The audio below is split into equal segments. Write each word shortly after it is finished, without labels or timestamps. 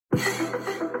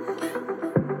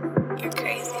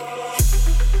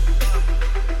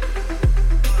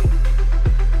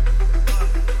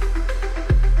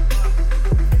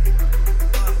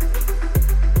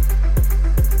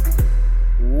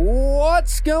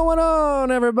What's going on,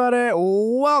 everybody?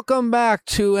 Welcome back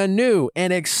to a new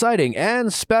and exciting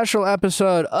and special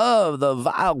episode of the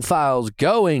Vial Files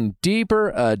Going Deeper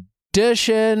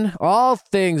Edition. All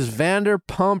things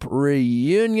Vanderpump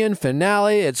reunion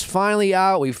finale. It's finally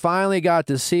out. We finally got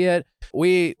to see it.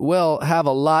 We will have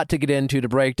a lot to get into to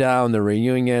break down the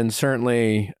reunion.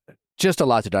 Certainly just a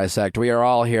lot to dissect. We are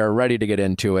all here ready to get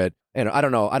into it. And I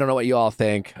don't know what you all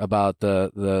think about the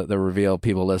reveal,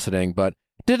 people listening, but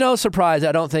to no surprise,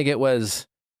 I don't think it was.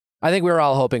 I think we were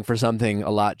all hoping for something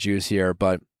a lot juicier,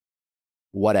 but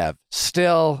whatever.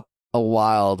 Still a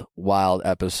wild, wild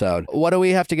episode. What do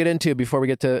we have to get into before we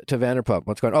get to Vanderpump?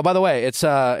 What's going on? Oh, by the way, it's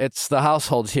the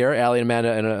households here, Allie,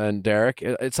 Amanda, and Derek.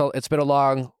 It's been a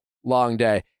long, long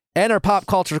day. And our pop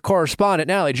culture correspondent,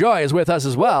 Natalie Joy, is with us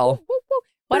as well.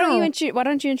 Why don't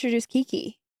you introduce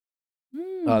Kiki?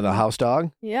 The house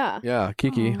dog? Yeah. Yeah,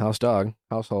 Kiki, house dog,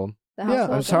 household. I'm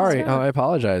The sorry. I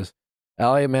apologize.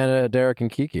 Allie, Amanda, Derek, and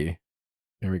Kiki.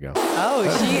 Here we go.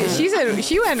 Oh,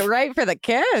 she went right for the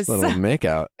kiss. A little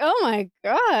makeout. Oh my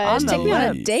gosh. Take me on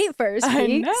a date first, I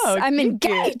Keeks. know. I'm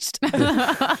engaged.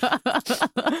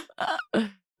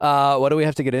 What do we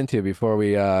have to get into before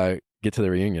we get to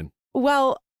the reunion?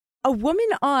 Well, a woman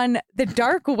on the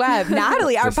dark web,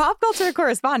 Natalie, our pop culture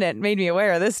correspondent, made me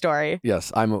aware of this story.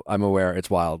 Yes, I'm aware. It's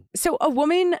wild. So a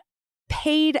woman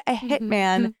paid a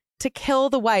hitman to kill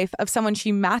the wife of someone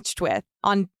she matched with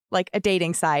on like a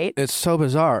dating site. It's so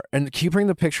bizarre. And can you bring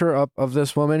the picture up of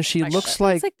this woman? She looks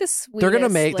like it's like the sweetest. they're gonna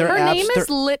make Her name is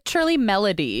literally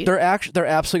Melody. They're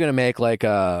absolutely gonna make like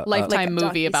a Lifetime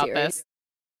movie about this.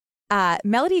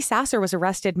 Melody Sasser was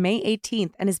arrested May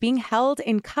 18th and is being held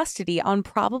in custody on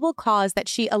probable cause that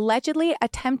she allegedly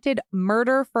attempted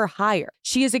murder for hire.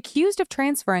 She is accused of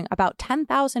transferring about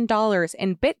 $10,000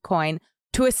 in Bitcoin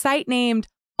to a site named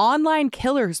Online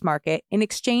Killers Market in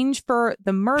exchange for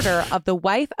the murder of the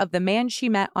wife of the man she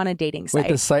met on a dating site.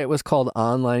 Wait, the site was called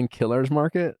Online Killers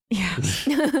Market? Yeah.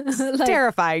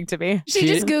 Terrifying to me. She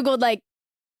just Googled like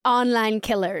online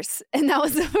killers, and that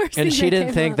was the first thing. And she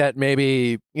didn't think up. that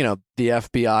maybe, the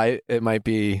FBI, it might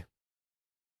be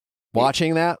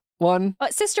watching that one.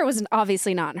 Sister was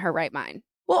obviously not in her right mind.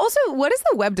 Well, also, what is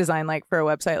the web design like for a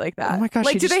website like that? Oh my gosh!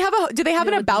 Like, do they have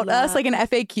an about us, like an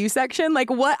FAQ section? Like,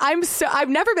 what? I've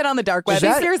never been on the dark web.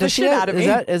 It scares the shit out of me.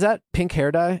 Is that pink hair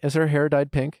dye? Is her hair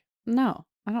dyed pink? No,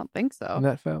 I don't think so. In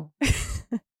that film,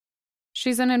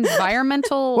 she's an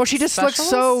environmental. Well, she just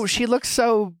specialist? She looks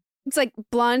so. It's like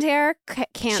blonde hair.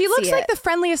 Can't. She looks see like it. the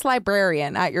friendliest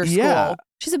librarian at your school. Yeah.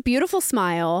 She's a beautiful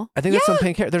smile. I think that's some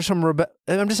pink hair. There's some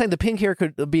I'm just saying the pink hair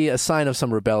could be a sign of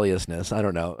some rebelliousness. I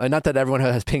don't know. And not that everyone who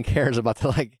has pink hair is about to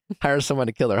like hire someone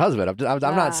to kill their husband. I'm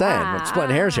not saying. I'm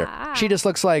splitting hairs here. She just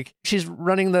looks like she's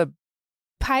running the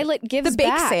Pilot gives the bake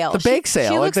back. sale. The bake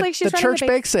sale. She looks like she's the running church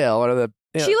bake sale. Or the,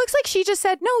 She looks like she just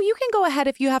said, "No, you can go ahead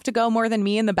if you have to go more than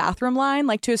me in the bathroom line,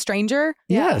 like to a stranger."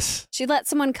 Yes. She let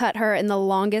someone cut her in the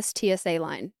longest TSA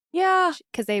line. Yeah.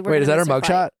 Because they were. Wait, is that her gonna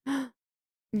mugshot? fight.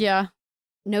 Yeah.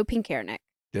 No pink hair, Nick.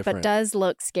 Different. But does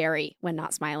look scary when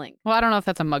not smiling. Well, I don't know if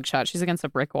that's a mugshot. She's against a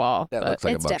brick wall. That but looks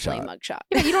like It's a definitely mugshot. a mugshot.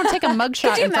 Yeah, you don't take a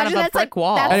mugshot you in front of imagine? a That's brick like-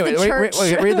 wall. that's- Anyway, the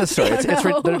church read the story.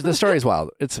 photo. The story is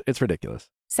wild. It's ridiculous.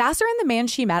 Sasser and the man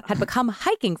she met had become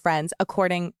hiking friends,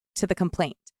 according to the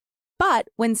complaint. But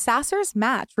when Sasser's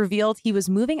match revealed he was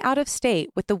moving out of state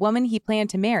with the woman he planned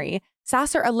to marry,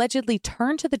 Sasser allegedly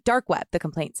turned to the dark web, the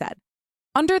complaint said.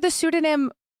 Under the pseudonym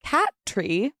Cat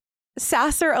Tree,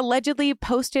 Sasser allegedly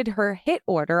posted her hit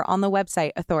order on the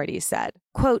website, authorities said.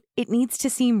 Quote, "It needs to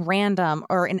seem random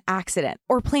or an accident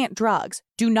or plant drugs.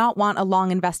 Do not want a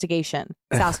long investigation,"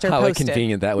 Sasser How posted.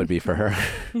 inconvenient that would be for her.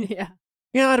 Yeah.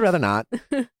 I'd rather not.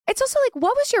 It's also like,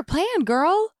 what was your plan,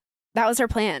 girl? That was her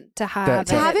plan to have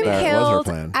To have him That was her killed,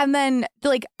 plan. and then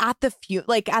like at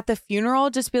the funeral,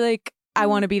 just be like, "I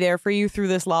want to be there for you through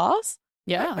this loss."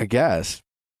 Yeah. I guess.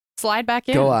 Slide back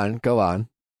in. Go on.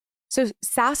 So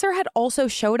Sasser had also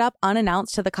showed up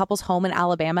unannounced to the couple's home in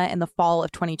Alabama in the fall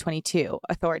of 2022,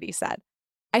 authorities said.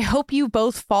 "I hope you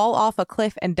both fall off a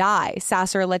cliff and die,"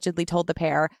 Sasser allegedly told the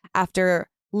pair after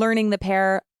learning the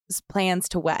pair's plans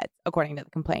to wed, according to the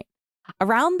complaint.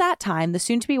 Around that time, the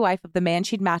soon-to-be wife of the man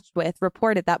she'd matched with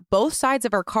reported that both sides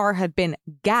of her car had been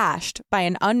gashed by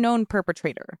an unknown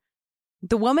perpetrator.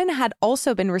 The woman had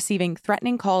also been receiving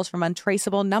threatening calls from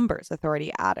untraceable numbers,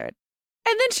 authority added.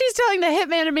 And then she's telling the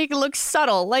hitman to make it look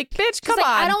subtle. Like, bitch, come She's like,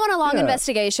 on. I don't want a long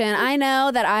investigation. I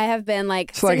know that I have been like.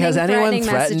 It's like, has anyone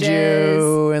threatened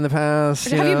you in the past?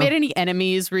 Have you made any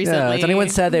enemies recently? Yeah. Has anyone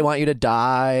said they want you to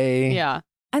die? Yeah.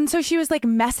 And so she was like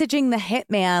messaging the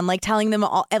hitman, like telling them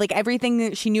all, like everything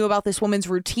that she knew about this woman's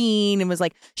routine, and was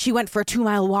like, she went for a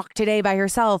 2-mile walk today by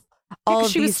herself. all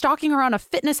She of was these. stalking her on a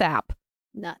fitness app.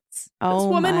 Nuts. Oh, This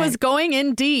woman my. was going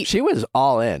in deep. She was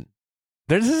all in.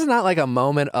 This is not like a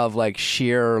moment of like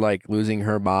sheer like losing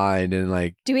her mind and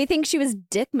like Do we think she was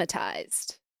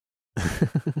dickmatized?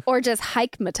 Or just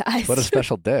hikematized? what a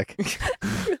special dick.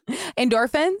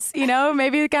 endorphins,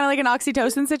 maybe kind of like an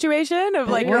oxytocin situation of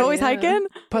like, you're always Yeah. hiking.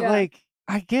 But Yeah. like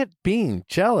I get being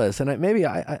jealous, and maybe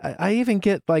I even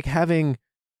get like having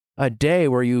a day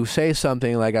where you say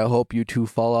something like, "I hope you two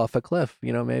fall off a cliff."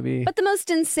 Maybe But the most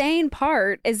insane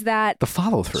part is that the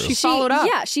follow through. She followed up.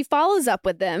 Yeah, she follows up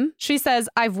with them. She says,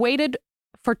 I've waited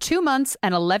for 2 months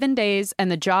and 11 days and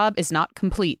the job is not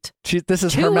complete. This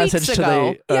is 2 her weeks message to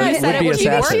ago. the Yeah, you said it would-be would be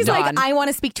assassin. She's like, Done. I want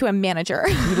to speak to a manager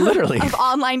Literally. of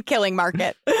online killing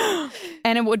market.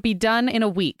 And it would be done in a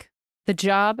week. The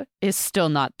job is still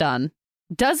not done.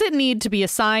 Does it need to be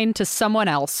assigned to someone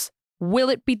else? Will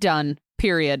it be done?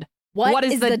 Period. What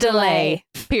is the delay?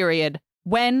 Period.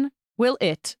 When will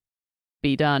it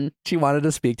be done? She wanted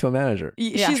to speak to a manager.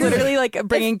 Yeah. She's literally like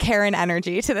bringing Karen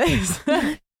energy to this.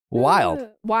 Wild.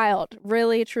 Wild.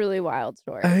 Really, truly wild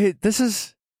story. This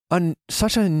is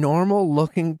such a normal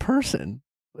looking person.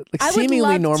 Like I would seemingly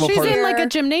love normal to She's person. in like a Her-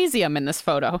 gymnasium in this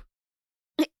photo.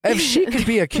 If she could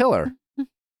be a killer,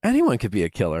 anyone could be a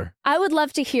killer. I would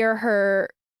love to hear her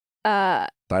Side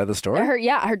of the story?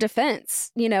 her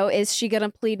defense. Is she gonna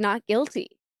plead not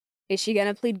guilty? Is she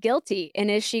gonna plead guilty? And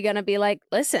is she gonna be like,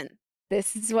 listen,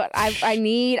 this is what I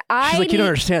need. She's like, you don't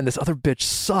understand. This other bitch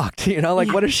sucked.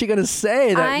 Like, what is she gonna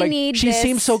say? That I like need she this.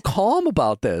 seems so calm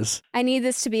about this. I need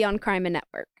this to be on Crime and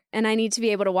Network, and I need to be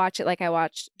able to watch it like I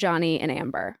watched Johnny and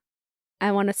Amber.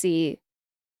 I want to see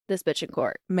this bitch in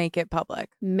court. Make it public.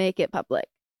 Make it public.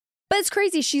 But it's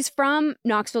crazy. She's from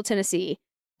Knoxville, Tennessee.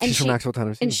 She's from Knoxville,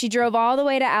 Tennessee. And she drove all the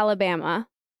way to Alabama,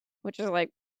 which is like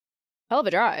hell of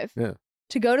a drive. Yeah.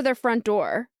 To go to their front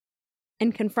door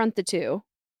and confront the two,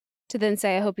 to then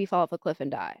say, I hope you fall off a cliff and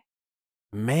die.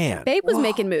 Man, Babe was Whoa.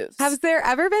 making moves. Has there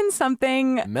ever been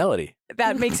something Melody.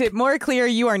 that makes it more clear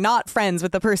you are not friends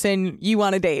with the person you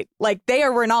want to date? Like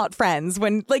were not friends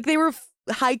when like they were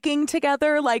hiking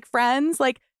together like friends.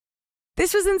 Like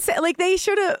this was insane. Like they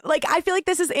should have. Like I feel like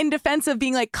this is in defense of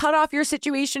being like cut off your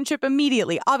situationship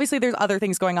immediately. Obviously, there's other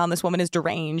things going on. This woman is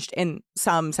deranged in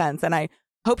some sense, and I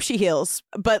hope she heals.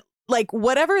 But like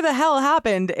whatever the hell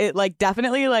happened, it like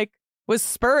definitely like was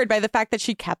spurred by the fact that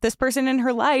she kept this person in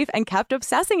her life and kept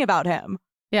obsessing about him.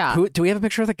 Yeah. Do we have a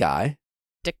picture of the guy?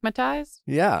 Stigmatized?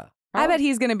 Yeah. I bet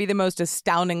he's going to be the most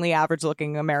astoundingly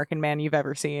average-looking American man you've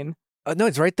ever seen. No,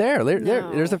 it's right there.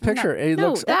 There's a picture. It No,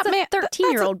 looks. that's a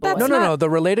 13-year-old boy. that's No. The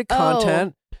related Oh.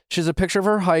 content. She's a picture of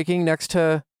her hiking next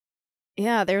to.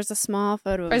 Yeah, there's a small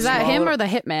photo of Is that him or the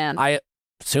hitman? I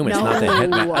assume it's No. not the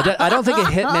hitman. I don't think a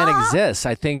hitman exists.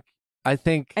 I think. I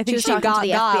think She's she talking got to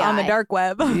the on the FBI. dark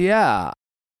web. Yeah.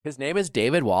 His name is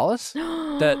David Wallace.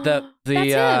 The That's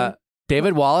him.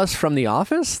 David Wallace from The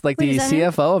Office, like Wait, the is that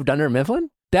him? CFO of Dunder Mifflin.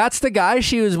 That's the guy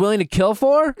she was willing to kill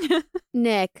for.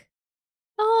 Nick.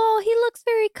 Oh, he looks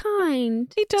very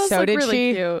kind. He does So look did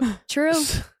really she. cute. True.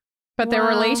 But their Wow.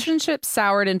 relationship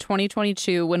soured in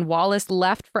 2022 when Wallace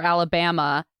left for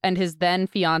Alabama and his then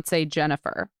fiancee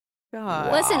Jennifer.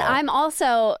 God. Listen, Wow. I'm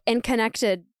also in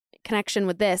connection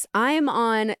with this. I'm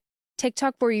on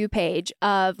TikTok For You page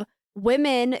of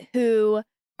women who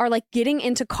are like getting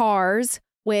into cars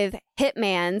with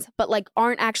hitmans, but like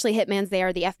aren't actually hitmans. They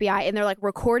are the FBI, and they're like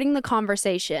recording the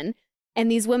conversation. And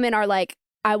these women are like,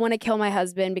 I want to kill my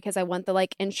husband because I want the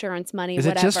like insurance money. Is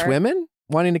whatever. it just women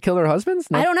wanting to kill their husbands?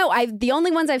 No. I don't know. The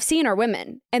only ones I've seen are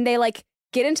women, and they like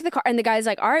get into the car, and the guy's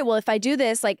like, "All right, well, if I do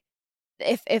this, like,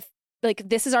 if like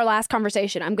this is our last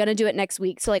conversation, I'm gonna do it next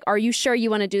week. So like, are you sure you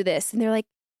want to do this?" And they're like,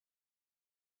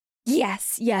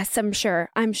 "Yes, I'm sure.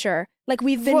 Like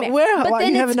we've been, Where? but Why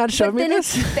then you have it's- not shown but me then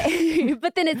this? it's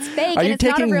but then it's fake, Are and you it's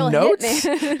not a taking real notes?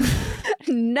 hitman.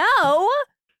 No,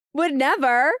 would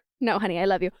never. No, honey, I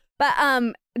love you. But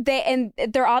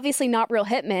they're obviously not real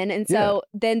hitmen, and so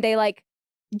then they like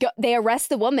they arrest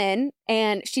the woman,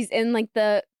 and she's in like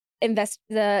the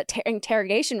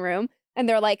interrogation room, and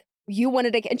they're like, "You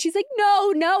wanted to," and she's like,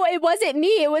 "No, it wasn't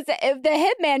me. It was the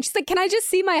hitman." She's like, "Can I just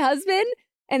see my husband?"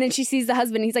 And then she sees the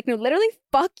husband. And he's like, "No, literally,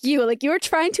 fuck you. Like you were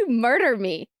trying to murder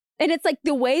me." And it's like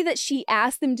the way that she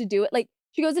asked them to do it. Like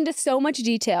she goes into so much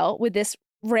detail with this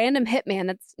random hitman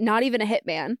that's not even a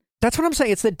hitman. That's what I'm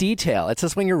saying. It's the detail. It's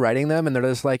just when you're writing them and they're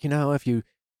just like, if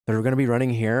they're going to be running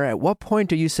here, at what point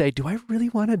do you say, do I really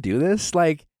want to do this?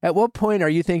 Like, at what point are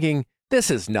you thinking,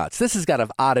 this is nuts. This has got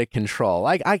out of control.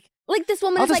 Like, Like this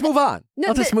woman I'll is just like, move on. No,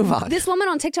 I'll just move on. This woman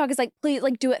on TikTok is like, please,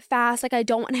 like, do it fast. Like, I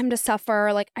don't want him to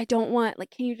suffer. Like, I don't want,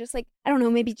 like, can you just, like, I don't know,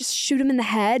 maybe just shoot him in the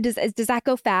head? Does that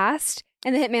go fast?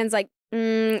 And the hitman's like,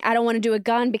 I don't want to do a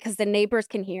gun because the neighbors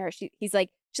can hear. She's like,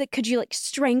 could you, like,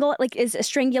 strangle it? Like, is a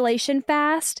strangulation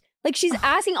fast? Like, she's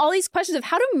asking all these questions of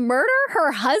how to murder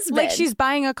her husband. Like she's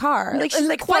buying a car. Like she's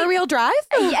like quite- 4-wheel drive?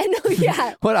 Yeah, no,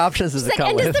 yeah. What options does She's it like, come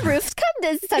and with? does the roof come?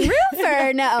 Does the sunroof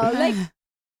or no? Like,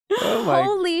 Oh my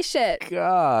holy shit.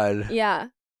 God. Yeah.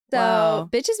 So Wow.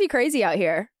 bitches be crazy out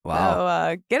here.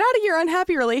 Wow. So get out of your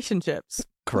unhappy relationships.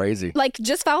 Crazy. Like,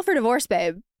 just file for divorce,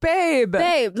 babe. Babe.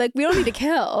 Like, we don't need to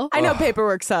kill. I know Ugh.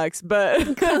 paperwork sucks,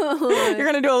 but Come on. you're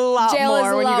going to do a lot Jail is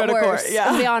more a when you lot go to court. worse.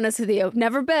 I'll be Yeah. honest with you.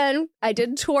 Never been. I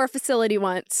did tour a facility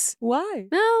once. Why?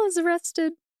 No, I was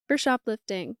arrested for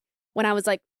shoplifting when I was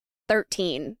like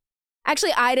 13.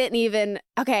 Actually, I didn't even.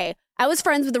 Okay, I was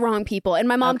friends with the wrong people, and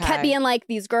my mom kept Okay. being like,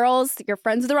 "These girls, you're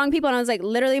friends with the wrong people," and I was like,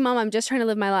 "Literally, Mom, I'm just trying to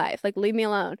live my life. Like, leave me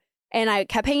alone." And I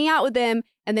kept hanging out with them,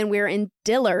 and then we were in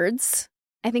Dillard's.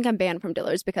 I think I'm banned from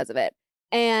Dillard's because of it.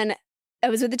 And I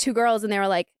was with the two girls, and they were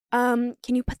like, "Can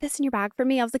you put this in your bag for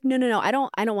me?" I was like, "No, I don't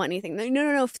want anything." They're like,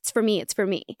 no, it's for me, it's for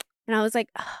me. And I was like,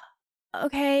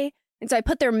 okay. And so I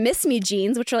put their Miss Me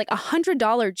jeans, which are like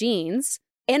 $100 jeans,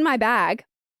 in my bag.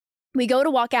 We go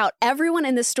to walk out. Everyone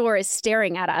in the store is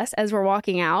staring at us as we're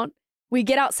walking out. We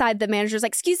get outside. The manager's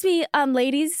like, "Excuse me,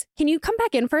 ladies, can you come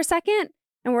back in for a second?"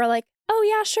 And we're like, "Oh,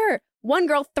 yeah, sure." One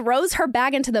girl throws her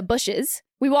bag into the bushes.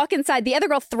 We walk inside. The other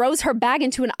girl throws her bag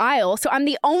into an aisle. So I'm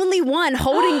the only one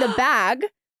holding the bag.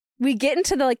 We get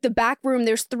into the back room.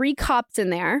 There's 3 cops in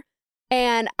there.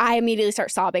 And I immediately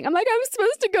start sobbing. I'm like, I'm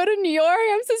supposed to go to New York.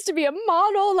 I'm supposed to be a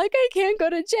model. Like, I can't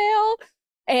go to jail.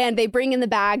 And they bring in the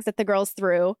bags that the girls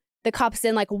threw. The cops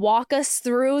then walk us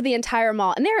through the entire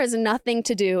mall. And there is nothing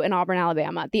to do in Auburn,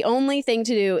 Alabama. The only thing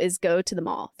to do is go to the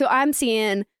mall. So I'm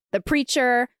seeing the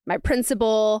preacher, my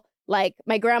principal,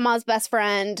 my grandma's best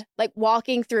friend,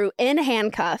 walking through in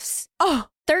handcuffs. Oh,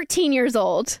 13 years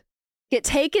old, get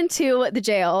taken to the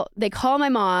jail. They call my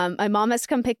mom. My mom has to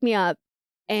come pick me up.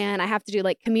 And I have to do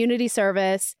community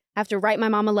service. I have to write my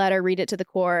mom a letter, read it to the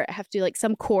court. I have to do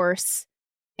some course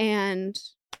and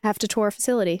have to tour a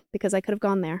facility because I could have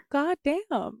gone there. God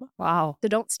damn. Wow. So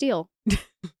don't steal.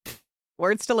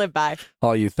 Words to live by.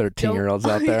 All you 13-year-olds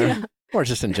out there. Yeah. Or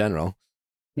just in general.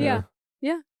 Yeah.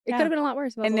 It Yeah. could have been a lot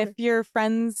worse. And if your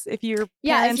friends, if your if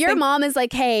parents your think- mom is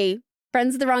like, "Hey,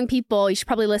 friends of the wrong people," you should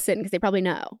probably listen because they probably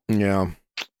know. Yeah.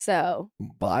 So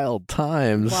Wild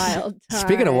times. wild time.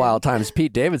 Speaking of wild times,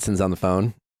 Pete Davidson's on the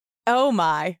phone. Oh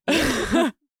my.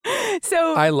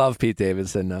 So I love Pete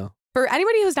Davidson now. for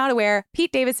anybody who's not aware,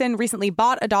 Pete Davidson recently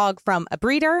bought a dog from a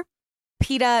breeder.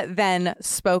 PETA then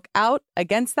spoke out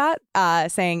against that,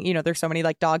 saying, there's so many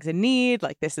dogs in need,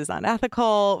 this is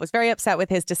unethical, was very upset with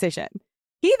his decision.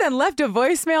 He then left a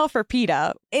voicemail for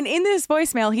PETA. And in this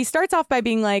voicemail, he starts off by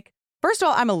being like, first of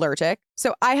all, I'm allergic,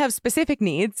 so I have specific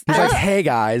needs. He's like, "Hey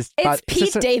guys, It's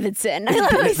Pete Davidson. I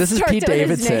love how he this is starts Pete with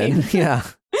his name. Davidson." Yeah.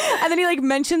 And then he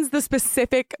mentions the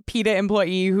specific PETA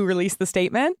employee who released the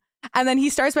statement. And then he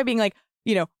starts by being like,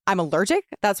 I'm allergic.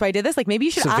 That's why I did this. Maybe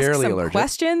you should ask Severely some allergic.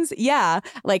 questions. Yeah.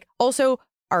 Also,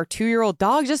 our 2-year-old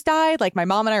dog just died. My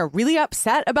mom and I are really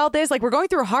upset about this. We're going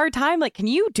through a hard time. Can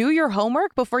you do your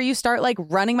homework before you start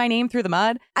running my name through the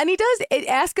mud? And he does. It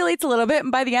escalates a little bit.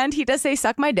 And by the end, he does say,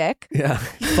 "Suck my dick." Yeah.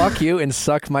 Fuck you and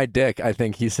suck my dick, I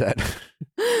think he said.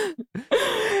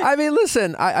 I mean,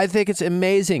 listen, I think it's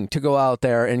amazing to go out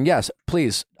there and yes,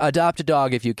 please adopt a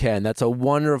dog if you can. That's a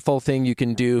wonderful thing you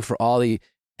can do for all the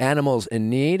animals in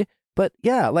need. But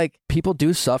yeah, people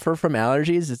do suffer from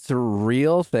allergies. It's a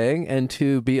real thing. And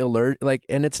to be allergic,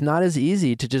 and it's not as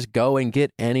easy to just go and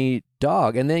get any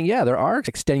dog. And then, yeah, there are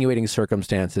extenuating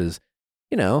circumstances.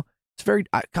 It's very,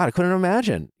 God, I couldn't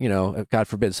imagine, if God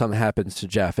forbid something happens to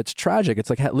Jeff. It's tragic. It's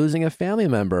like losing a family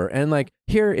member. And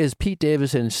here is Pete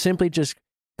Davidson simply just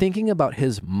thinking about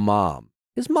his mom,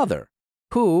 his mother,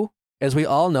 who, as we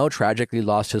all know, tragically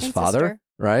lost his And father, sister.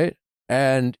 right?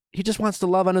 And he just wants to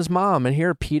love on his mom. And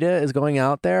here PETA is going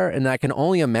out there, and I can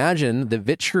only imagine the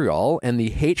vitriol and the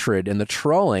hatred and the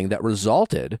trolling that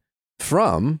resulted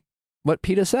from what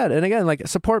PETA said. And again,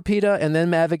 support PETA and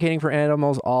then advocating for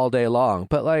animals all day long.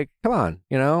 But come on,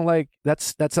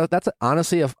 that's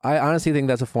honestly, I honestly think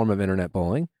that's a form of internet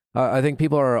bullying. I think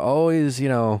people are always,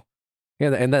 and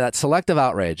that selective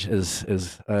outrage is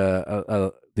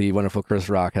the wonderful Chris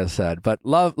Rock has said. But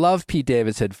love Pete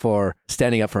Davidson for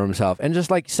standing up for himself and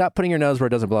just stop putting your nose where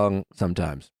it doesn't belong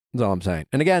sometimes. That's all I'm saying.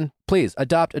 And again, please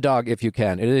adopt a dog if you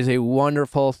can. It is a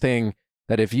wonderful thing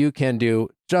that if you can do,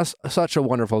 just such a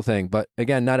wonderful thing. But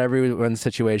again, not everyone's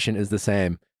situation is the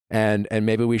same. And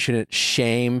maybe we shouldn't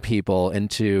shame people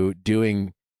into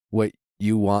doing what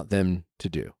you want them to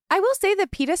do. I will say the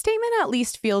PETA statement at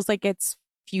least feels like it's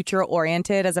future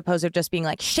oriented as opposed to just being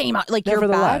like shame on like you're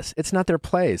bad. It's not their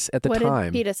place at the time. What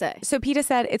did PETA say? So PETA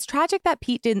said it's tragic that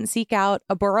Pete didn't seek out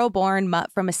a borough-born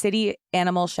mutt from a city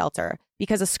animal shelter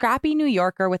because a scrappy New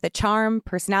Yorker with a charm,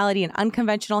 personality, and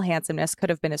unconventional handsomeness could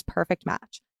have been his perfect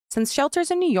match. Since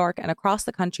shelters in New York and across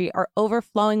the country are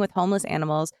overflowing with homeless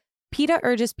animals, PETA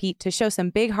urges Pete to show some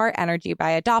big heart energy by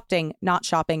adopting, not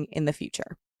shopping in the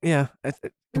future. Yeah, it's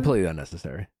completely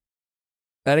unnecessary.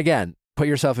 And again, put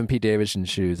yourself in Pete Davidson's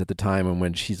shoes at the time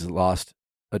when she's lost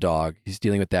a dog. He's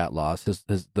dealing with that loss,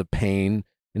 the pain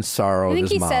and sorrow of his mom. I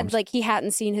think he said like he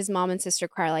hadn't seen his mom and sister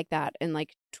cry like that in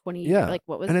like 20 years. Like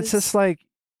what was and this? It's just like,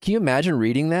 can you imagine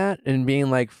reading that and being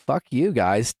like, fuck you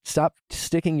guys, stop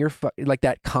sticking your like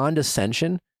that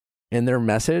condescension in their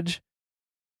message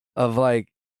of like,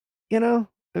 I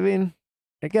mean,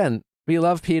 again, we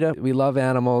love PETA, we love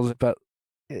animals, but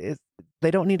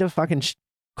they don't need to fucking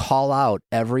call out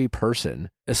every person,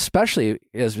 especially,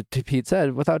 as Pete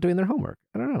said, without doing their homework.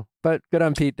 I don't know. But good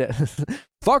on Pete.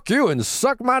 Fuck you and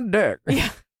suck my dick. Yeah.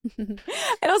 And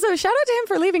also, shout out to him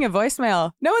for leaving a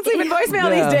voicemail. No one's leaving voicemail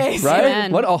these days. Right?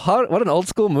 Amen. What an old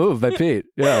school move by Pete.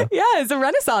 Yeah. Yeah, it's a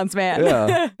renaissance man.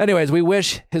 Yeah. Anyways, we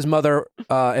wish his mother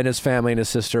and his family and his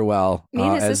sister well. Me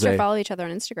and his sister follow each other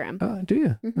on Instagram. Do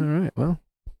you? Mm-hmm. All right. Well,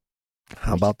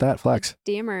 how about that, Flex?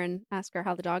 DM her and ask her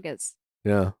how the dog is.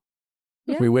 Yeah.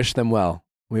 Yeah. We wish them well.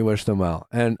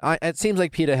 And it seems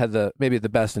like PETA had maybe the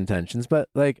best intentions, but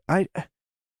like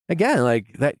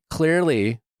that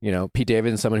clearly, Pete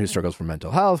Davidson is someone who struggles from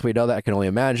mental health. We know that. I can only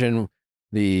imagine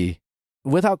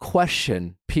without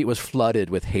question, Pete was flooded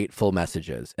with hateful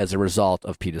messages as a result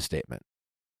of PETA's statement.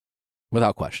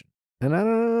 Without question. And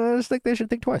I just think they should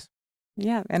think twice.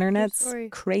 Yeah, internet's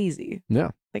crazy.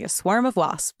 Yeah. Like a swarm of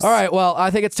wasps. All right, well, I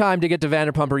think it's time to get to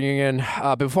Vanderpump Reunion.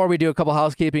 Before we do a couple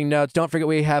housekeeping notes, don't forget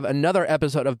we have another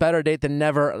episode of Better Date Than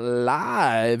Never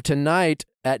live tonight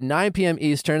at 9 p.m.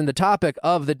 Eastern. The topic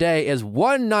of the day is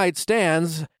one-night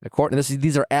stands.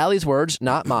 These are Allie's words,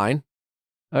 not mine.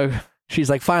 She's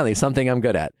like, finally, something I'm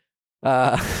good at.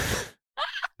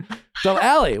 So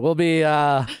Allie will be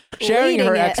sharing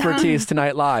her expertise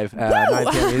tonight live at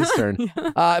 9 p.m. Eastern.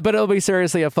 But it'll be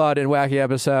seriously a fun and wacky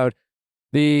episode.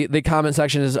 The comment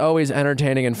section is always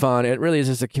entertaining and fun. It really is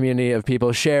just a community of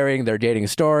people sharing their dating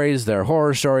stories, their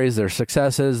horror stories, their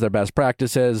successes, their best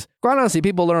practices. Quite honestly,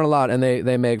 people learn a lot and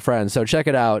they make friends. So check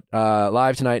it out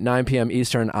live tonight, 9 p.m.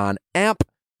 Eastern on AMP.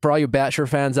 For all you Bachelor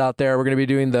fans out there, we're going to be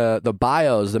doing the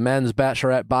bios, the men's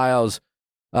Bachelorette bios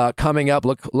coming up.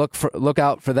 Look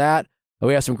out for that.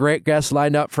 We have some great guests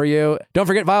lined up for you. Don't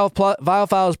forget, Vial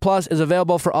Files Plus is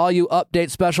available for all you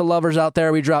update special lovers out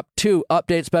there. We drop 2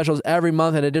 update specials every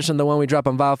month in addition to the one we drop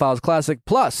on Vial Files Classic,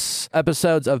 plus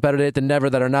episodes of Better Date Than Never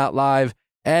that are not live.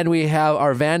 And we have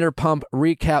our Vanderpump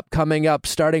recap coming up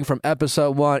starting from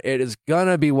episode 1. It is going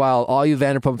to be wild. All you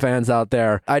Vanderpump fans out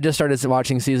there. I just started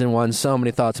watching season 1. So many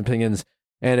thoughts and opinions.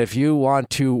 And if you want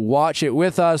to watch it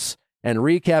with us and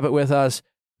recap it with us,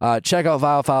 check out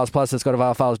Vial Files Plus. Let's go to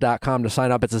vialfiles.com to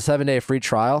sign up. It's a 7-day free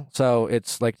trial. So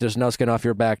it's like there's no skin off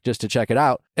your back just to check it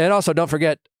out. And also, don't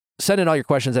forget, send in all your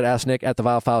questions at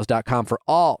asknick@thevialfiles.com for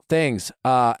all things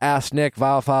Ask Nick,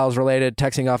 Vial Files related,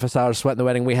 texting office hours, Sweat in the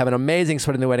Wedding. We have an amazing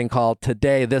Sweat in the Wedding call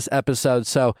today, this episode.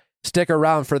 So stick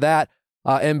around for that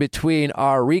in between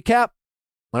our recap.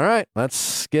 All right,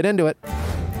 let's get into it.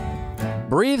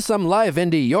 Breathe some life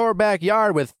into your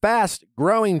backyard with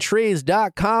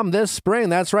fastgrowingtrees.com this spring.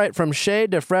 That's right, from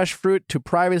shade to fresh fruit to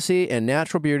privacy and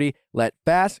natural beauty, let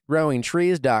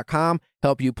fastgrowingtrees.com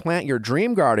help you plant your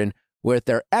dream garden with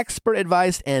their expert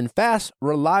advice and fast,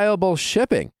 reliable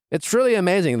shipping. It's really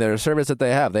amazing, their service that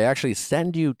they have. They actually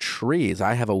send you trees.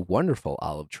 I have a wonderful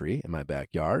olive tree in my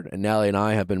backyard, and Nellie and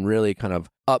I have been really kind of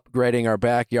upgrading our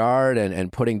backyard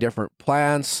and putting different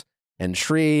plants and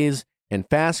trees. And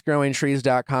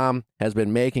fastgrowingtrees.com has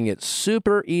been making it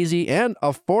super easy and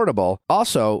affordable.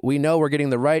 Also, we know we're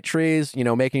getting the right trees,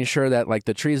 making sure that like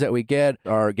the trees that we get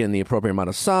are getting the appropriate amount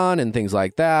of sun and things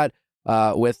like that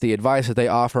with the advice that they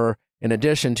offer in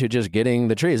addition to just getting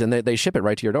the trees. And they ship it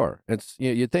right to your door. It's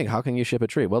you'd think, how can you ship a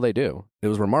tree? Well, they do. It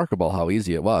was remarkable how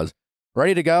easy it was.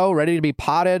 Ready to go, ready to be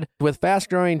potted. With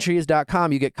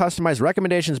fastgrowingtrees.com, you get customized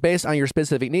recommendations based on your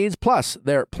specific needs. Plus,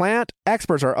 their plant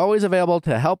experts are always available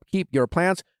to help keep your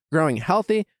plants growing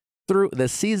healthy through the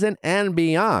season and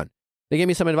beyond. They gave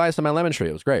me some advice on my lemon tree.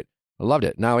 It was great. I loved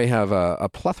it. Now we have a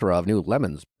plethora of new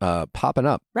lemons popping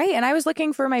up. Right. And I was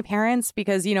looking for my parents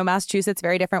because, Massachusetts,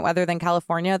 very different weather than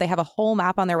California. They have a whole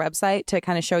map on their website to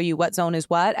kind of show you what zone is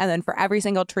what. And then for every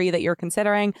single tree that you're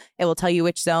considering, it will tell you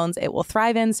which zones it will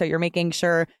thrive in. So you're making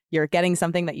sure you're getting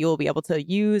something that you will be able to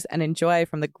use and enjoy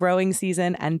from the growing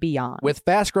season and beyond. With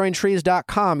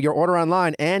fastgrowingtrees.com, your order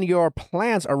online and your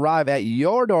plants arrive at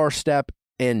your doorstep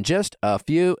in just a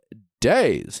few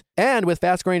days. And with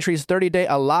Fast Growing Trees 30-day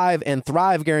Alive and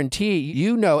Thrive guarantee,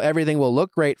 you know everything will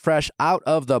look great fresh out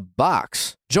of the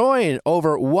box. Join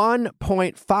over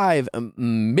 1.5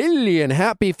 million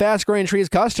happy Fast Growing Trees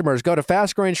customers. Go to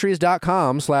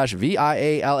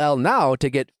fastgrowingtrees.com/VIALL now to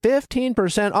get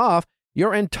 15% off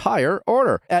your entire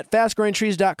order at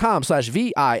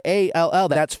fastgrowingtrees.com/VIALL.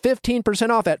 That's 15%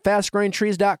 off at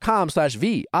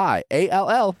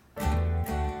fastgrowingtrees.com/VIALL.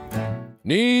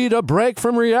 Need a break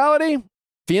from reality?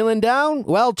 Feeling down?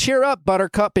 Well, cheer up,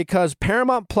 Buttercup, because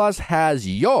Paramount Plus has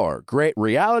your great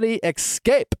reality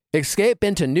escape. Escape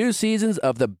into new seasons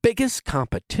of the biggest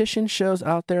competition shows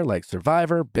out there like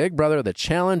Survivor, Big Brother, The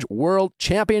Challenge, World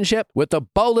Championship, with the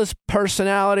boldest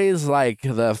personalities like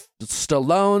the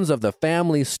Stallones of the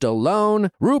family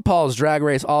Stallone, RuPaul's Drag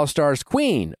Race All-Stars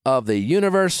Queen of the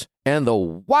Universe, and the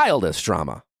wildest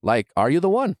drama like Are You the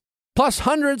One? Plus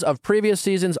hundreds of previous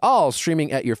seasons, all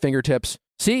streaming at your fingertips.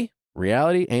 See,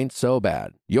 reality ain't so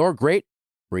bad. Your great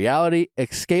reality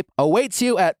escape awaits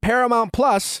you at Paramount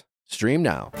Plus. Stream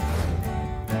now.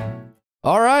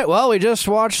 All right, well, we just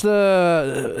watched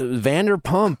the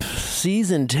Vanderpump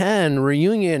Season 10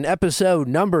 reunion episode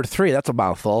number 3. That's a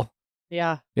mouthful.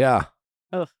 Yeah. Yeah.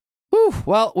 Ugh. Whew.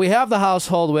 Well, we have the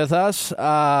household with us.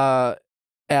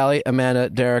 Allie, Amanda,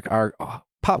 Derek, our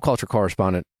pop culture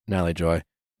correspondent, Natalie Joy.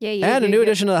 And a new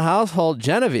addition to the household,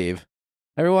 Genevieve.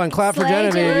 Everyone clap for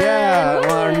Genevieve. Yeah.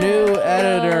 Well, our new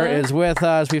editor is with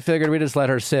us. We figured we'd just let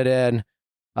her sit in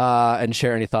and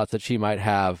share any thoughts that she might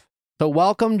have. So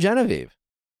welcome, Genevieve.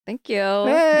 Thank you.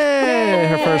 Hey!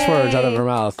 Her first words out of her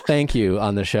mouth. Thank you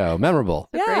on the show. Memorable.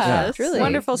 Yeah. Really.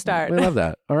 Wonderful start. We love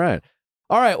that. All right.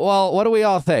 Well, what do we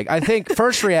all think? I think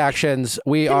first reactions,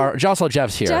 also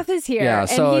Jeff's here. Jeff is here. Yeah,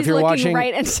 so if you're watching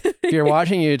if you're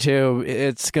watching YouTube,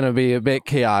 it's going to be a bit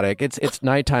chaotic. It's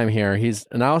nighttime here. He's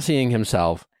now seeing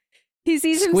himself. He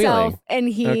sees squealing. himself and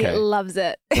he loves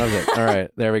it. Loves it. All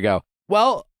right, there we go.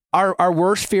 Well, our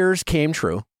worst fears came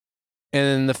true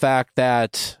in the fact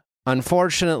that,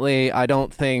 unfortunately, I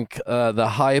don't think the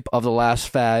hype of the last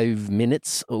 5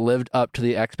 minutes lived up to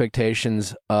the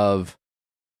expectations of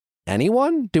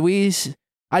anyone.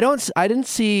 I didn't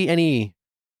see any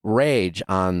rage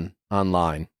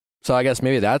online. So I guess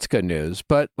maybe that's good news,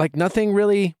 but like nothing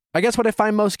really. I guess what I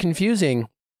find most confusing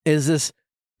is this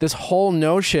whole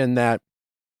notion that,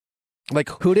 like,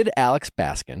 who did Alex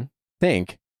Baskin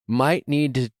think might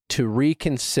need to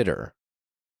reconsider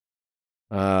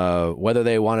whether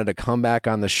they wanted to come back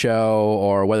on the show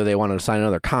or whether they wanted to sign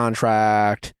another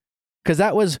contract, because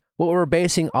that was what we were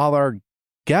basing all our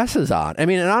guesses on. I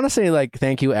mean, and honestly, like,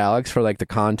 thank you, Alex, for like the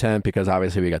content, because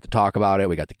obviously we got to talk about it,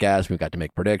 we got to guess, we got to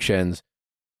make predictions.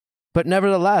 But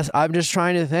nevertheless, I'm just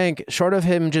trying to think, short of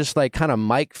him just like kind of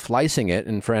Mike Fleissing it,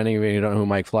 and for anybody who don't know who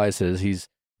Mike Fleiss is, he's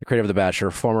the creator of The Bachelor,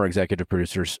 former executive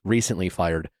producer, recently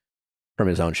fired from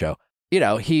his own show. You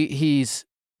know, he's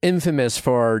infamous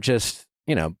for just,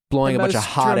 blowing a bunch of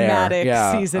hot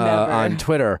air season ever. On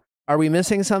Twitter. Are we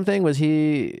missing something? Was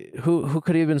who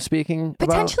could he have been speaking about?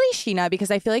 Potentially Sheena,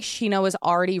 because I feel like Sheena was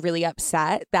already really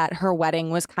upset that her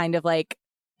wedding was kind of like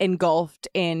engulfed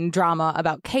in drama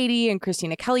about Katie and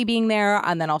Christina Kelly being there.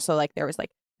 And then also like there was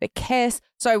like the kiss.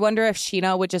 So I wonder if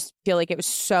Sheena would just feel like it was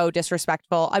so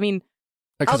disrespectful. I mean,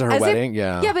 because of her wedding?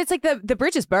 Yeah, but it's like the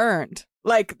bridge is burned.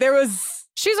 Like there was...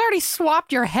 She's already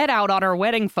swapped your head out on her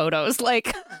wedding photos.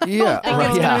 Like, yeah, I don't think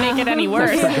it's going to make it any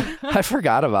worse. I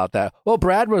forgot about that. Well,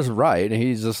 Brad was right.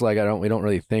 He's just like, we don't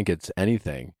really think it's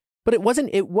anything. But it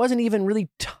wasn't even really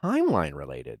timeline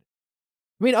related.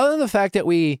 I mean, other than the fact that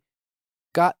we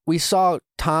saw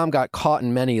Tom got caught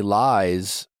in many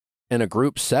lies in a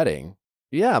group setting.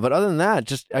 Yeah, but other than that,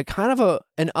 just a kind of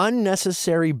an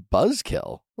unnecessary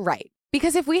buzzkill. Right.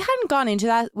 Because if we hadn't gone into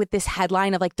that with this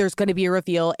headline of like, there's going to be a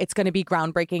reveal, it's going to be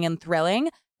groundbreaking and thrilling,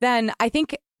 then I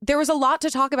think there was a lot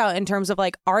to talk about in terms of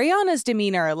like Ariana's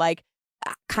demeanor, like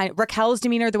kind of Raquel's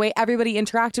demeanor, the way everybody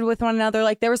interacted with one another.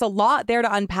 Like there was a lot there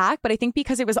to unpack. But I think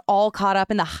because it was all caught up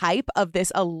in the hype of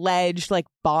this alleged like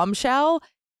bombshell,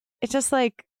 it's just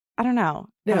like, I don't know.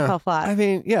 It fell flat. I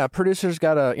mean, yeah, producers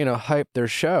got to, hype their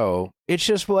show. It's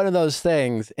just one of those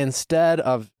things, instead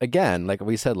of, again, like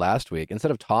we said last week,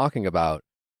 instead of talking about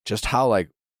just how like,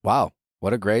 wow,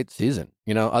 what a great season.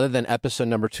 You know, other than episode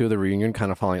number 2, the reunion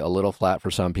kind of falling a little flat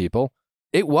for some people.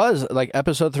 It was like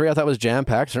episode 3, I thought was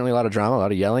jam-packed. Certainly a lot of drama, a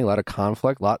lot of yelling, a lot of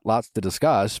conflict, lots to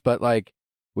discuss. But like,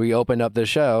 we opened up the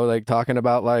show like talking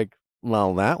about like,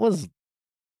 well, that was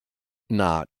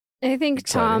not I think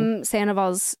exciting. Tom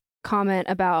Sandoval's comment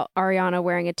about Ariana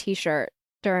wearing a t-shirt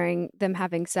during them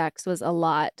having sex was a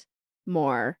lot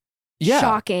more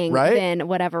shocking than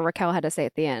whatever Raquel had to say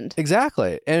at the end.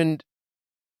 Exactly. And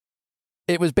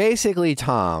it was basically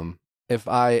Tom, if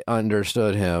I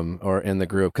understood him or in the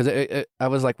group, because I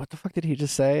was like, what the fuck did he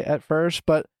just say at first?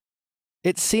 But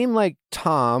it seemed like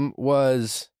Tom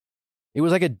was, it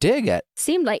was like a dig at.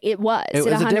 Seemed like it was. It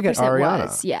was a dig at Ariana.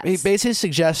 Was, yes. He basically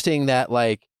suggesting that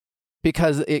like,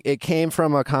 because it came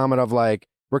from a comment of like,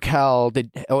 Raquel,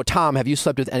 Tom, have you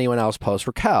slept with anyone else post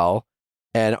Raquel?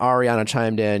 And Ariana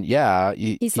chimed in, yeah.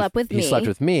 He slept with me. He slept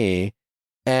with me.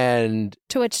 And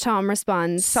to which Tom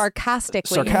responds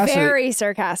sarcastically. Very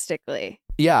sarcastically.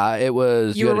 Yeah, it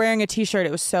was. You were wearing a t-shirt.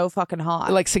 It was so fucking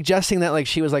hot. Like suggesting that like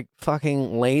she was like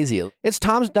fucking lazy. That's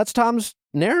Tom's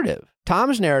narrative.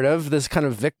 Tom's narrative, this kind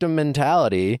of victim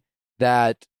mentality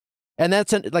that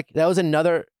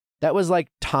was like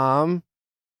Tom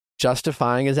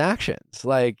justifying his actions.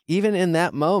 Like even in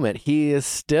that moment, he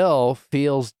still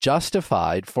feels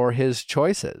justified for his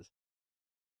choices.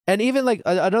 And even like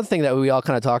another thing that we all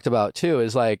kind of talked about too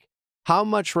is like how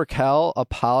much Raquel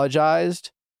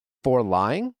apologized for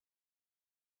lying,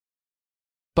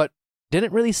 but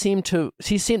didn't really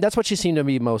that's what she seemed to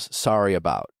be most sorry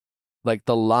about, like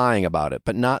the lying about it,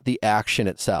 but not the action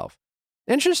itself.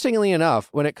 Interestingly enough,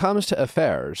 when it comes to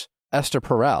affairs, Esther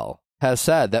Perel has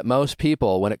said that most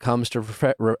people, when it comes to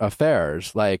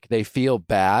affairs, like they feel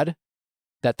bad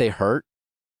that they hurt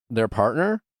their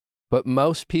partner, but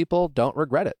most people don't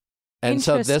regret it. And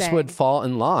so this would fall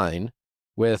in line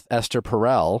with Esther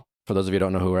Perel. For those of you who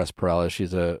don't know who Esther Perel is,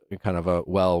 she's a kind of a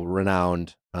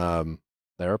well-renowned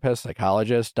therapist,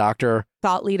 psychologist, doctor.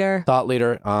 Thought leader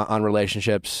on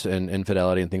relationships and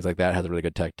infidelity and things like that. Has a really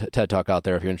good TED Talk out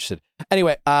there if you're interested.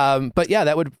 Anyway, but yeah,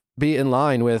 that would be in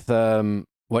line with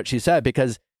what she said,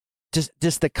 because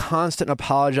just the constant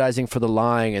apologizing for the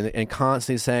lying and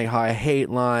constantly saying how I hate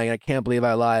lying, I can't believe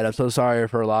I lied, I'm so sorry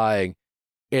for lying.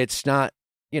 It's not,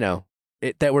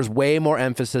 there was way more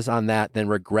emphasis on that than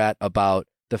regret about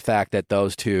the fact that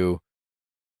those two,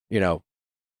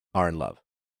 are in love,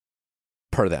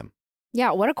 per them.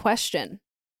 Yeah, what a question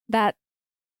that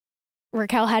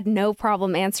Raquel had no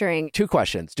problem answering. 2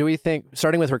 questions.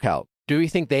 Starting with Raquel, do we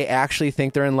think they actually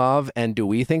think they're in love, and do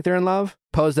we think they're in love?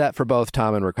 Pose that for both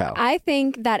Tom and Raquel. I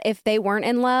think that if they weren't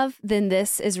in love, then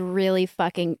this is really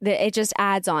it just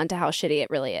adds on to how shitty it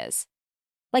really is.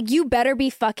 Like, you better be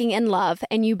fucking in love,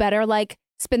 and you better like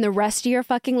spend the rest of your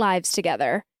fucking lives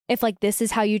together if like this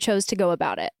is how you chose to go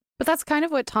about it. But that's kind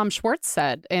of what Tom Schwartz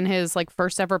said in his like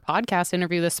first ever podcast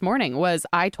interview this morning was,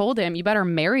 I told him, you better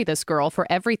marry this girl for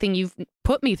everything you've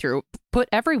put me through, put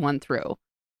everyone through.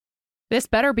 This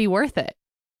better be worth it.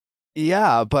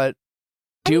 Yeah, but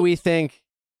do we think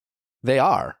they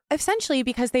are? Essentially,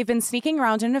 because they've been sneaking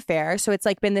around in an affair. So it's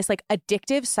like been this like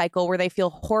addictive cycle where they feel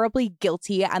horribly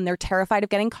guilty and they're terrified of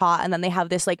getting caught. And then they have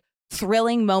this like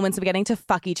thrilling moments of getting to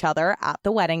fuck each other at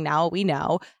the wedding now, we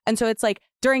know. And so it's like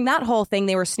during that whole thing,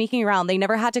 they were sneaking around. They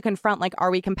never had to confront like,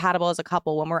 are we compatible as a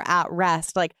couple when we're at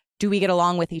rest? Like, do we get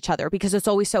along with each other? Because it's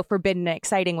always so forbidden and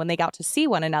exciting when they got to see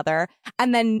one another.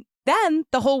 And then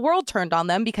the whole world turned on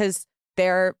them because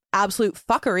their absolute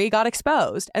fuckery got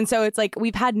exposed. And so it's like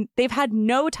they've had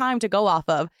no time to go off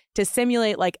of to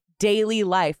simulate like daily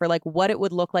life or like what it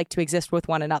would look like to exist with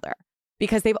one another,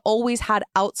 because they've always had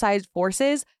outside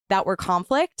forces that were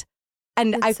conflict.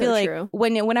 And I feel like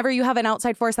whenever you have an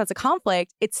outside force that's a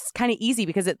conflict, it's kind of easy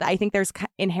because I think there's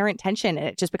inherent tension and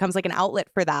it just becomes like an outlet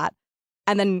for that.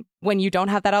 And then when you don't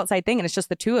have that outside thing and it's just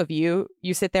the two of you,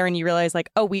 you sit there and you realize like,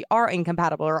 oh, we are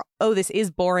incompatible, or oh, this is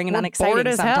boring and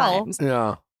unexciting sometimes.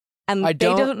 Yeah. And they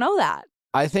don't know that.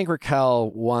 I think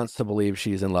Raquel wants to believe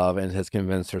she's in love and has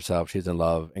convinced herself she's in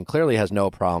love and clearly has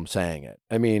no problem saying it.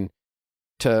 I mean,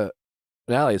 to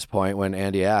Natalie's point, when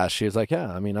Andy asked, she was like,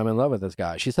 yeah, I mean, I'm in love with this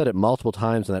guy. She said it multiple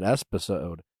times in that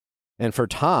episode. And for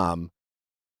Tom,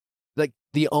 like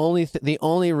the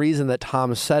only reason that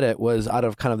Tom said it was out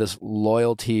of kind of this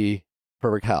loyalty for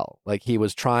Raquel. Like he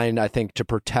was trying, I think, to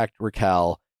protect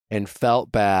Raquel and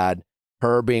felt bad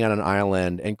her being on an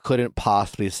island and couldn't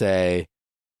possibly say,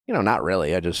 not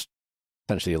really. I just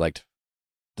essentially liked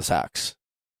the sex.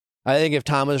 I think if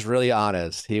Tom was really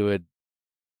honest,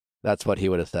 that's what he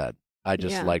would have said. I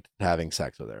just liked having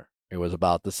sex with her. It was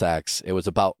about the sex. It was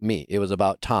about me. It was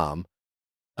about Tom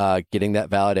getting that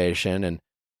validation. And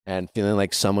and feeling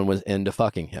like someone was into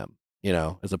fucking him,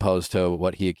 as opposed to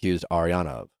what he accused Ariana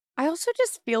of. I also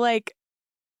just feel like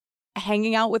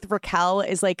hanging out with Raquel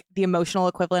is like the emotional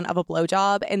equivalent of a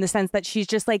blowjob in the sense that she's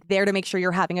just like there to make sure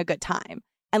you're having a good time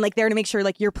and like there to make sure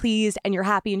like you're pleased and you're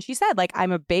happy. And she said like,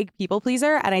 I'm a big people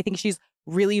pleaser. And I think she's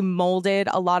really molded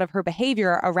a lot of her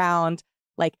behavior around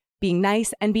like being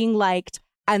nice and being liked.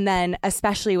 And then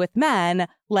especially with men,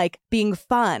 like being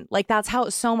fun. Like that's how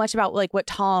so much about like what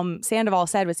Tom Sandoval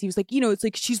said was he was like, it's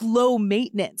like she's low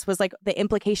maintenance was like the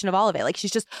implication of all of it. Like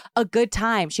she's just a good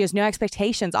time. She has no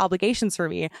expectations, obligations for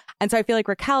me. And so I feel like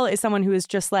Raquel is someone who is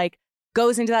just like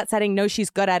goes into that setting, knows she's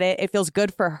good at it. It feels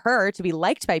good for her to be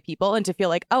liked by people and to feel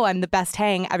like, oh, I'm the best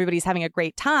hang. Everybody's having a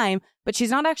great time. But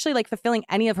she's not actually like fulfilling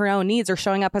any of her own needs or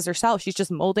showing up as herself. She's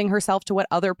just molding herself to what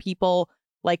other people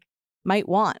like might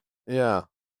want. Yeah.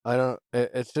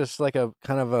 It's just like a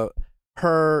kind of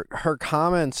her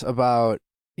comments about,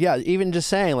 even just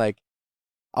saying like,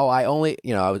 oh, I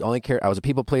was a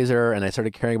people pleaser and I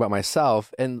started caring about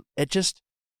myself. And it just,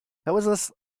 that was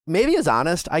this, maybe as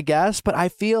honest, I guess, but I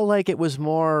feel like it was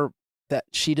more that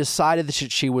she decided that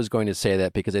she was going to say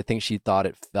that because I think she thought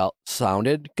it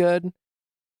sounded good.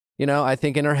 I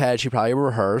think in her head, she probably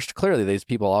rehearsed. Clearly, these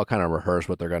people all kind of rehearse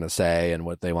what they're going to say and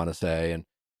what they want to say. And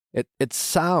it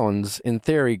sounds in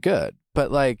theory good, but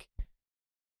like,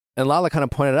 and Lala kind of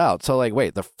pointed out. So like,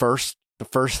 wait, the first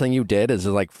thing you did is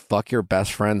like fuck your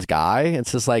best friend's guy.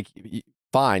 It's just like,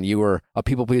 fine, you were a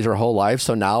people pleaser your whole life,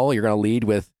 so now you're gonna lead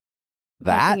with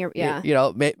that.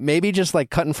 Maybe just like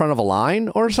cut in front of a line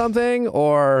or something,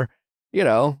 or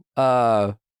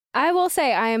I will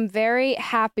say I am very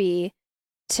happy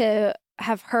to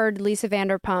have heard Lisa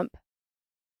Vanderpump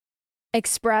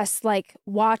express like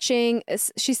watching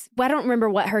I don't remember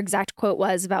what her exact quote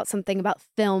was about something about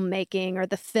filmmaking or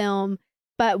the film,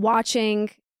 but watching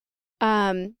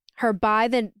her buy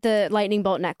the lightning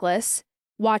bolt necklace,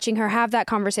 watching her have that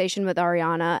conversation with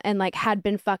Ariana and like had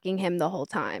been fucking him the whole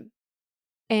time.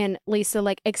 And Lisa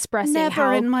like expressing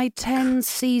never in my 10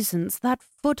 seasons that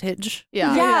footage.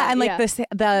 And like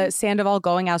the Sandoval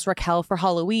going as Raquel for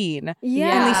Halloween. Yeah.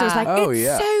 And Lisa was like,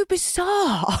 it's so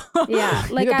bizarre. Yeah.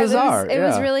 Like bizarre.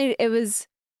 It was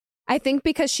I think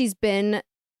because she's been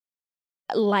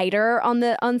lighter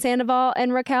on Sandoval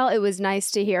and Raquel, it was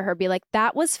nice to hear her be like,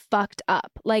 that was fucked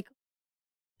up. Like,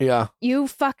 yeah, you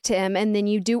fucked him, and then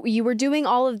you were doing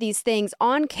all of these things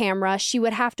on camera. She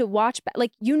would have to watch back.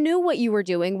 Like, you knew what you were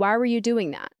doing. Why were you doing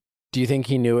that? Do you think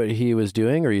he knew what he was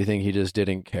doing, or you think he just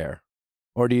didn't care?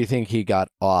 Or do you think he got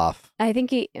off I think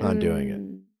he on doing it?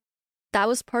 That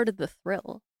was part of the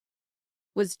thrill,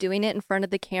 was doing it in front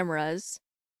of the cameras.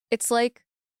 It's like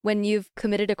when you've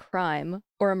committed a crime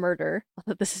or a murder,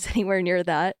 although this is anywhere near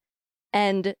that,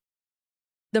 and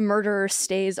the murderer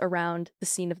stays around the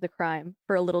scene of the crime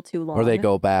for a little too long. Or they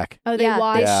go back. Oh, they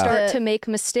start to make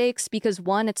mistakes because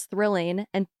one, it's thrilling,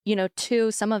 and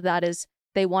two, some of that is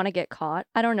they want to get caught.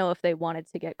 I don't know if they wanted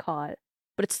to get caught,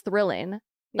 but it's thrilling.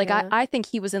 Like I think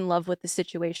he was in love with the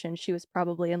situation. She was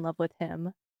probably in love with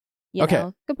him. You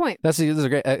know? Good point. This is a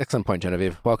great, excellent point,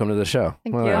 Genevieve. Welcome to the show.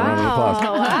 Thank you.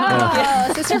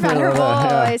 Wow. Sister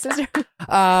Vanderpump. Sister.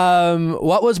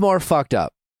 What was more fucked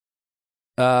up?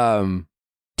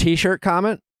 T-shirt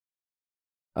comment,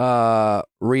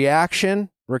 reaction,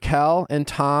 Raquel and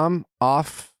Tom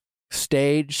off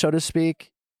stage, so to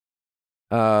speak.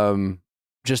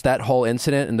 Just that whole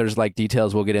incident, and there's like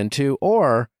details we'll get into.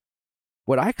 Or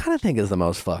what I kind of think is the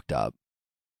most fucked up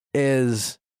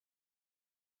is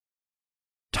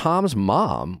Tom's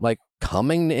mom, like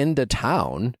coming into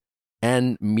town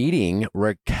and meeting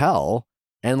Raquel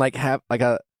and like have like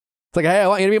a. It's like, hey, I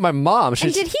want you to meet my mom.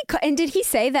 And did he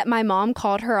say that my mom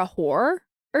called her a whore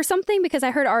or something? Because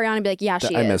I heard Ariana be like, yeah, she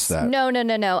is. I missed that. No.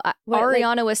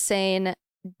 Ariana was saying,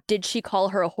 did she call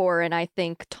her a whore? And I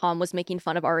think Tom was making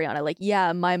fun of Ariana. Like,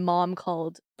 yeah, my mom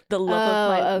called the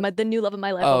love of the new love of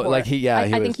my life a whore. Like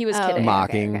I think he was kidding.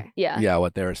 Mocking. Okay. Yeah,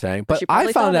 what they were saying. But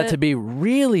I found that to be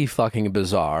really fucking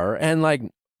bizarre and like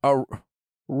a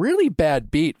really bad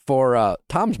beat for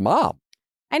Tom's mom.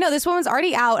 I know this woman's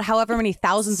already out however many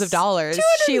thousands of dollars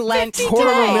she lent.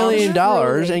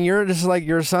 $250,000, and you're just like,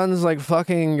 your son's like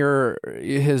fucking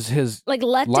his like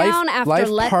letdown after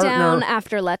letdown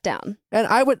after letdown. And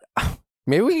I would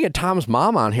maybe we could get Tom's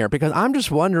mom on here, because I'm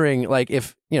just wondering, like,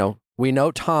 if we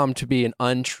know Tom to be an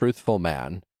untruthful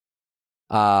man.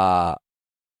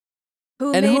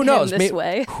 Who knows?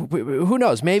 Way? Who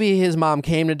knows? Maybe his mom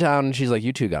came to town and she's like,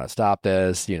 "You two gotta stop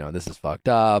this. This is fucked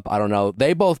up." I don't know.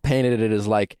 They both painted it as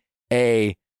like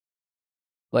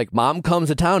mom comes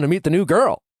to town to meet the new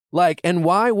girl. Like, and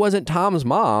why wasn't Tom's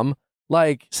mom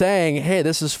like saying, "Hey,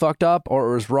 this is fucked up," or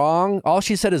 "It was wrong." All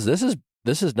she said is, "This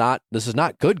is not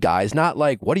good, guys." Not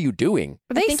like, "What are you doing?"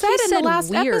 They think said he in said the last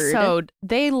weird. episode,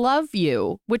 "They love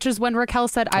you," which is when Raquel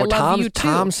said, "I love you too."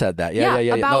 Tom said that. Yeah.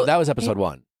 about- No, that was episode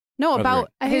 1. No, about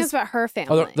I think his it's about her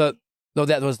family. Oh,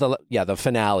 that was the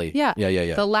finale. Yeah.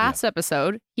 Yeah. the last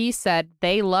episode. He said,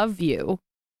 "They love you,"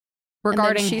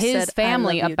 regarding she his said, "I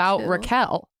family love you about too."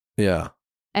 Raquel. Yeah.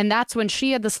 And that's when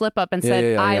she had the slip up and Yeah,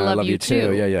 said, yeah, I yeah, love you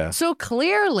too. Yeah. So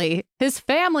clearly, his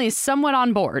family is somewhat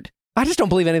on board. I just don't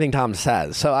believe anything Tom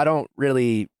says, so I don't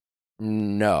really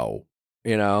know.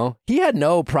 You know, he had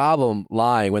no problem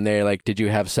lying when they like, "Did you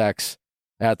have sex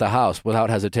at the house?" Without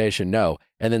hesitation, no.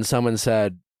 And then someone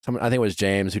said, I think it was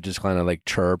James, who just kind of like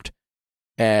chirped,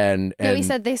 and No,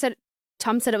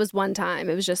 Tom said it was one time.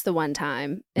 It was just the one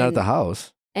time. not at the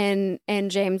house. And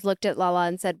James looked at Lala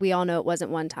and said, "We all know it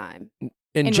wasn't one time."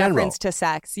 In general, reference to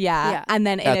sex, yeah. And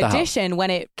then At in the house. addition, when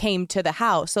it came to the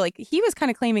house, so like he was kind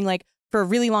of claiming like for a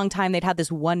really long time they'd had this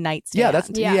one night stand. yeah, that's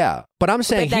Yeah. But I'm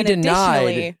saying But he then denied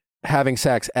additionally- having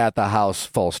sex at the house.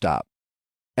 Full stop.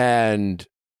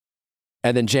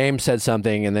 And then James said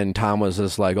something, and then Tom was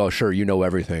just like, "Oh, sure, you know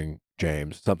everything,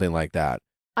 James," something like that.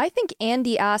 I think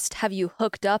Andy asked, "Have you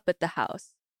hooked up at the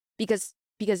house?" Because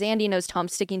Andy knows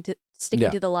Tom's sticking to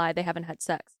the lie. They haven't had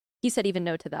sex. He said even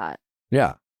no to that.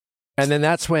 Yeah. And then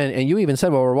that's when, and you even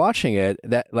said while we're watching it,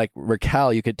 that like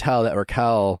Raquel, you could tell that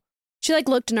Raquel. She like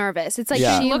looked nervous. It's like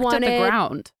Yeah. she Looked wanted at the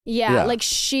ground. Yeah, like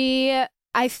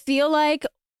I feel like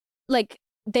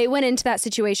they went into that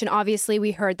situation. Obviously,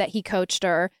 we heard that he coached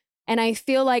her. And I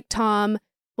feel like Tom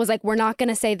was like, "We're not going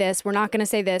to say this, we're not going to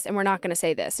say this, and we're not going to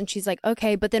say this." And she's like,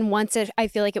 "Okay." But then I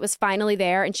feel like it was finally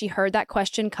there and she heard that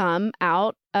question come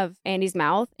out of Andy's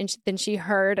mouth and then she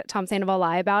heard Tom Sandoval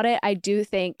lie about it. I do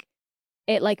think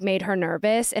it like made her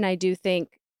nervous. And I do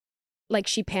think like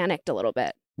she panicked a little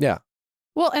bit. Yeah.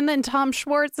 Well, and then Tom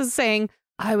Schwartz is saying,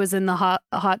 "I was in the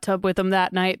hot tub with him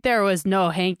that night. There was no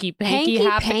hanky-panky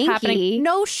happening."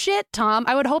 No shit, Tom.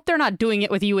 I would hope they're not doing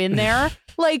it with you in there.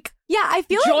 Like, yeah, I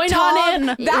feel Join like Tom, on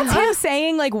in. That's him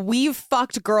saying like we've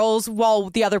fucked girls while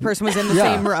the other person was in the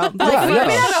Yeah. same room. Yeah, Like we've yeah.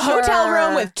 been in a hotel Sure.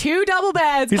 room with 2 double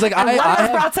beds. He's like, and one of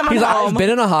us brought someone I've home. been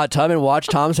in a hot tub and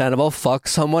watched Tom Sandoval fuck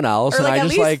someone else, Or, and like, I at just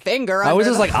least like finger I was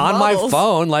under just like the on my bubbles.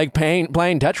 phone, like playing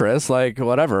Tetris, like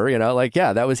whatever, you know, like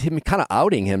yeah, that was him kind of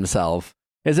outing himself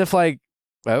as if like,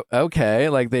 okay,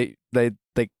 like they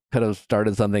could have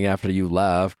started something after you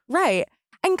left. Right.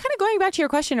 And kind of going back to your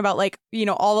question about like, you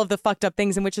know, all of the fucked up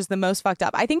things and which is the most fucked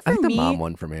up. I think for I think me, the mom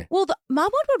one for me. well, the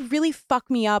mom one would really fuck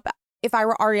me up if I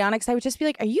were Ariana, because I would just be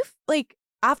like, are you like,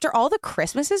 after all the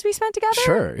Christmases we spent together?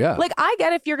 Sure, yeah. Like, I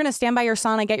get if you're going to stand by your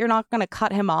son, I get you're not going to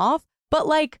cut him off. But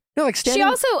like, no, like She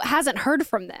also hasn't heard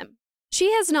from them.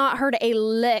 She has not heard a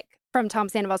lick from Tom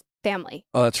Sandoval's family.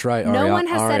 oh, that's right. No Ariana- one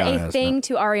has said Ariana a has thing not.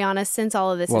 to Ariana since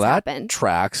all of this Well, has that happened.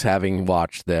 tracks having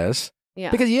watched this.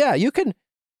 Yeah. Because yeah, you can, you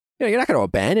know, you're not going to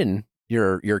abandon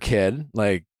your kid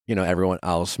like, you know, everyone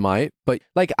else might. But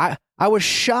like I was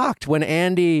shocked when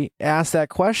Andy asked that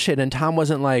question and Tom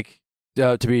wasn't like,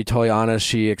 to be totally honest,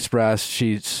 she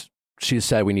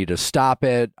said we need to stop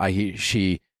it.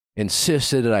 She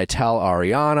insisted that I tell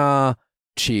Ariana.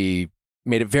 She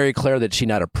made it very clear that she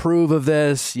not approve of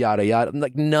this, yada yada.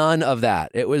 Like none of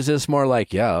that. It was just more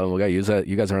like, yeah, we got to use that.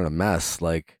 You guys are in a mess.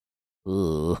 Like,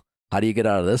 ugh, how do you get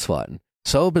out of this one?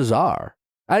 So bizarre.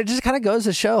 It just kind of goes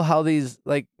to show how these,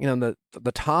 like, you know,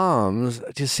 the Toms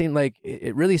just seem like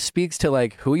it really speaks to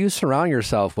like who you surround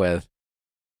yourself with.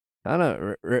 I don't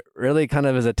know, really kind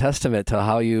of is a testament to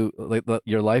how you like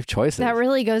your life choices. That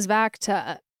really goes back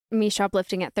to me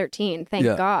shoplifting at 13. Thank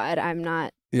Yeah. God I'm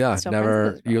not. yeah, still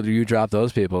never friends with you drop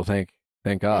those people. Thank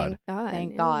God. Thank God.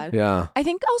 thank yeah. God. Yeah. I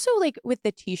think also like with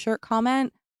the t-shirt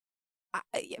comment,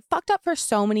 fucked up for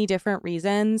so many different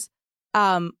reasons.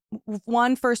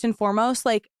 One, first and foremost,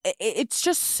 like it's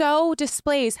just so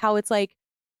displays how it's like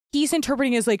he's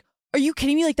interpreting as like, are you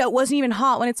kidding me? Like that wasn't even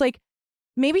hot, when it's like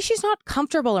maybe she's not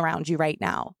comfortable around you right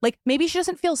now. Like maybe she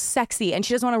doesn't feel sexy and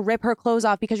she doesn't want to rip her clothes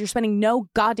off because you're spending no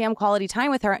goddamn quality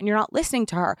time with her and you're not listening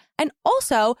to her. And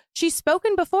also she's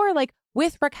spoken before like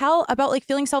with Raquel about like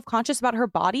feeling self-conscious about her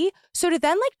body. So to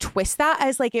then like twist that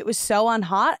as like it was so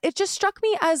unhot, it just struck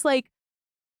me as like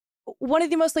one of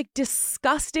the most like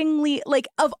disgustingly like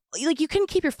of like you can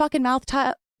keep your fucking mouth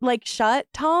like shut,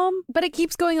 Tom. But it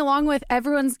keeps going along with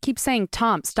everyone keeps saying,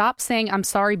 Tom, stop saying I'm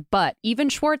sorry, but. Even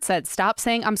Schwartz said, stop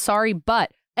saying I'm sorry, but.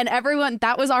 And everyone,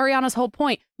 that was Ariana's whole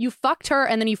point. You fucked her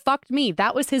and then you fucked me.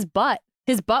 That was his butt.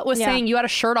 His butt was Yeah. saying you had a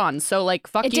shirt on. So like,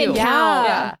 fuck It you. didn't count.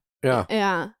 Yeah. Yeah.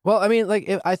 Yeah. Well, I mean, like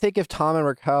I think if Tom and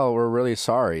Raquel were really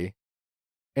sorry,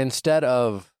 instead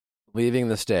of leaving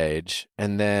the stage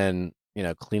and then,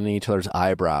 cleaning each other's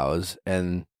eyebrows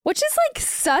and. Which is like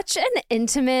such an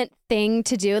intimate thing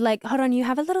to do. Like, hold on, you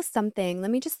have a little something.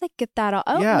 Let me just like get that off.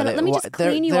 Oh, yeah, let me just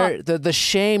clean you up. The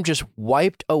shame just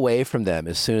wiped away from them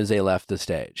as soon as they left the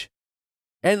stage.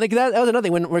 And like that was another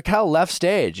thing. When Raquel left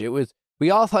stage,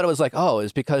 we all thought it was like, oh,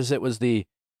 it's because it was the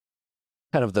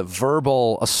kind of the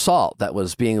verbal assault that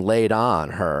was being laid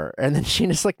on her. And then she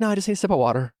just like, no, I just need a sip of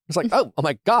water. It's like, oh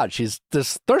my God, she's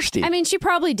just thirsty. I mean, she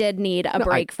probably did need a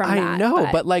break from that. I know,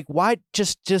 but like, why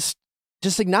just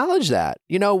acknowledge that,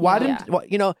 why didn't,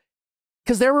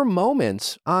 because there were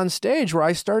moments on stage where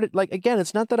I started like, again,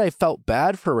 it's not that I felt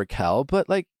bad for Raquel, but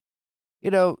like,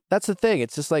 that's the thing.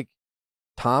 It's just like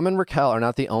Tom and Raquel are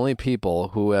not the only people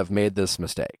who have made this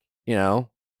mistake,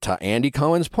 to Andy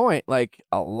Cohen's point, like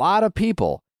a lot of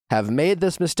people have made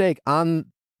this mistake on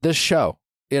this show.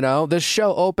 This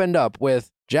show opened up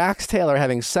with Jax Taylor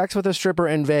having sex with a stripper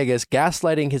in Vegas,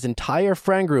 gaslighting his entire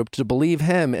friend group to believe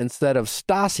him instead of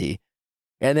Stassi,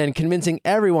 and then convincing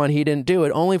everyone he didn't do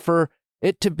it, only for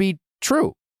it to be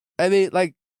true. I mean,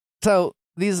 like, so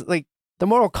these, like, the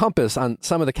moral compass on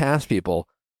some of the cast people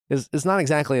is not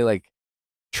exactly, like,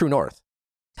 true north.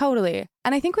 Totally.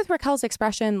 And I think with Raquel's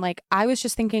expression, like, I was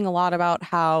just thinking a lot about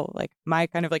how, like, my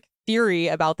kind of, like, theory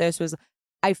about this was,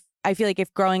 I feel like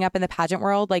if growing up in the pageant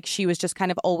world, like, she was just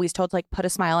kind of always told to, like, put a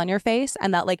smile on your face,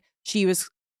 and that, like, she was,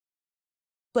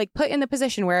 like, put in the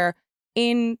position where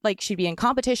she'd be in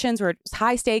competitions where it was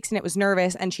high stakes and it was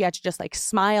nervous, and she had to just like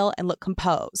smile and look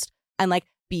composed and like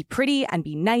be pretty and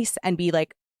be nice and be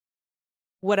like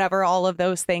whatever all of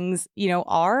those things,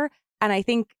 are. And I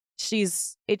think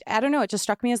I don't know, it just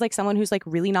struck me as like someone who's like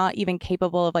really not even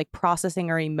capable of like processing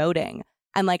or emoting.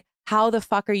 And like, how the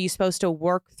fuck are you supposed to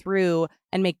work through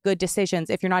and make good decisions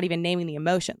if you're not even naming the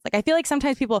emotions? Like, I feel like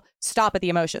sometimes people stop at the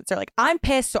emotions. They're like, I'm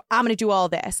pissed, so I'm going to do all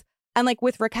this. And like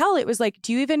with Raquel, it was like,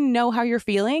 do you even know how you're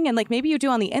feeling? And like, maybe you do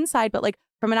on the inside, but like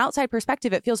from an outside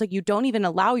perspective, it feels like you don't even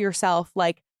allow yourself,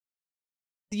 like,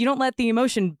 you don't let the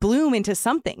emotion bloom into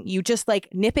something. You just like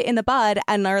nip it in the bud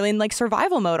and are in like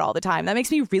survival mode all the time. That makes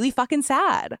me really fucking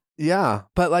sad. Yeah.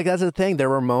 But like, that's the thing. There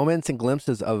were moments and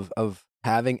glimpses of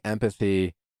having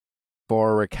empathy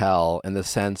for Raquel in the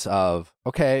sense of,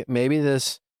 okay, maybe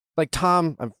this, like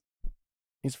Tom,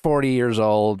 he's 40 years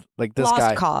old. Like this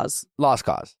guy. Lost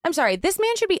cause. I'm sorry. This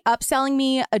man should be upselling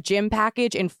me a gym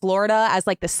package in Florida as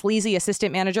like the sleazy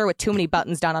assistant manager with too many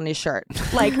buttons down on his shirt.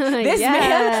 Like this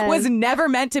man was never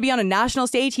meant to be on a national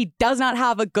stage. He does not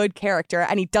have a good character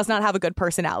and he does not have a good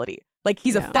personality. Like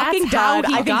he's a fucking dud.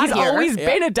 I think he's always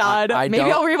been a dud. Maybe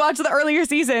I'll rewatch the earlier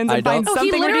seasons and find something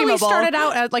redeemable. He literally started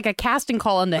out at like a casting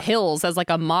call in the hills as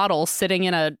like a model sitting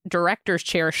in a director's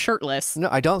chair shirtless. No,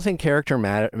 I don't think character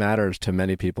matters to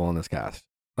many people in this cast.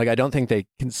 Like, I don't think they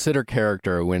consider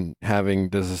character when having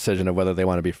this decision of whether they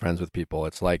want to be friends with people.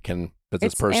 It's like, does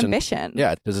this person ambition?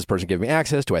 Yeah, does this person give me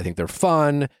access? Do I think they're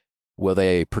fun? Will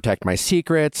they protect my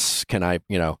secrets? Can I,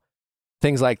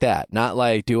 things like that. Not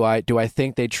like, do I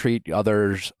think they treat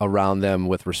others around them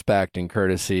with respect and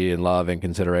courtesy and love and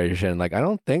consideration? Like, I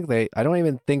don't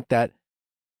even think that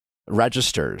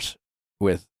registers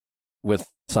with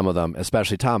some of them,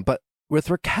 especially Tom. But with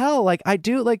Raquel, like, I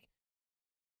do, like,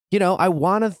 I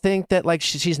want to think that like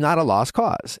she's not a lost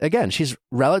cause. Again, she's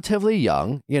relatively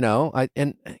young,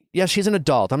 and yes, she's an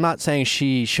adult. I'm not saying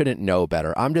she shouldn't know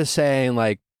better. I'm just saying,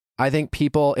 like, I think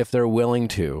people, if they're willing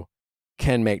to,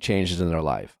 can make changes in their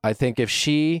life. I think if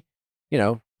she,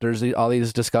 there's all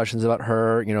these discussions about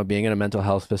her, being in a mental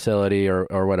health facility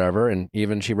or whatever. And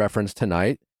even she referenced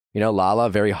tonight, Lala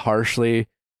very harshly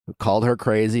called her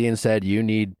crazy and said, you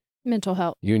need mental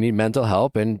help.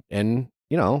 And,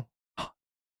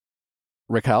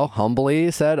 Raquel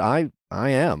humbly said, I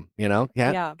am,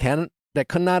 that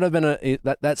could not have been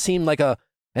that seemed like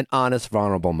an honest,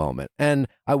 vulnerable moment. And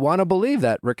I want to believe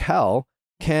that Raquel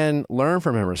can learn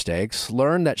from her mistakes,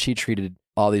 learn that she treated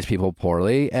all these people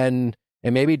poorly, and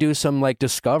maybe do some like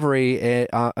discovery,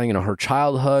 her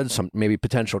childhood, some maybe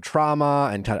potential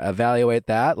trauma, and kind of evaluate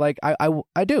that. Like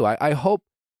I hope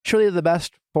truly the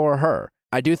best for her.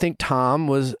 I do think Tom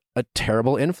was a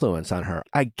terrible influence on her.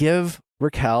 I give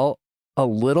Raquel a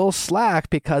little slack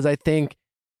because I think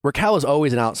Raquel is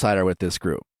always an outsider with this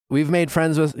group. We've made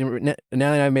friends with Natalie and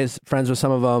I made friends with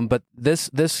some of them, but this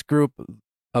group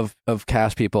of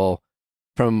cast people,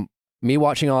 from me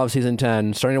watching all of season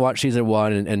 10, starting to watch season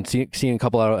 1 and seeing a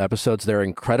couple of episodes, they're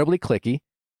incredibly cliquey.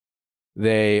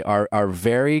 They are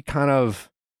very kind of,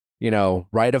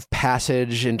 rite of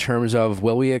passage in terms of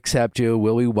will we accept you,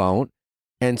 will we won't.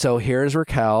 And so here's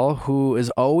Raquel, who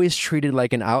is always treated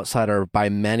like an outsider by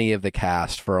many of the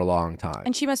cast for a long time.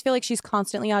 And she must feel like she's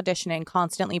constantly auditioning,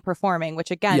 constantly performing, which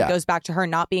again goes back to her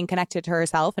not being connected to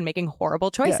herself and making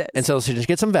horrible choices. And so she just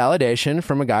gets some validation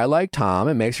from a guy like Tom.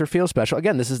 It makes her feel special.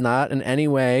 Again, this is not in any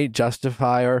way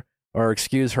justify or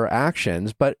excuse her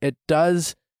actions, but it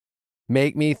does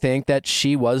make me think that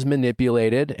she was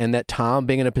manipulated and that Tom,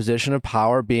 being in a position of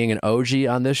power, being an OG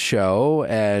on this show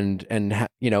and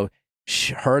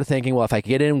her thinking, well, if I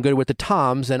get in good with the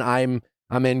Toms, then I'm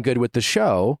in good with the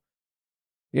show.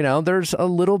 There's a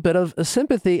little bit of a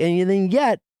sympathy, and then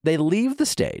yet they leave the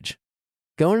stage,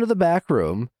 go into the back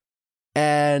room,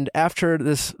 and after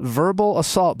this verbal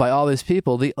assault by all these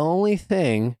people, the only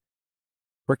thing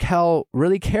Raquel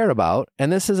really cared about,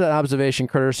 and this is an observation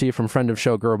courtesy from friend of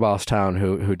show Girl Boss Town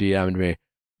who DM'd me,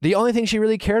 the only thing she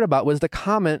really cared about was the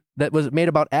comment that was made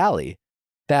about Allie,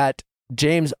 that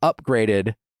James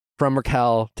upgraded from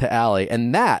Raquel to Allie.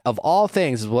 And that, of all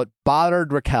things, is what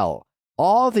bothered Raquel.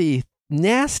 All the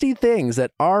nasty things that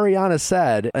Ariana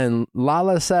said and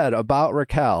Lala said about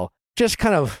Raquel just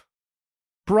kind of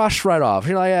brushed right off.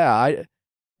 You're like,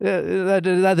 that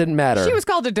didn't matter. She was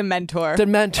called a Dementor.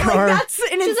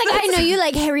 She's like, I know you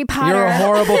like Harry Potter. You're a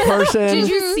horrible person. Did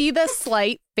you see the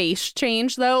slight face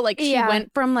change, though? Like, she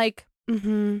went from like,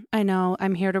 I know,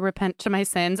 I'm here to repent to my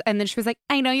sins. And then she was like,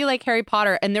 I know you like Harry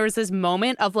Potter. And there was this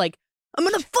moment of like, I'm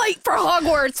going to fight for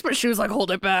Hogwarts. But she was like, hold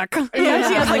it back. Yeah,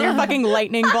 she has like her fucking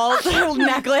lightning bolt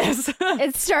necklace.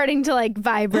 It's starting to like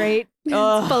vibrate.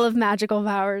 It's full of magical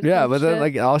powers. Yeah, but then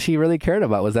like all she really cared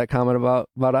about was that comment about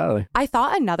Allie. I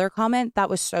thought another comment that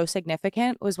was so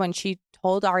significant was when she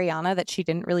told Ariana that she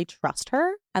didn't really trust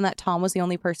her and that Tom was the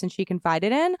only person she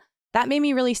confided in. That made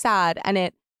me really sad. And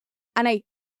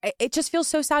it just feels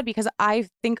so sad because I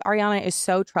think Ariana is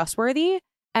so trustworthy.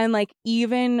 And like,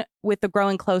 even with the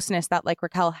growing closeness that like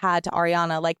Raquel had to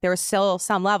Ariana, like there was still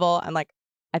some level, and like,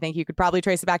 I think you could probably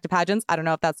trace it back to pageants. I don't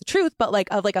know if that's the truth, but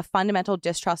like of like a fundamental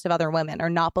distrust of other women, or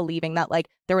not believing that like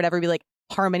there would ever be like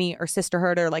harmony or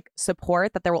sisterhood or like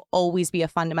support, that there will always be a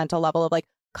fundamental level of like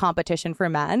competition for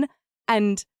men.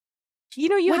 And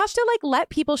you have to like let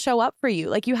people show up for you.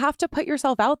 Like you have to put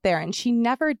yourself out there. And she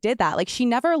never did that. Like she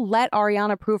never let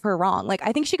Ariana prove her wrong. Like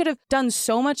I think she could have done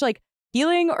so much like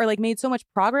healing or like made so much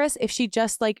progress if she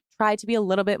just like tried to be a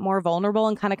little bit more vulnerable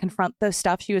and kind of confront the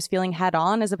stuff she was feeling head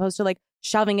on, as opposed to like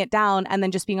shoving it down and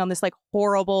then just being on this like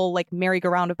horrible like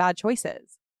merry-go-round of bad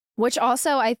choices. Which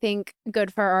also I think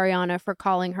good for Ariana for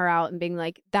calling her out and being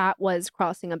like, that was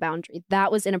crossing a boundary.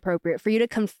 That was inappropriate. For you to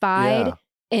confide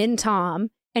in Tom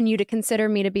and you to consider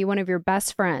me to be one of your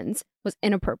best friends was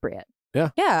inappropriate.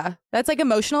 Yeah. That's like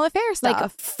emotional affair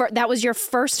stuff. Like that was your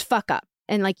first fuck up.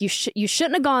 And like you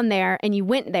shouldn't have gone there, and you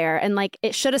went there, and like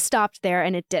it should have stopped there,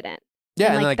 and it didn't.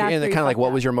 Yeah, and kind of like,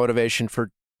 what was your motivation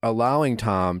for allowing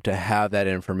Tom to have that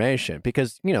information?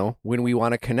 Because when we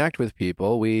want to connect with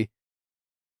people, we're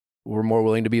more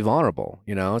willing to be vulnerable.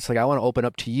 It's like, I want to open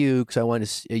up to you because I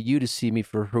want you to see me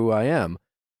for who I am.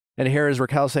 And here is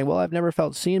Raquel saying, well, I've never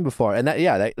felt seen before. And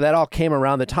that all came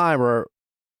around the time where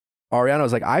Ariana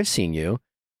was like, I've seen you.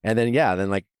 And then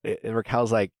like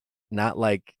Raquel's like, not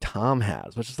like Tom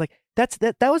has, which is like, that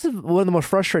was one of the most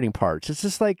frustrating parts. It's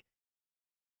just like,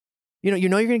 you're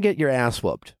going to get your ass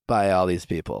whooped by all these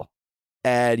people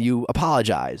and you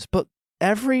apologize, but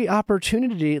every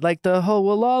opportunity, like the whole,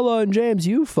 well, Lala and James,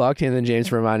 you fucked, and then James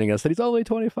reminding us that he's only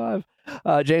 25.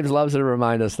 James loves to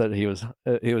remind us that he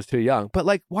was too young, but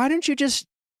like, why didn't you just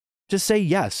say,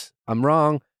 yes, I'm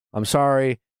wrong, I'm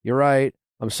sorry, you're right,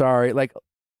 I'm sorry. Like,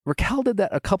 Raquel did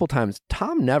that a couple times.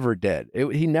 Tom never did.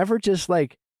 He never just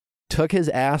like took his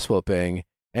ass whooping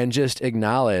and just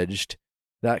acknowledged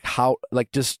that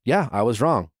I was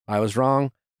wrong. I was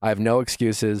wrong. I have no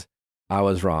excuses. I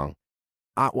was wrong.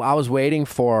 I was waiting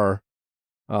for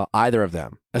either of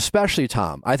them, especially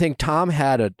Tom. I think Tom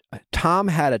had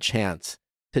a chance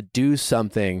to do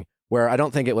something where I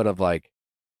don't think it would have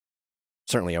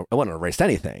certainly it wouldn't have erased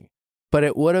anything, but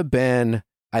it would have been,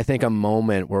 I think, a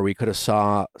moment where we could have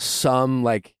saw some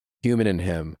like human in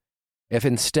him. If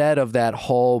instead of that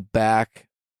whole back,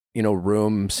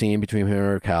 room scene between him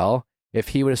and Raquel, if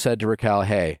he would have said to Raquel,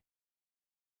 hey,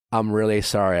 I'm really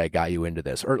sorry I got you into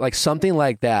this, or like something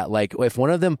like that. Like if one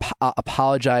of them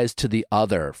apologized to the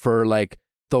other for like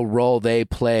the role they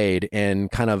played in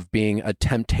kind of being a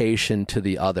temptation to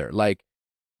the other, like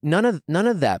none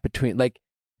of that between, like,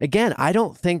 again, I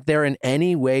don't think they're in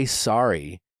any way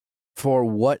sorry for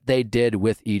what they did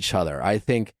with each other. I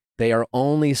think they are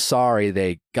only sorry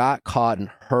they got caught and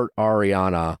hurt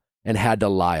Ariana and had to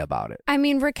lie about it. I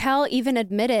mean, Raquel even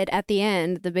admitted at the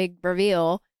end, the big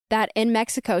reveal, that in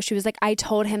Mexico, she was like, I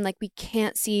told him, like, we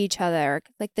can't see each other.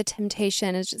 Like, the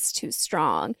temptation is just too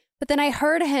strong. But then I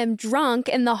heard him drunk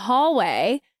in the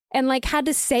hallway and, like, had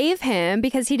to save him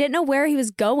because he didn't know where he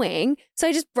was going. So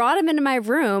I just brought him into my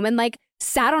room and, like,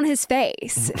 sat on his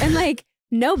face and, like,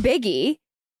 no biggie.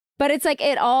 But it's like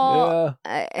it all.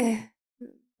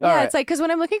 Yeah, it's like, because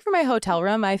when I'm looking for my hotel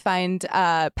room, I find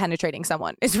penetrating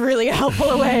someone is really a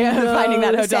helpful way of finding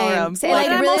that hotel room. It like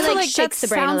I'm really also like shakes the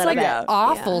brain a sounds little like bit.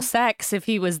 awful sex if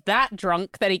he was that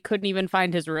drunk that he couldn't even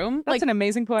find his room. That's like an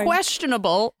amazing point.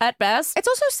 Questionable at best. It's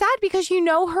also sad because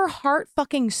her heart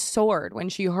fucking soared when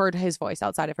she heard his voice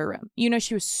outside of her room.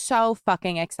 She was so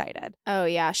fucking excited. Oh,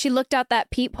 yeah. She looked out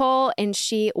that peephole and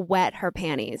she wet her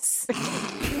panties.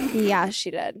 Yeah,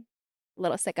 she did.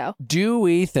 Little sicko. Do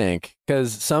we think,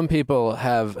 because some people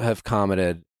have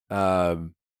commented,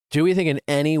 do we think in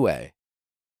any way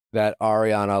that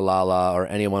Ariana, Lala, or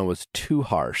anyone was too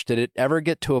harsh? Did it ever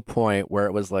get to a point where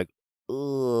it was like,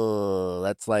 ugh,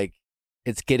 that's like,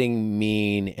 it's getting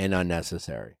mean and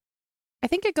unnecessary? I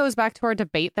think it goes back to our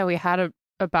debate that we had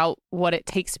about what it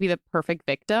takes to be the perfect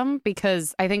victim,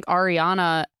 because I think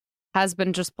Ariana has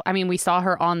been we saw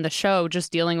her on the show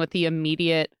just dealing with the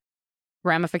immediate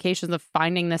ramifications of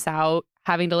finding this out,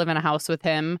 having to live in a house with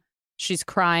him. She's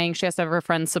crying. She has to have her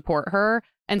friends support her.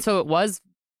 And so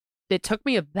it took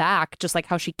me aback just like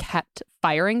how she kept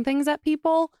firing things at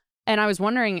people. And I was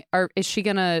wondering, is she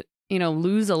going to,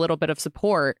 lose a little bit of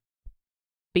support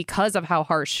because of how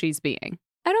harsh she's being?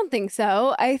 I don't think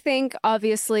so. I think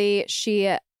obviously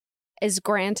she is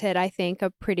granted, I think,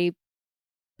 a pretty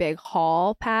big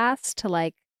hall pass to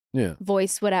like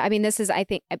voice what I mean, this is, I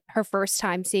think, her first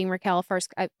time seeing Raquel,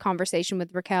 first conversation with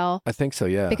Raquel. I think so,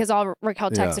 yeah. Because all Raquel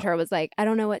texted her was like, I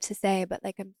don't know what to say, but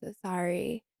like, I'm so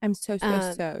sorry. I'm so.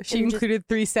 She included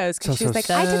 3 so's because she was like,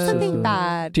 I did something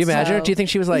bad. Do you imagine? Do you think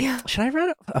she was like, should I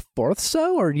write a 4th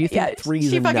so? Or do you think 3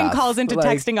 is enough? She fucking calls into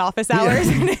texting office hours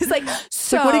and is like,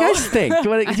 so. Like, what do you guys think?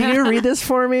 Do you read this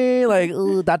for me? Like,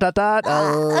 dot.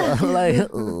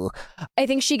 I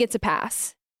think she gets a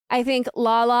pass. I think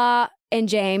Lala and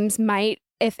James might,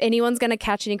 if anyone's going to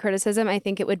catch any criticism, I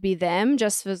think it would be them.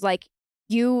 Just was like,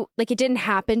 it didn't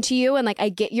happen to you. And like, I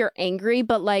get you're angry,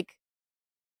 but like.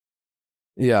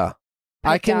 Yeah.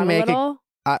 I can make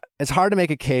it's hard to make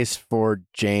a case for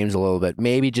James a little bit,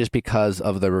 maybe just because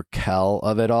of the Raquel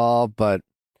of it all, but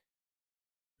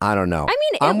I don't know. I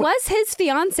mean, it was his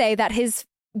fiance that his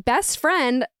best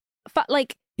friend,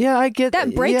 yeah, I get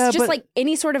that breaks just like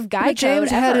any sort of guy code. James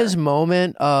had ever. his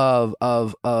moment of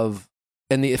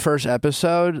in the first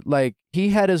episode, like he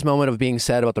had his moment of being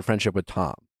sad about the friendship with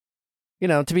Tom.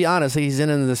 To be honest, he's in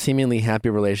a seemingly happy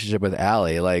relationship with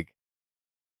Allie. Like,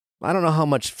 I don't know how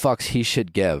much fucks he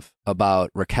should give about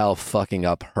Raquel fucking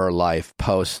up her life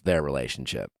post their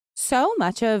relationship. So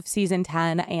much of season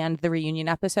 10 and the reunion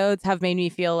episodes have made me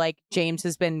feel like James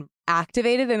has been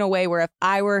activated in a way where if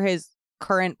I were his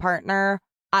current partner,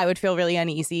 I would feel really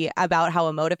uneasy about how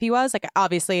emotive he was. Like,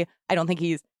 obviously, I don't think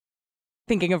he's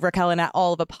thinking of Raquel in at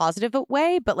all of a positive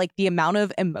way, but like the amount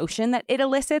of emotion that it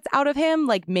elicits out of him,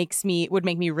 like would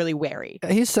make me really wary.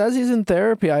 He says he's in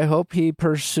therapy. I hope he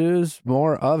pursues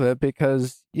more of it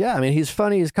because, yeah, I mean, he's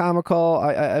funny, he's comical.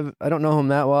 I don't know him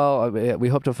that well. We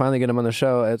hope to finally get him on the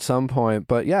show at some point,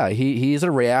 but yeah, he's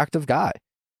a reactive guy,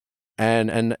 and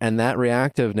that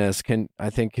reactiveness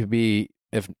could be,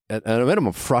 if at a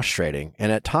minimum, frustrating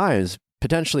and at times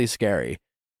potentially scary.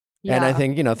 Yeah. And I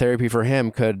think therapy for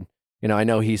him could. I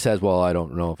know he says, well, I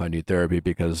don't know if I need therapy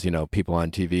because, people on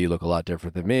TV look a lot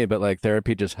different than me. But like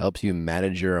therapy just helps you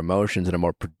manage your emotions in a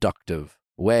more productive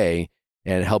way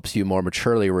and helps you more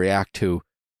maturely react to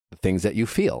the things that you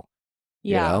feel.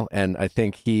 Yeah. And I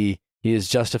think he is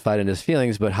justified in his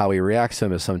feelings, but how he reacts to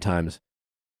them is sometimes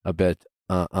a bit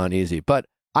uneasy. But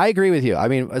I agree with you. I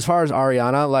mean, as far as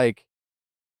Ariana, like,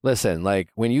 listen, like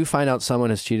when you find out someone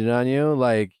has cheated on you,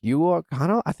 like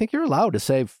I think you're allowed to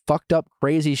say fucked up,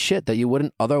 crazy shit that you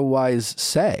wouldn't otherwise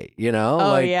say,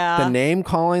 the name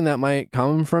calling that might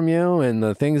come from you and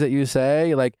the things that you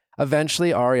say, like eventually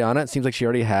Ariana, it seems like she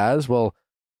already will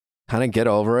kind of get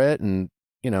over it. And,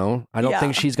 I don't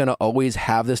think she's going to always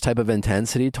have this type of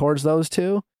intensity towards those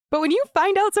two. But when you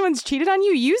find out someone's cheated on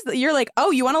you, you're like, oh,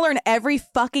 you want to learn every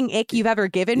fucking ick you've ever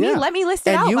given me? Let me list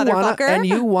it out, motherfucker. And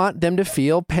you want them to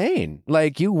feel pain.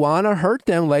 Like, you want to hurt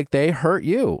them like they hurt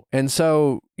you. And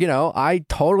so, I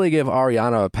totally give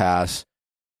Ariana a pass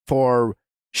for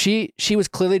she was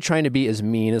clearly trying to be as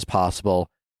mean as possible.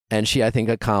 And she, I think,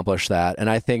 accomplished that. And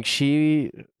I think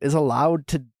she is allowed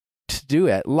to do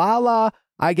it. Lala,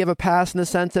 I give a pass in the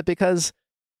sense that because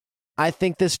I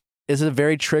think this is a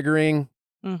very triggering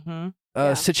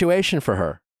situation for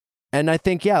her. And I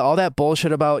think, yeah, all that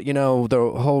bullshit about, you know, the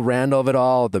whole Randall of it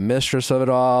all, the mistress of it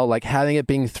all, like having it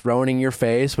being thrown in your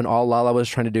face when all Lala was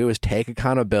trying to do is take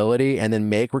accountability and then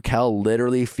make Raquel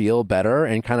literally feel better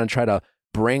and kind of try to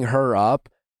bring her up,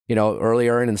 you know,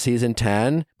 earlier in season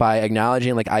 10 by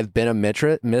acknowledging like, I've been a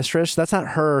mistress. That's not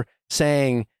her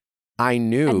saying, I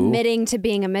knew. Admitting to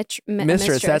being a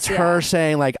mistress. That's her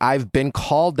saying like, I've been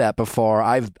called that before.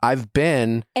 I've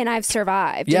been. And I've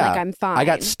survived. Yeah. Like I'm fine. I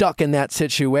got stuck in that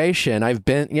situation. I've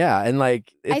been, yeah. And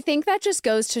like. I think that just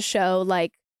goes to show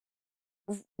like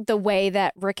the way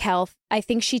that Raquel, I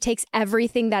think she takes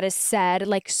everything that is said.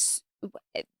 Like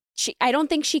I don't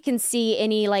think she can see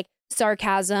any like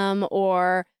sarcasm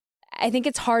or I think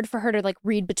it's hard for her to like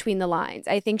read between the lines.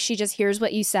 I think she just hears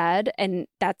what you said and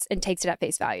takes it at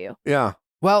face value. Yeah.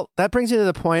 Well, that brings you to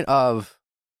the point of,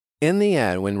 in the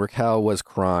end, when Raquel was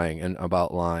crying and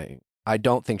about lying, I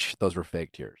don't think those were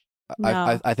fake tears.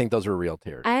 No. I think those were real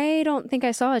tears. I don't think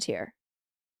I saw a tear.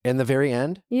 In the very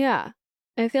end? Yeah.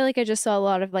 I feel like I just saw a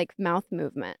lot of like mouth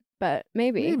movement, but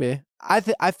maybe. Maybe. I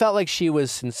felt like she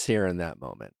was sincere in that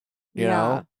moment, you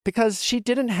know? Because she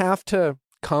didn't have to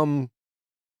come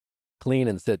clean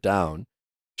and sit down.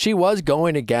 She was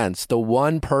going against the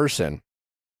one person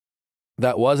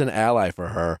that was an ally for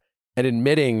her and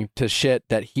admitting to shit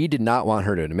that he did not want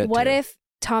her to admit to. What if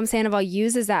Tom Sandoval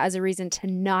uses that as a reason to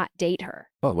not date her?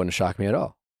 Oh, it wouldn't shock me at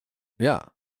all. Yeah.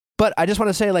 But I just want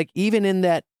to say, like, even in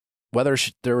that, whether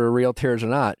there were real tears or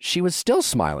not, she was still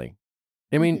smiling.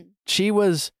 I mean, she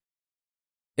was,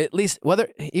 at least,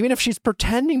 even if she's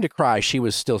pretending to cry, she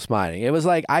was still smiling. It was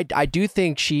like, I do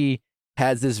think she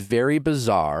has this very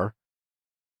bizarre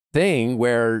thing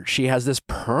where she has this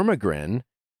permagrin,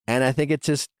 and I think it's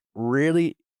just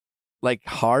really like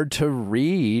hard to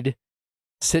read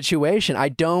situation. I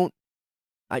don't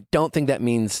think that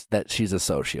means that she's a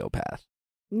sociopath.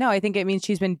 No, I think it means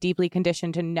she's been deeply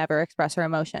conditioned to never express her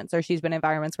emotions, or she's been in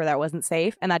environments where that wasn't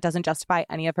safe, and that doesn't justify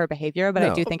any of her behavior, but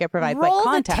I do think it provides like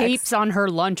context. The tapes on her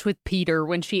lunch with Peter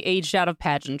when she aged out of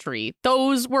pageantry.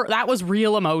 That was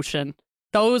real emotion.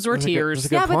 Those were tears.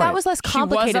 Yeah, but that was less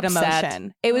complicated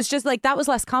emotion. It was just like, that was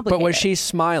less complicated. But was she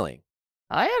smiling?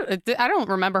 I don't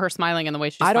remember her smiling in the way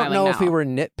she's smiling now. I don't know if we were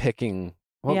nitpicking.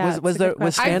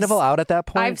 Was Sandoval out at that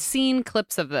point? I've seen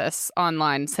clips of this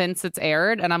online since it's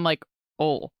aired, and I'm like,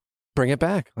 oh. Bring it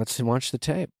back. Let's watch the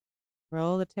tape.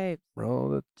 Roll the tape. Roll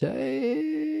the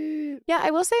tape. Yeah,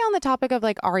 I will say on the topic of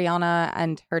like Ariana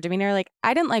and her demeanor, like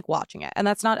I didn't like watching it. And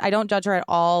that's not, I don't judge her at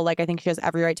all. Like I think she has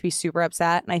every right to be super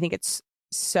upset. And I think it's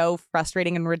so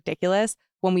frustrating and ridiculous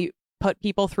when we put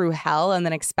people through hell and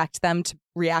then expect them to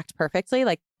react perfectly.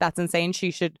 Like that's insane.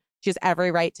 She has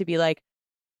every right to be like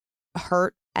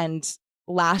hurt and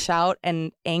lash out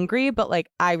and angry. But like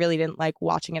I really didn't like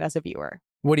watching it as a viewer.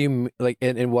 What do you like?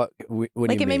 In what do you mean?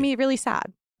 Like it made me really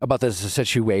sad. About this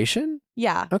situation?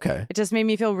 Yeah. Okay. It just made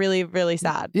me feel really, really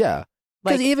sad. Yeah.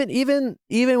 Because Like, even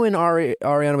when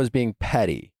Ariana was being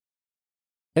petty,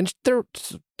 and there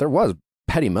was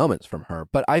petty moments from her,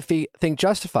 but I think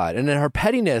justified. And in her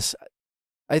pettiness,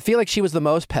 I feel like she was the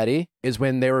most petty is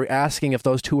when they were asking if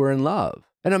those two were in love.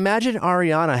 And imagine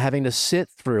Ariana having to sit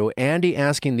through Andy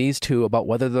asking these two about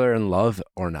whether they're in love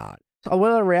or not. So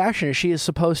what other reaction is she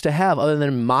supposed to have other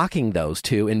than mocking those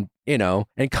two and, you know,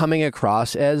 and coming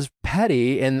across as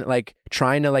petty and like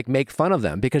trying to like make fun of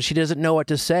them because she doesn't know what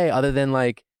to say other than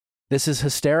like, this is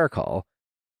hysterical,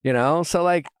 you know? So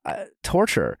like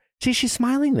torture. See, she's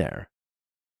smiling there.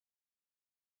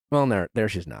 Well, there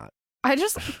she's not.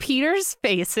 Peter's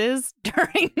faces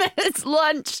during this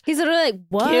lunch. He's literally like,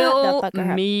 what Kill the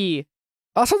fuck me.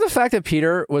 Also, the fact that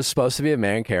Peter was supposed to be a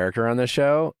main character on this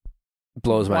show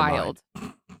blows my mind.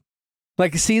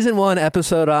 Like season 1,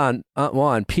 episode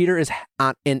 1, Peter is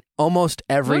in almost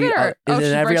every in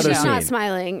every other She's scene. not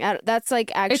smiling. That's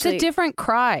like actually. It's a different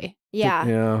cry. Yeah.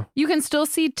 Yeah. You can still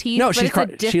see teeth, No, but she's it's a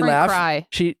different she laughed. cry.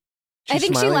 I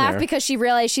think she laughed there. because she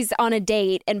realized she's on a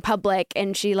date in public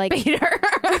and she like. Peter.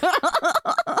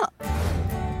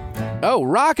 Oh,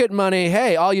 Rocket Money.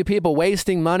 Hey, all you people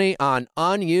wasting money on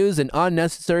unused and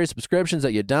unnecessary subscriptions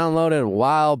that you downloaded a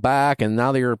while back and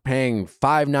now that you're paying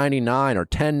 $5.99 or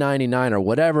 $10.99 or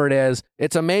whatever it is.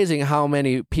 It's amazing how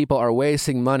many people are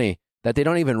wasting money that they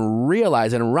don't even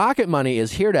realize. And Rocket Money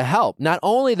is here to help. Not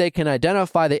only they can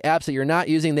identify the apps that you're not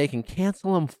using, they can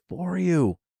cancel them for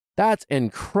you. That's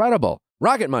incredible.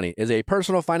 Rocket Money is a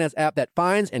personal finance app that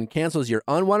finds and cancels your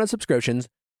unwanted subscriptions,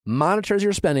 monitors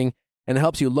your spending, and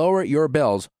helps you lower your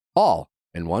bills all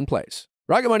in one place.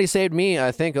 Rocket Money saved me,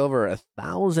 I think, over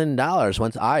 $1,000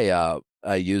 once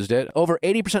I used it. Over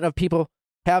 80% of people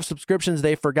have subscriptions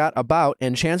they forgot about,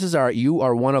 and chances are you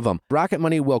are one of them. Rocket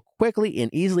Money will quickly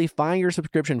and easily find your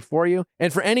subscription for you.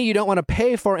 And for any you don't want to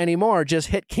pay for anymore, just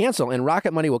hit cancel and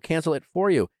Rocket Money will cancel it for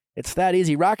you. It's that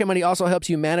easy. Rocket Money also helps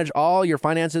you manage all your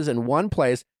finances in one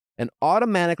place and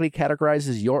automatically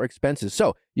categorizes your expenses.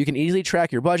 So you can easily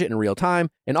track your budget in real time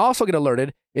and also get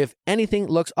alerted if anything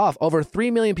looks off. Over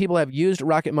 3 million people have used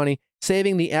Rocket Money,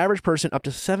 saving the average person up to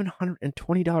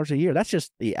 $720 a year. That's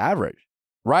just the average.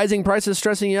 Rising prices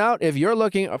stressing you out? If you're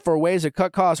looking for ways to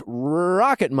cut costs,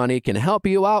 Rocket Money can help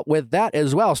you out with that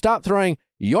as well. Stop throwing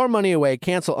your money away,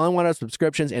 cancel unwanted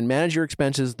subscriptions, and manage your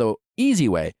expenses the easy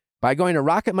way by going to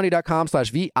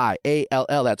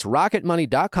rocketmoney.com/VIALL. That's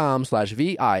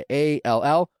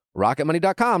rocketmoney.com/VIALL.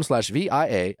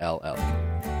 rocketmoney.com/VIALL.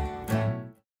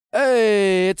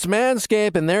 Hey, it's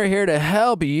Manscaped, and they're here to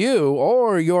help you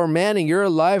or your man in your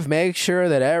life make sure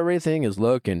that everything is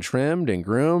looking trimmed and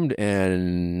groomed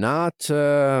and not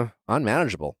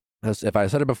unmanageable. As if I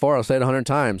said it before, I'll say it 100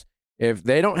 times. If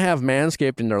they don't have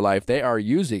Manscaped in their life, they are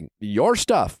using your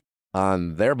stuff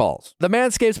on their balls. The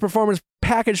Manscaped Performance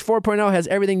Package 4.0 has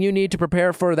everything you need to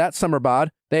prepare for that summer bod.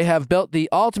 They have built the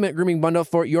ultimate grooming bundle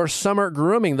for your summer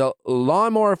grooming. The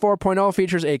Lawnmower 4.0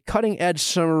 features a cutting-edge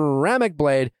ceramic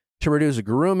blade to reduce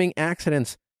grooming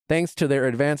accidents thanks to their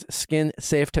advanced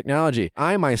skin-safe technology.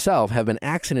 I myself have been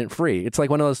accident-free. It's like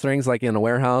one of those things like in a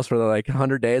warehouse for like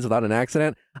 100 days without an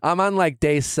accident. I'm on like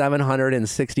day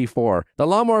 764. The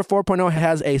Lawnmower 4.0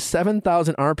 has a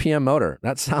 7,000 RPM motor.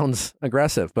 That sounds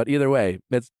aggressive, but either way,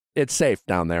 it's safe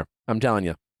down there. I'm telling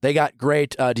you. They got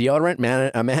great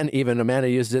deodorant. Even Amanda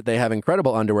uses it. They have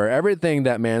incredible underwear. Everything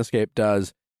that Manscaped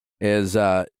does is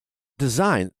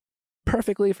designed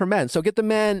perfectly for men. So get the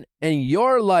men in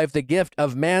your life the gift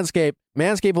of Manscaped.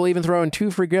 Manscaped will even throw in 2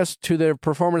 free gifts to their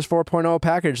Performance 4.0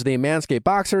 package, the Manscaped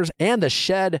Boxers and the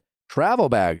Shed Travel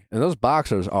Bag. And those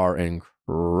boxers are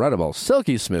incredible.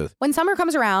 Silky smooth. When summer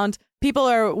comes around, people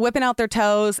are whipping out their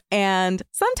toes, and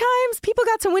sometimes people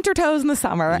got some winter toes in the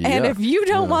summer. Yeah. And if you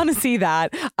don't want to see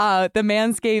that, the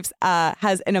Manscaped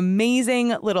has an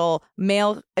amazing little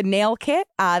nail kit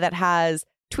that has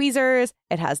tweezers,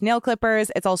 it has nail clippers,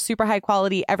 it's all super high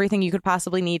quality, everything you could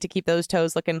possibly need to keep those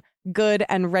toes looking good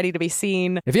and ready to be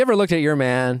seen. If you ever looked at your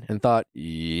man and thought,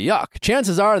 yuck,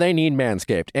 chances are they need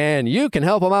Manscaped. And you can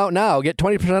help them out now. Get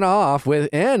 20% off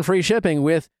and free shipping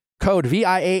with code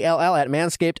VIALL at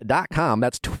manscaped.com.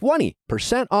 That's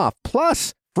 20% off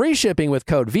plus free shipping with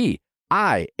code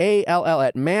VIALL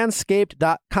at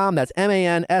manscaped.com. That's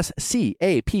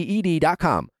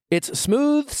MANSCAPED.com. It's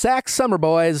smooth sack summer,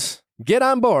 boys. Get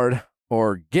on board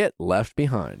or get left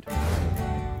behind.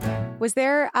 Was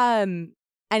there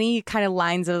any kind of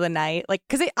lines of the night? Like,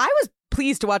 because I was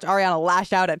pleased to watch Ariana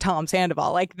lash out at Tom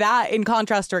Sandoval. Like that, in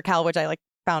contrast to Raquel, which I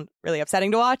found really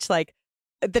upsetting to watch. Like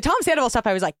the Tom Sandoval stuff,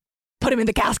 I was like, put him in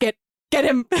the casket, get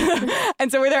him.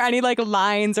 And so were there any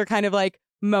lines or kind of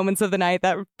moments of the night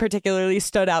that particularly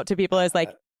stood out to people as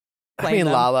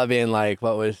Lala being like,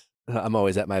 what was... I'm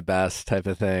always at my best type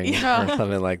of thing, or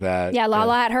something like that. Yeah,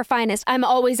 Lala at her finest. I'm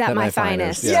always at my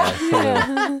finest.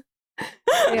 Yeah.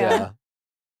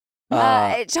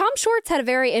 Tom Schwartz had a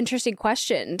very interesting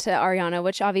question to Ariana,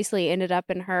 which obviously ended up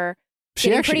in her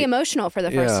getting pretty emotional for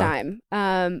the first time.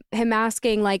 Him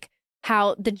asking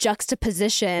how the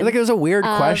juxtaposition. It was a weird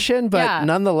question, but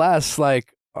nonetheless,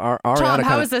 Ariana Tom,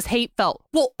 how is this hate felt?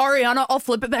 Well, Ariana, I'll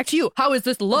flip it back to you. How is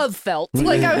this love felt? I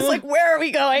was like, where are we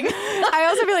going? I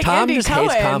also feel like Tom Andy just Cohen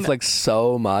hates conflict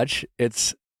so much.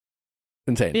 It's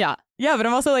insane. Yeah, but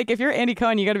I'm also if you're Andy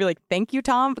Cohen, you got to be like, thank you,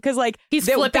 Tom, because he's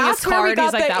flipping his card.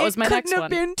 He's like, that was my next one.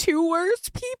 Couldn't have been 2 worse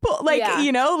people.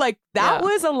 That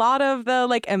was a lot of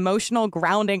the emotional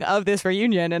grounding of this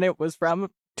reunion, and it was from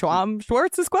Tom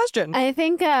Schwartz's question. I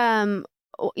think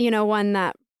one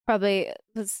that probably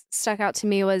was stuck out to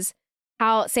me was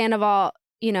how Sandoval,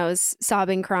 is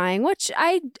sobbing, crying, which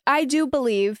I do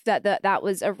believe that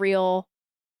was a real.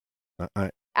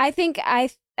 I think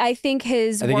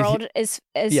his world is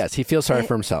yes, he feels sorry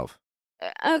for himself.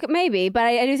 Okay, maybe, but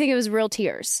I do think it was real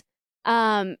tears.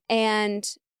 And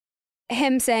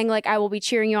him saying I will be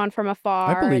cheering you on from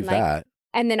afar. I believe that.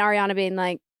 And then Ariana being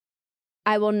like,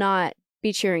 I will not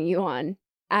be cheering you on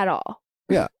at all.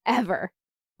 Yeah. Ever.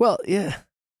 Well, yeah.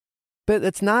 But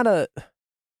it's not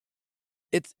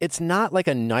it's not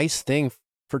a nice thing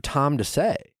for Tom to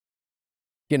say,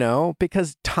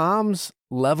 because Tom's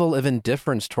level of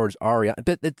indifference towards Ariana,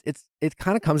 but it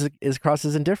kind of comes across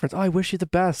as indifference. Oh, I wish you the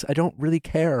best. I don't really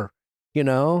care.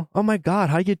 Oh my God,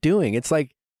 how you doing? It's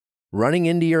like running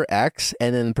into your ex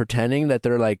and then pretending that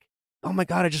they're like, oh my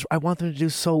God, I want them to do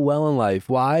so well in life.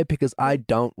 Why? Because I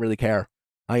don't really care.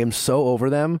 I am so over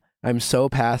them I'm so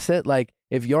past it. Like,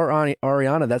 if you're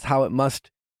Ariana, that's how it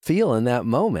must feel in that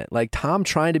moment. Like, Tom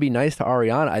trying to be nice to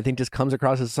Ariana, I think just comes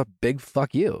across as a big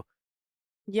fuck you.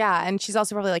 Yeah, and she's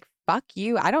also probably like, fuck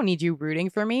you. I don't need you rooting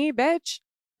for me, bitch.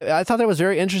 I thought that was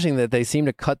very interesting that they seemed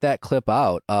to cut that clip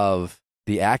out of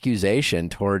the accusation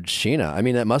towards Sheena. I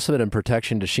mean, that must have been in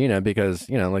protection to Sheena because,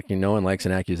 no one likes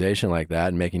an accusation like that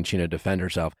and making Sheena defend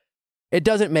herself. It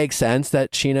doesn't make sense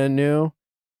that Sheena knew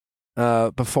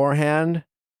beforehand.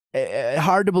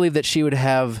 Hard to believe that she would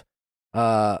have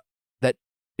that.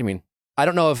 I mean, I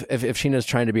don't know if Sheena's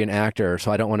trying to be an actor,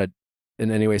 so I don't want to in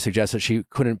any way suggest that she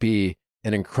couldn't be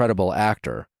an incredible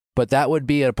actor. But that would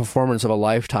be a performance of a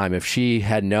lifetime if she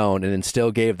had known and then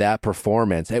still gave that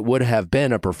performance. It would have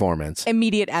been a performance.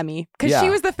 Immediate Emmy. Because she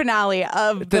was the finale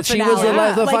of the finale. She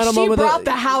was the final moment. She brought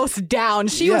the house down.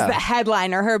 She was the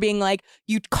headliner. Her being like,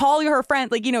 you'd call her friend.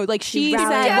 Like, she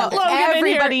said what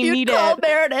everybody needed. You'd call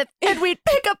Meredith and we'd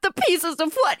pick up the pieces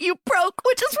of what you broke,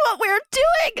 which is what we're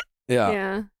doing.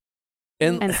 Yeah.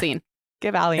 And scene.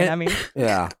 Give Allie an Emmy.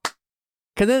 Yeah.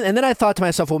 And then I thought to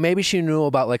myself, well, maybe she knew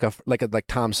about like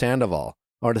Tom Sandoval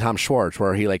or Tom Schwartz,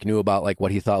 where he knew about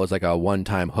what he thought was like a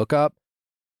one-time hookup.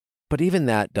 But even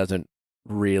that doesn't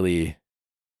really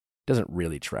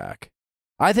track.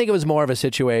 I think it was more of a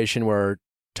situation where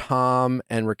Tom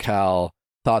and Raquel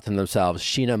thought to themselves,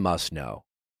 Sheena must know.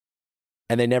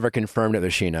 And they never confirmed it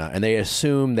with Sheena. And they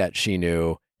assumed that she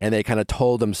knew. And they kind of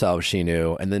told themselves she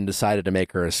knew and then decided to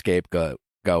make her a scapegoat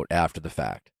after the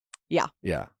fact. Yeah.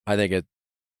 Yeah.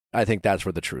 I think that's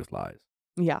where the truth lies.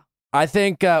 Yeah. I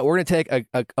think we're going to take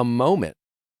a moment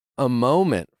from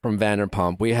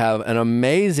Vanderpump. We have an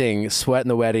amazing Sweat in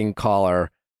the Wedding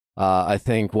caller. I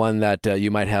think one that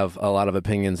you might have a lot of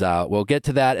opinions out. We'll get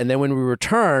to that. And then when we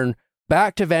return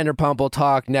back to Vanderpump, we'll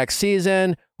talk next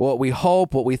season, what we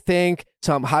hope, what we think,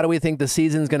 how do we think the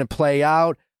season's going to play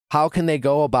out? How can they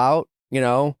go about,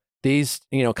 these,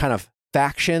 kind of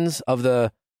factions of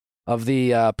the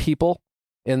people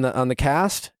on the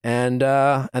cast, and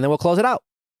then we'll close it out.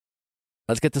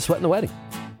 Let's get to Sweat in the Wedding.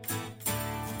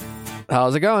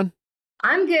 How's it going?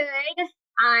 I'm good.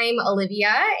 I'm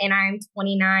Olivia, and I'm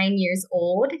 29 years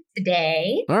old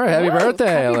today. All right, happy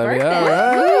birthday, Olivia.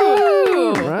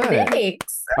 Birthday. All right.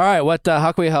 Thanks. All right,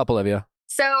 how can we help, Olivia?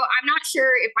 So I'm not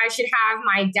sure if I should have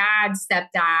my dad's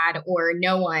stepdad or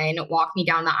no one walk me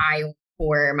down the aisle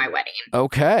for my wedding.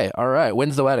 Okay, all right.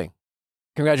 When's the wedding?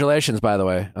 Congratulations, by the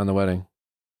way, on the wedding.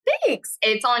 Thanks.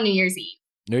 It's on New Year's Eve.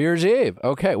 New Year's Eve.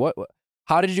 Okay.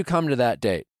 How did you come to that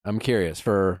date? I'm curious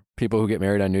for people who get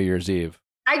married on New Year's Eve.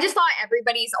 I just thought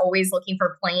everybody's always looking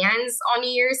for plans on New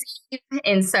Year's Eve.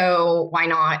 And so why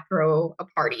not throw a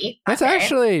party? That's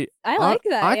actually, I like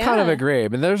that. I kind of agree. I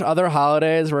mean, there's other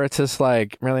holidays where it's just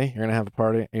like, really? You're going to have a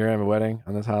party? You're going to have a wedding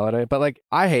on this holiday? But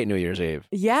I hate New Year's Eve.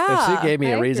 Yeah. If she gave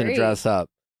me a reason to dress up,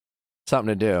 something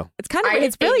to do. It's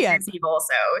it's brilliant.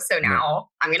 So now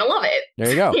I'm going to love it. There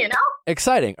you go.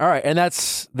 Exciting. All right. And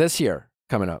that's this year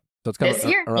coming up. So it's coming this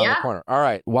year, around the corner. All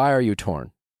right. Why are you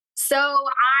torn? So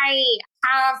I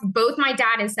have both my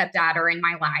dad and stepdad are in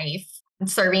my life,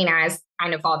 serving as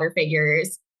kind of father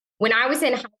figures. When I was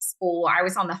in high school, I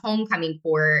was on the homecoming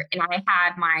court, and I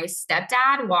had my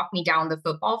stepdad walk me down the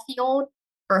football field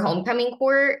for homecoming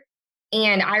court.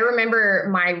 And I remember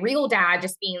my real dad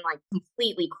just being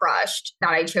completely crushed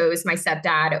that I chose my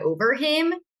stepdad over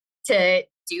him to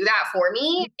do that for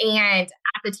me. And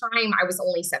at the time, I was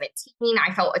only 17.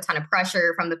 I felt a ton of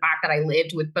pressure from the fact that I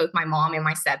lived with both my mom and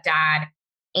my stepdad.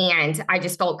 And I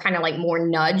just felt kind of more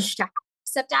nudged to have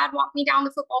stepdad walk me down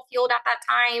the football field at that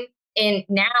time. And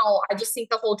now I just think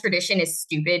the whole tradition is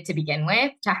stupid to begin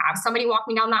with, to have somebody walk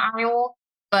me down the aisle.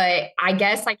 But I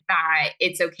guess that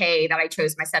it's okay that I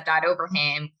chose my stepdad over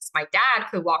him, because my dad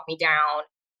could walk me down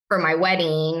for my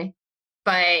wedding.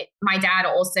 But my dad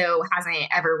also hasn't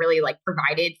ever really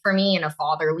provided for me in a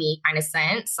fatherly kind of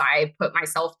sense. I put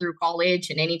myself through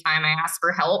college, and anytime I asked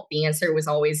for help, the answer was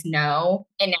always no.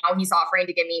 And now he's offering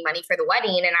to give me money for the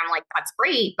wedding. And I'm like, that's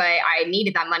great. But I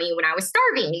needed that money when I was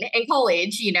starving in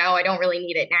college. I don't really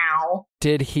need it now.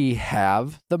 Did he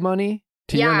have the money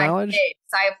to your knowledge? He did.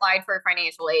 So I applied for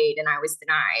financial aid and I was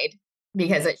denied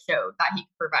because it showed that he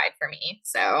could provide for me.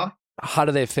 So how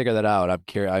do they figure that out? I'm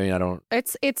curious. I mean, I don't.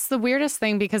 It's the weirdest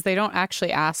thing, because they don't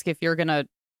actually ask if you're going to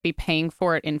be paying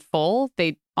for it in full.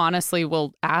 They honestly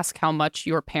will ask how much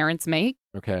your parents make.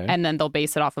 Okay. And then they'll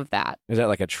base it off of that. Is that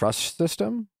like a trust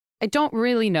system? I don't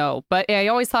really know, but I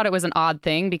always thought it was an odd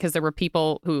thing, because there were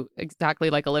people who, exactly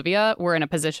like Olivia, were in a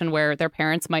position where their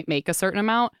parents might make a certain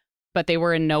amount, but they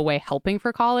were in no way helping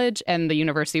for college. And the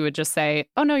university would just say,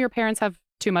 oh, no, your parents have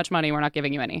too much money. We're not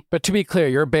giving you any. But to be clear,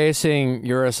 you're basing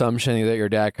your assumption that your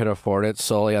dad could afford it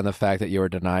solely on the fact that you were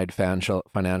denied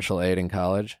financial aid in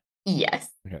college? Yes.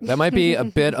 Okay. That might be a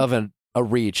bit of a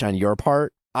reach on your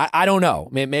part. I don't know.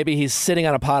 Maybe he's sitting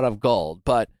on a pot of gold,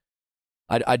 but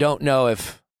I don't know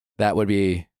if that would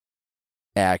be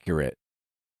accurate.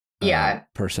 Yeah.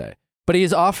 Per se. But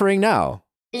he's offering now.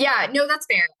 Yeah, no, that's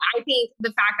fair. I think the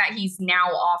fact that he's now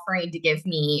offering to give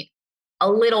me a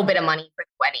little bit of money for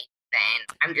the wedding,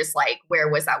 then I'm just like, where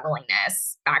was that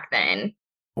willingness back then?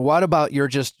 What about your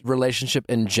just relationship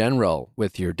in general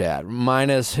with your dad,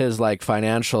 minus his like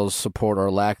financial support or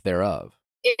lack thereof?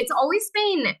 It's always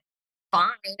been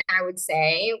fine, I would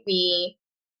say.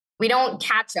 We don't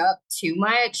catch up too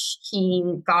much.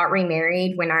 He got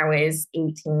remarried when I was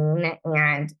 18,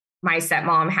 and my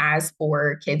stepmom has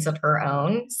 4 kids of her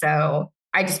own. So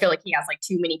I just feel like he has like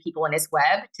too many people in his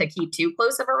web to keep too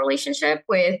close of a relationship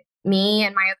with me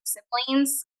and my other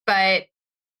siblings. But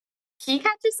he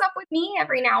catches up with me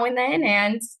every now and then,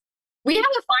 and we have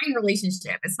a fine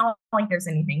relationship. It's not like there's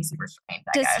anything super strange.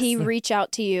 Does he reach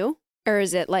out to you, or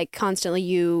is it like constantly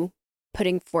you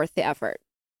putting forth the effort?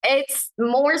 It's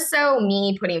more so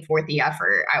me putting forth the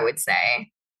effort, I would say.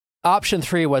 Option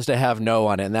 3 was to have no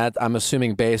one, and that I'm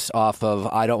assuming based off of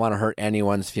I don't want to hurt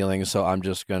anyone's feelings, so I'm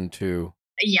just going to.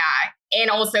 Yeah,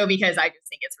 and also because I just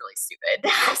think it's really stupid to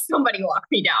have somebody walk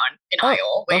me down an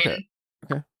aisle when.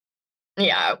 Okay.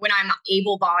 Yeah, when I'm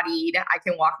able-bodied, I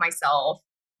can walk myself.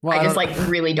 Well, I just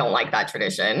really don't like that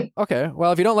tradition. Okay,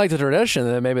 well, if you don't like the tradition,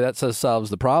 then maybe that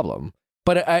solves the problem.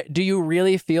 But do you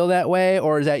really feel that way,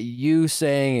 or is that you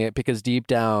saying it because deep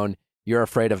down you're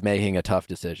afraid of making a tough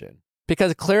decision?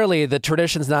 Because clearly the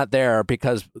tradition's not there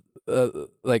because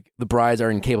like the brides are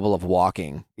incapable of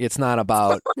walking. It's not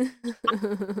about,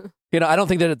 I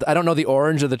don't know the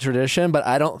origin of the tradition, but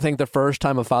I don't think the first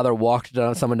time a father walked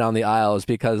someone down the aisle is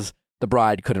because the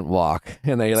bride couldn't walk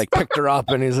and they like picked her up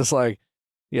and he's just like,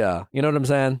 yeah, you know what I'm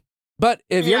saying? But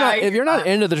if you're not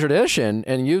into the tradition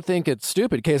and you think it's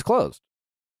stupid, case closed.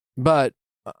 But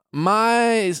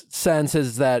my sense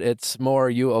is that it's more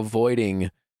you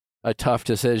avoiding a tough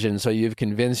decision, so you've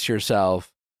convinced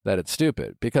yourself that it's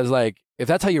stupid. Because like, if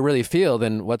that's how you really feel,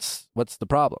 then what's the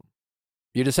problem?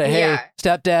 You just say, hey,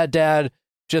 stepdad, dad,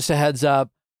 just a heads up.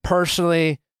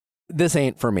 Personally, this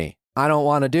ain't for me. I don't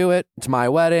want to do it. It's my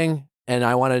wedding, and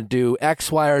I want to do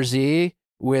X, Y, or Z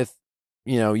with,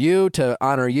 you to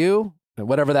honor you,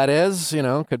 whatever that is.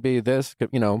 Could be this,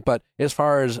 But as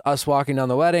far as us walking down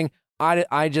the wedding,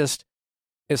 I just.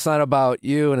 It's not about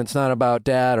you and it's not about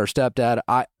dad or stepdad.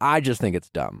 I just think it's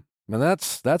dumb. And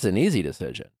that's an easy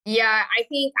decision. Yeah, I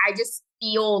think I just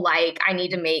feel like I need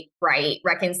to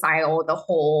reconcile the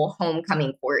whole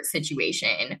homecoming court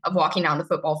situation of walking down the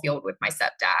football field with my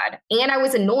stepdad. And I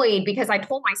was annoyed because I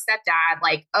told my stepdad,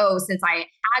 like, oh, since I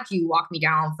had you walk me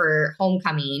down for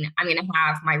homecoming, I'm going to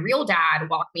have my real dad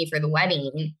walk me for the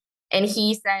wedding. And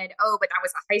he said, oh, but that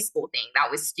was a high school thing.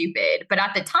 That was stupid. But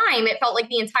at the time, it felt like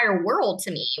the entire world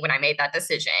to me when I made that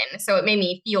decision. So it made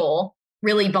me feel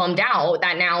really bummed out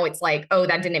that now it's like, oh,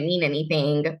 that didn't mean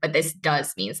anything, but this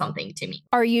does mean something to me.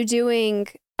 Are you doing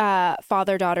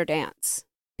father-daughter dance?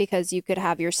 Because you could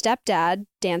have your stepdad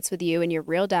dance with you and your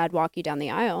real dad walk you down the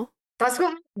aisle. That's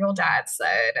what my real dad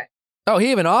said. Oh, he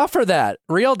even offered that.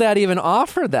 Real dad even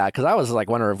offered that. Because I was like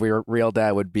wondering if your real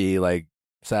dad would be like,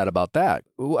 sad about that.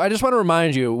 I just want to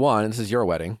remind you, one, this is your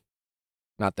wedding,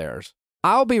 not theirs.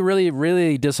 I'll be really,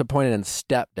 really disappointed in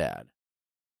stepdad,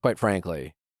 quite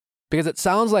frankly, because it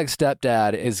sounds like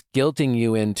stepdad is guilting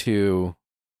you into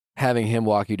having him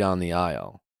walk you down the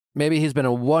aisle. Maybe he's been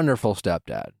a wonderful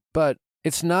stepdad, but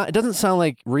it doesn't sound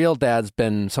like real dad's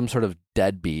been some sort of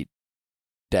deadbeat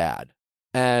dad.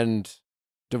 And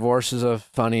divorce is a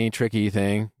funny, tricky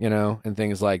thing, and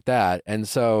things like that. And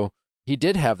so he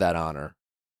did have that honor.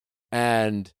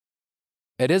 And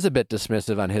it is a bit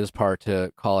dismissive on his part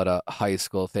to call it a high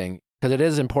school thing because it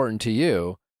is important to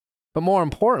you. But more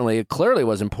importantly, it clearly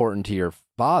was important to your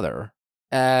father.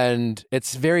 And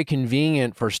it's very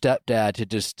convenient for stepdad to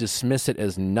just dismiss it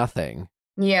as nothing.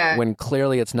 Yeah. When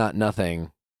clearly it's not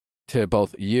nothing to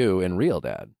both you and real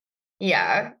dad.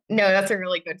 Yeah. No, that's a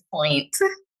really good point.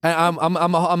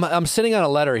 I'm sitting on a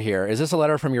letter here. Is this a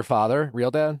letter from your father,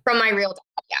 real dad? From my real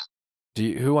dad,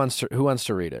 yeah. Who wants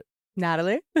to read it?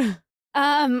 Natalie?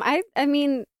 I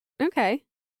mean, okay.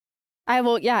 I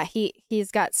will, yeah,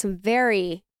 he's got some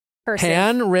very cursive.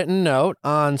 Handwritten note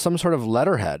on some sort of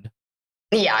letterhead.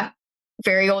 Yeah.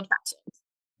 Very old fashioned.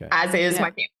 Okay. As is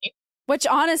my family. Which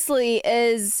honestly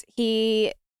is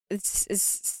a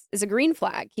green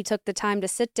flag. He took the time to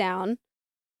sit down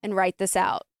and write this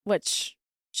out, which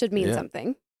should mean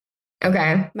something.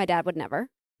 Okay. My dad would never.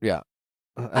 Yeah.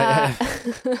 Uh,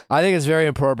 I think it's very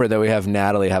important that we have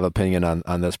Natalie have opinion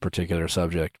on this particular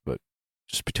subject, but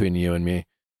just between you and me.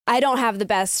 I don't have the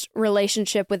best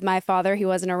relationship with my father. He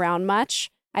wasn't around much.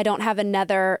 I don't have a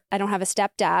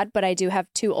stepdad, but I do have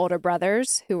 2 older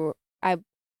brothers who I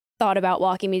thought about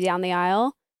walking me down the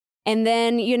aisle. And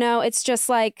then, it's just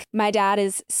like my dad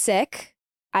is sick.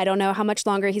 I don't know how much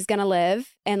longer he's going to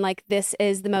live. And like, this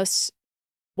is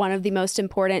one of the most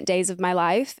important days of my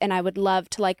life. And I would love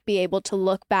to like be able to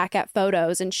look back at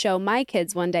photos and show my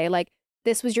kids one day, like,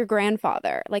 this was your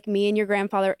grandfather, like me and your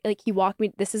grandfather, like he walked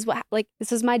me. This is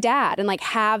my dad. And like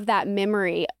have that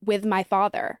memory with my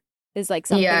father is like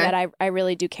something that I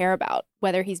really do care about,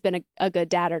 whether he's been a good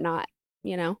dad or not,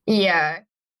 Yeah.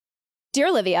 Dear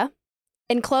Olivia,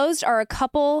 enclosed are a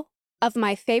couple of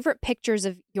my favorite pictures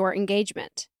of your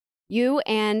engagement. You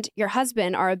and your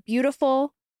husband are a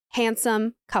beautiful,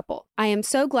 handsome couple. I am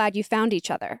so glad you found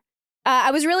each other. I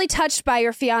was really touched by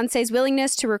your fiance's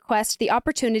willingness to request the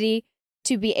opportunity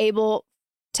to be able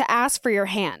to ask for your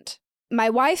hand. My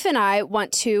wife and I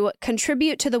want to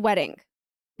contribute to the wedding.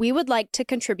 We would like to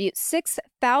contribute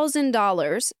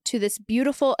 $6,000 to this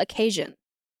beautiful occasion.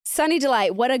 Sunny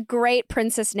Delight, what a great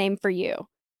princess name for you.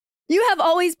 You have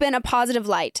always been a positive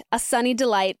light, a sunny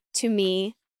delight to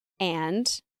me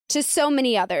and to so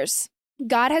many others.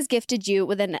 God has gifted you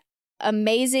with an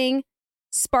amazing,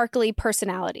 sparkly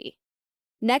personality.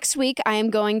 Next week, I am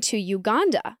going to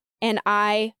Uganda, and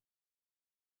I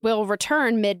will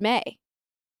return mid-May.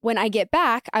 When I get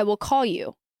back, I will call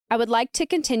you. I would like to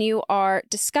continue our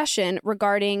discussion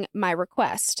regarding my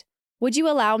request. Would you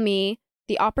allow me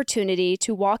the opportunity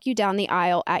to walk you down the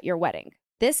aisle at your wedding?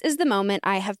 This is the moment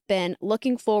I have been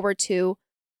looking forward to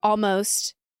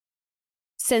almost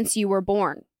since you were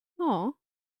born. Oh.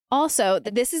 Also,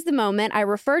 this is the moment I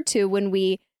referred to when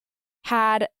we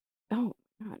had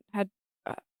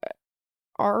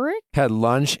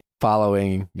lunch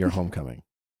following your homecoming.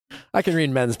 I can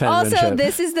read men's penmanship. Also,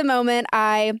 this is the moment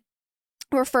I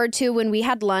referred to when we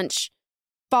had lunch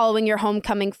following your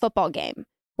homecoming football game,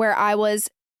 where I was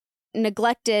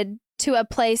neglected to a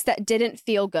place that didn't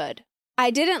feel good. I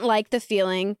didn't like the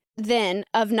feeling then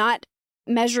of not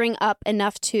measuring up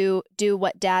enough to do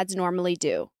what dads normally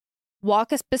do.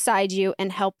 Walk us beside you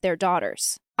and help their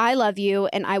daughters. I love you,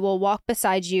 and I will walk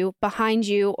beside you, behind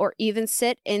you, or even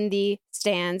sit in the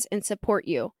stands and support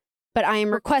you. But I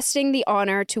am requesting the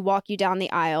honor to walk you down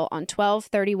the aisle on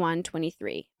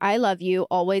 12/31/23. I love you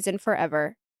always and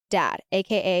forever, Dad,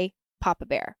 aka Papa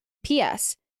Bear.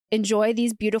 P.S. Enjoy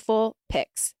these beautiful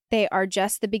pics. They are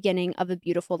just the beginning of a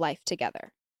beautiful life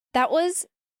together. That was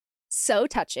so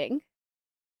touching.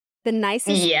 The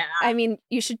nicest. Yeah. I mean,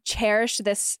 you should cherish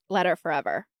this letter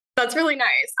forever. That's really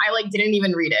nice. I didn't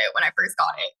even read it when I first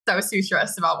got it. So I was too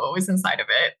stressed about what was inside of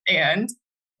it. And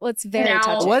well, it's very now,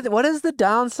 touching. What is the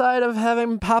downside of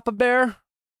having Papa Bear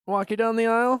walk you down the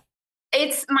aisle?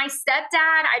 It's my stepdad.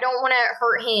 I don't want to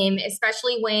hurt him,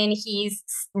 especially when he's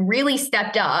really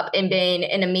stepped up and been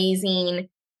an amazing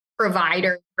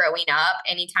provider growing up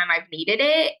anytime I've needed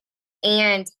it.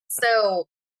 And so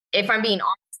if I'm being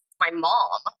honest, my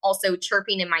mom also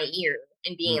chirping in my ear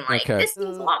and being like, this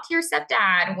means a lot to your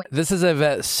stepdad. This is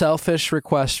a selfish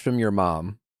request from your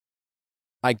mom.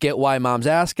 I get why mom's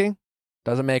asking.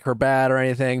 Doesn't make her bad or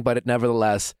anything, but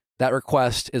nevertheless, that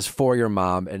request is for your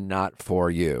mom and not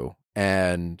for you.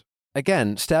 And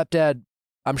again, stepdad,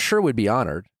 I'm sure would be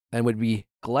honored and would be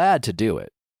glad to do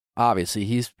it. Obviously,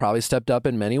 he's probably stepped up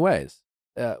in many ways.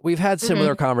 We've had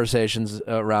similar conversations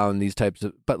around these types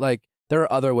of, but there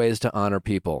are other ways to honor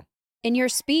people. In your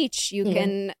speech, you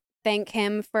can thank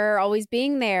him for always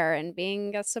being there and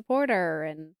being a supporter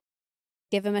and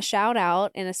give him a shout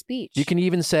out in a speech. You can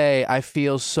even say, I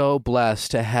feel so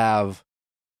blessed to have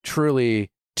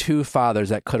truly two fathers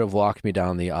that could have walked me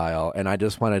down the aisle. And I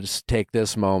just want to take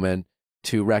this moment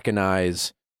to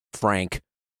recognize Frank,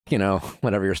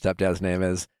 whatever your stepdad's name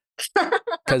is,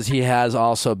 because he has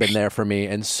also been there for me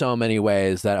in so many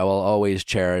ways that I will always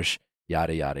cherish,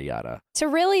 yada, yada, yada. To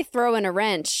really throw in a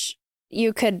wrench,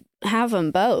 you could have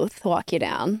them both walk you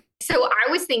down. So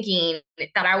I was thinking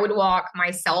that I would walk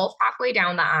myself halfway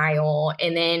down the aisle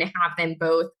and then have them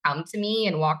both come to me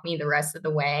and walk me the rest of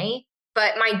the way.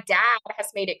 But my dad has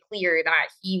made it clear that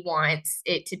he wants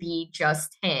it to be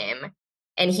just him.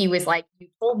 And he was like, you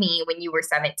told me when you were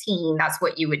 17, that's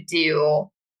what you would do.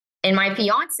 And my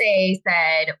fiance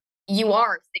said, you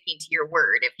are sticking to your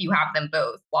word if you have them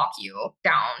both walk you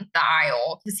down the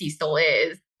aisle, because he still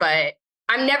is. But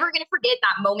I'm never going to forget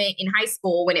that moment in high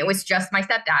school when it was just my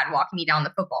stepdad walking me down the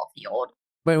football field.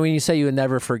 But when you say you would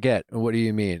never forget, what do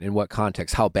you mean? In what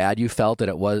context? How bad you felt that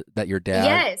it was that your dad?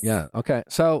 Yes. Yeah. Okay.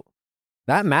 So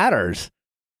that matters.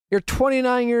 You're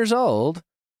 29 years old.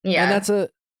 Yeah.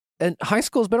 And high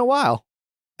school's been a while.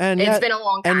 And it's yet, been a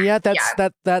long time. And yet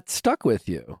that stuck with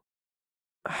you.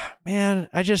 Man,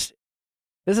 this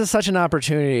is such an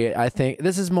opportunity. I think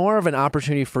this is more of an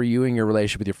opportunity for you in your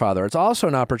relationship with your father. It's also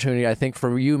an opportunity, I think,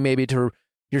 for you maybe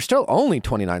you're still only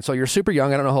 29, so you're super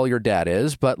young. I don't know how old your dad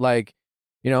is, but like,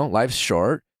 life's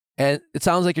short. And it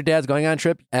sounds like your dad's going on a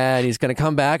trip and he's going to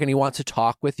come back and he wants to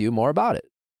talk with you more about it.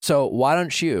 So why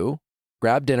don't you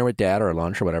grab dinner with dad or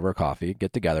lunch or whatever, coffee,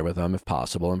 get together with him if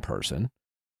possible in person.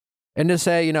 And just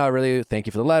say, I really thank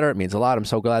you for the letter. It means a lot. I'm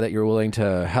so glad that you're willing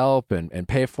to help and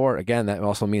pay for it. Again, that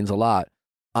also means a lot.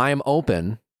 I'm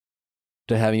open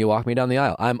to having you walk me down the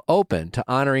aisle. I'm open to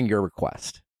honoring your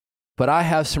request. But I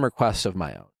have some requests of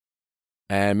my own.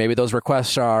 And maybe those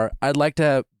requests are, I'd like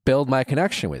to build my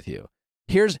connection with you.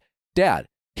 Dad,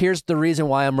 here's the reason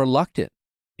why I'm reluctant,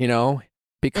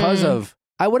 because of,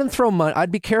 I wouldn't throw money.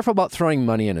 I'd be careful about throwing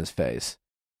money in his face.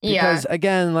 Because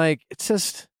again, like, it's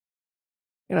just,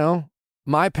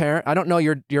 my parent, I don't know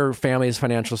your family's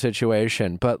financial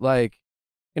situation, but like,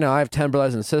 I have 10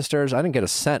 brothers and sisters. I didn't get a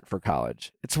cent for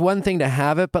college. It's one thing to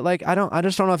have it, but like, I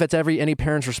just don't know if it's any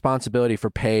parent's responsibility to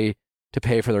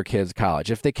pay for their kids'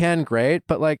 college. If they can, great.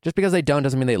 But like, just because they don't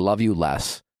doesn't mean they love you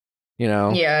less,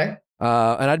 Yeah.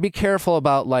 And I'd be careful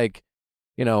about like,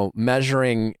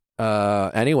 measuring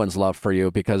anyone's love for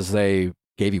you because they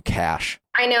gave you cash.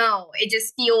 I know. It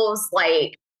just feels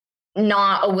like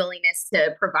not a willingness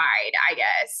to provide, I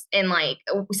guess. And like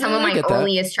some of my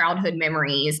earliest childhood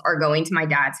memories are going to my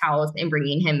dad's house and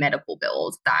bringing him medical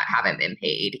bills that haven't been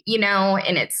paid,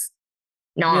 and it's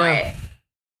not,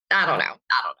 I don't know.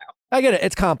 I get it.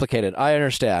 It's complicated. I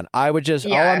understand. I would just,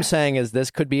 all I'm saying is this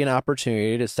could be an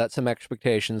opportunity to set some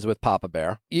expectations with Papa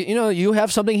Bear. You have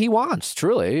something he wants,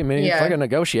 truly. I mean, it's like a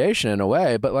negotiation in a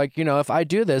way, but like, if I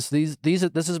do this, this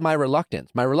is my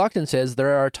reluctance. My reluctance is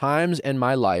there are times in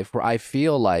my life where I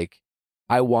feel like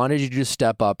I wanted you to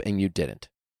step up and you didn't.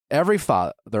 Every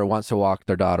father wants to walk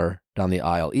their daughter down the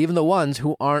aisle, even the ones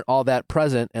who aren't all that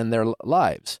present in their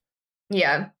lives.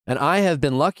 Yeah. And I have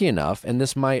been lucky enough, and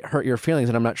this might hurt your feelings,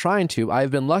 and I'm not trying to, I've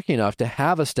been lucky enough to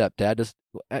have a stepdad,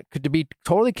 to be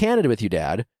totally candid with you,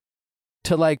 Dad,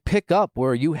 to like pick up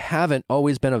where you haven't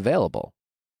always been available.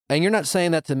 And you're not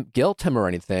saying that to guilt him or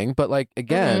anything, but like,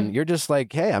 again, you're just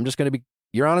like, hey,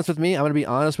 you're honest with me, I'm going to be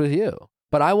honest with you.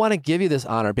 But I want to give you this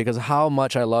honor because of how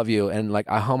much I love you and like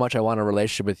how much I want a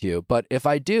relationship with you. But if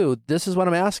I do, this is what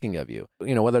I'm asking of you.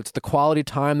 Whether it's the quality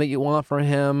time that you want for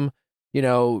him,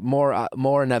 more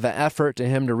of an effort to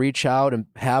him to reach out and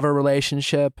have a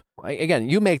relationship. Again,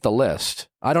 you make the list.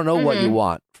 I don't know what you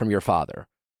want from your father,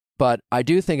 but I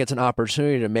do think it's an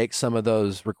opportunity to make some of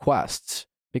those requests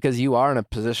because you are in a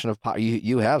position of power.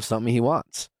 You have something he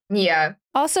wants. Yeah.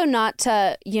 Also, not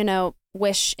to,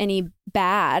 wish any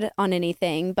bad on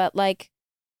anything, but like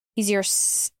he's your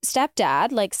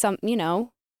stepdad, like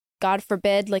God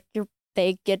forbid, like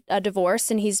they get a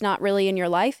divorce and he's not really in your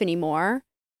life anymore.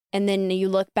 And then you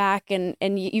look back and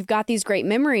you've got these great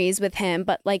memories with him,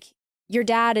 but like your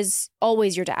dad is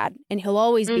always your dad and he'll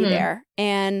always be there.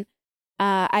 And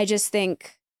I just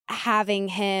think having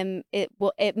him,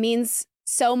 it means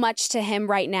so much to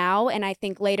him right now. And I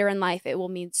think later in life, it will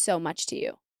mean so much to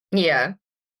you. Yeah.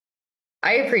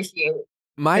 I appreciate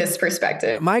this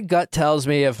perspective. My gut tells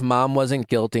me if mom wasn't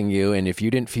guilting you and if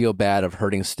you didn't feel bad of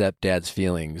hurting stepdad's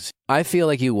feelings, I feel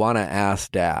like you want to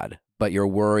ask dad, but you're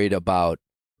worried about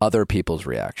other people's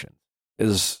reaction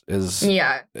is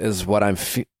what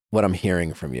I'm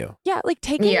hearing from you. Yeah, like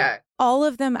taking all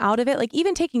of them out of it, like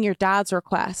even taking your dad's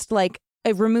request, like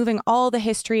removing all the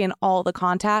history and all the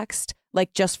context,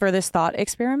 like just for this thought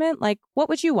experiment, like what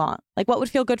would you want? Like what would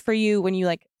feel good for you when you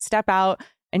like step out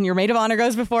and your maid of honor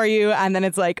goes before you and then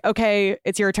it's like, okay,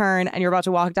 it's your turn and you're about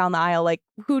to walk down the aisle. Like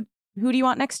who do you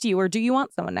want next to you, or do you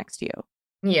want someone next to you?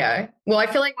 Yeah. Well, I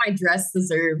feel like my dress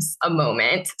deserves a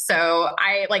moment. So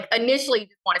I like initially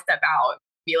just want to step out,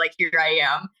 be like, here I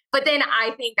am. But then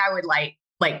I think I would like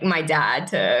my dad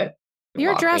to.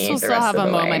 Your dress will still have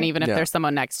a moment, even if there's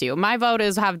someone next to you. My vote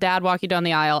is have dad walk you down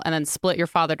the aisle and then split your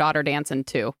father-daughter dance in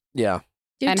two. Yeah.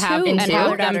 And have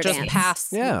them just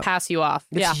pass you off.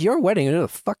 It's your wedding. Do the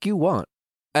fuck you want.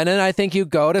 And then I think you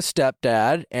go to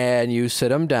stepdad and you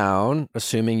sit him down,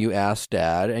 assuming you ask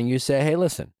dad, and you say, hey,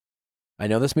 listen, I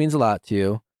know this means a lot to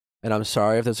you, and I'm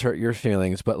sorry if this hurt your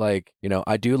feelings, but like,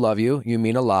 I do love you. You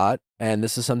mean a lot, and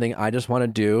this is something I just want to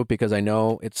do because I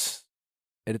know it's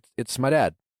my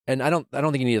dad, and I don't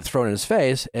think you need to throw it in his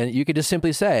face. And you could just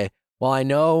simply say, well, I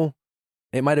know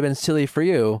it might have been silly for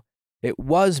you. It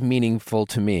was meaningful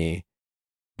to me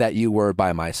that you were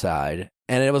by my side.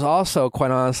 And it was also,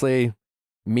 quite honestly,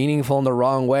 meaningful in the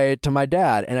wrong way to my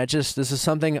dad. And this is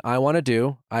something I want to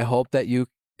do. I hope that you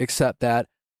accept that.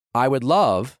 I would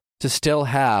love to still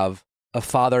have a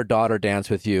father-daughter dance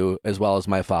with you as well as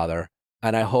my father.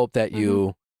 And I hope that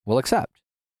you will accept.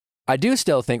 I do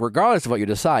still think, regardless of what you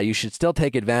decide, you should still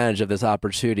take advantage of this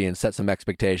opportunity and set some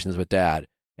expectations with dad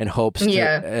in hopes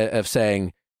of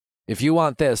saying, if you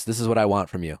want this, this is what I want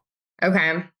from you.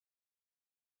 Okay.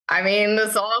 I mean,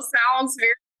 this all sounds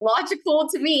very logical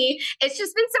to me. It's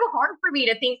just been so hard for me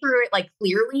to think through it like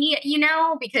clearly,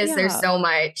 because there's so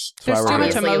much, there's too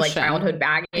much emotion, like childhood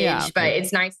baggage, but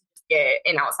it's nice to get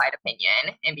an outside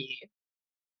opinion and be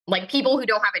like people who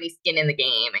don't have any skin in the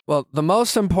game. Well, the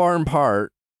most important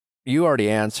part, you already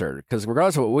answered, because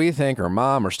regardless of what we think, or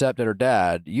mom or stepdad or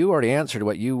dad, you already answered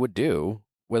what you would do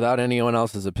without anyone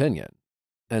else's opinion.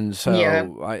 And so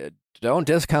I don't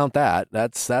discount that.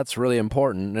 That's really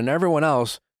important. And everyone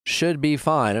else should be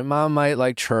fine. And mom might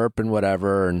like chirp and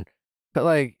whatever. But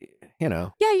like,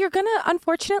 Yeah, you're going to,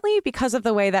 unfortunately, because of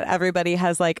the way that everybody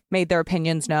has like made their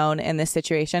opinions known in this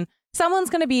situation, someone's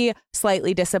going to be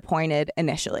slightly disappointed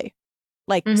initially.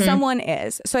 Like someone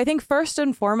is. So I think first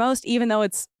and foremost, even though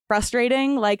it's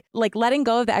frustrating, like letting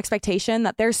go of the expectation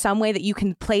that there's some way that you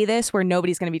can play this where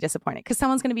nobody's going to be disappointed, because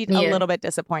someone's going to be a little bit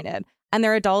disappointed, and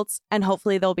they're adults, and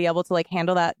hopefully they'll be able to like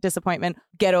handle that disappointment,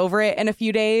 get over it in a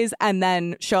few days, and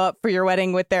then show up for your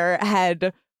wedding with their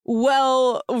head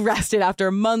well rested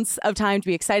after months of time to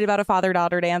be excited about a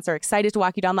father-daughter dance, or excited to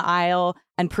walk you down the aisle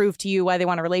and prove to you why they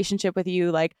want a relationship with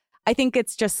you. Like, I think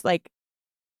it's just like,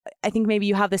 I think maybe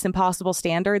you have this impossible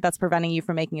standard that's preventing you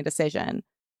from making a decision.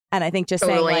 And I think just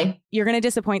saying like, you're going to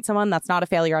disappoint someone, that's not a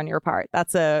failure on your part.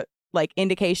 That's a like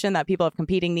indication that people have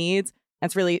competing needs.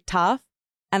 That's really tough.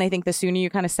 And I think the sooner you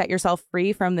kind of set yourself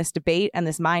free from this debate and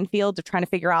this minefield of trying to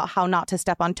figure out how not to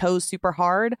step on toes super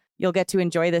hard, you'll get to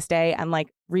enjoy this day and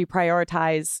like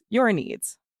reprioritize your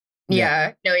needs.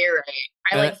 Yeah, no, you're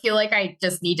right. I feel like I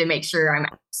just need to make sure I'm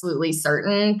absolutely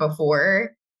certain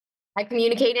before I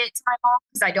communicate it to my mom,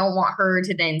 because I don't want her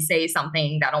to then say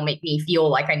something that'll make me feel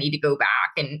like I need to go back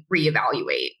and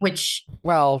reevaluate,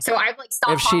 so I've like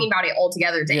stopped talking about it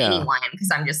altogether to anyone, because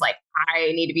I'm just like,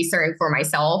 I need to be certain for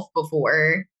myself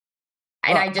before.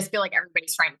 And I just feel like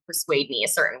everybody's trying to persuade me a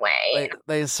certain way.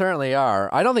 They certainly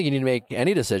are. I don't think you need to make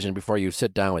any decision before you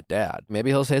sit down with dad.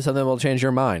 Maybe he'll say something that will change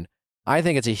your mind. I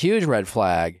think it's a huge red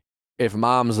flag if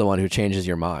mom's the one who changes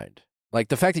your mind. Like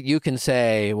the fact that you can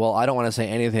say, well, I don't want to say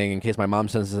anything in case my mom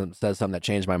says something that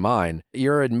changed my mind.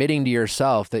 You're admitting to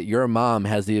yourself that your mom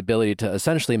has the ability to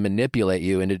essentially manipulate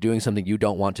you into doing something you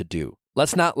don't want to do.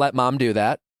 Let's not let mom do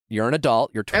that. You're an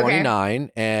adult. You're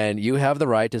 29, and you have the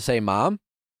right to say, Mom,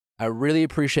 I really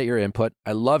appreciate your input.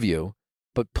 I love you,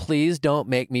 but please don't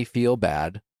make me feel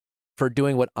bad for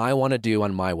doing what I want to do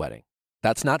on my wedding.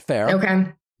 That's not fair.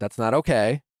 Okay. That's not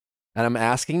okay. And I'm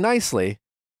asking nicely.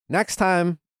 Next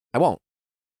time, I won't.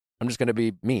 I'm just going to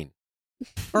be mean.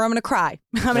 Or I'm going to cry.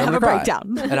 I'm going to have a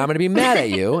breakdown. And I'm going to be mad at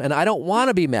you. And I don't want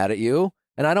to be mad at you.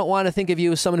 And I don't want to think of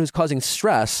you as someone who's causing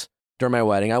stress during my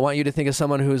wedding. I want you to think of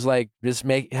someone who's like, it's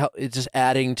just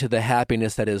adding to the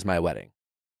happiness that is my wedding.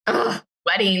 Ugh,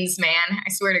 weddings, man. I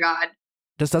swear to God.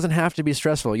 This doesn't have to be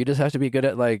stressful. You just have to be good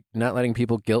at like not letting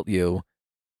people guilt you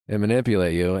and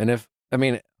manipulate you. And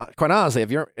quite honestly,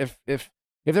 if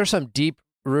there's some deep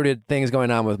rooted things going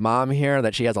on with mom here,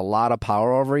 that she has a lot of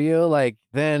power over you, like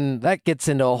then that gets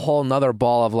into a whole nother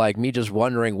ball of like me just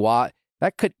wondering why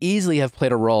that could easily have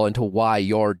played a role into why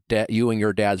you and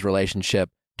your dad's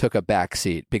relationship took a back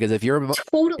seat. Because if your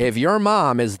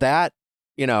mom is that,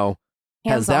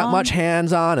 has that much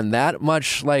hands on and that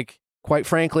much like, quite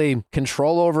frankly,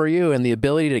 control over you and the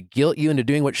ability to guilt you into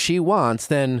doing what she wants,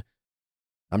 then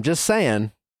I'm just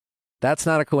saying that's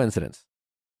not a coincidence.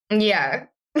 Yeah.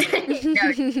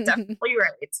 Yeah, definitely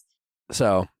right.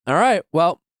 So, all right.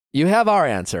 Well, you have our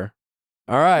answer.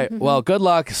 All right. Well, good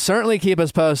luck. Certainly keep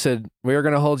us posted. We are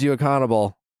going to hold you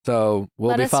accountable. So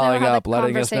we'll be following up,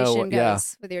 letting us know. With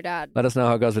your dad. Let us know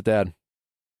how it goes with dad.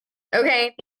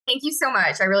 Okay. Thank you so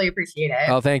much. I really appreciate it.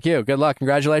 Oh, thank you. Good luck.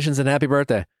 Congratulations and happy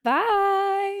birthday.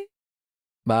 Bye.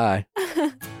 Bye.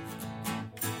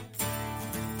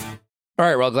 All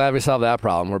right, well, glad we solved that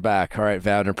problem. We're back. All right,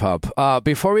 Vanderpump.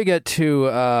 Before we get to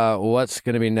what's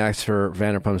going to be next for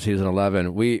Vanderpump season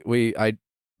 11, we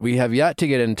have yet to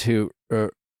get into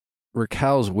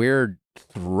Raquel's weird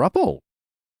throuple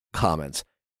comments,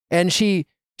 and she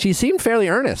seemed fairly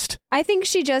earnest. I think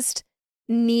she just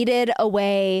needed a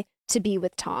way to be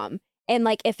with Tom, and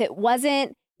like if it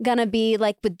wasn't gonna be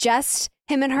like with just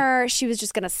him and her, she was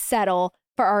just going to settle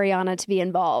for Ariana to be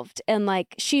involved. And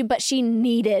like she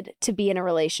needed to be in a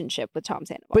relationship with Tom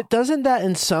Sandoval. But doesn't that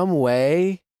in some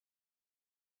way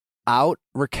out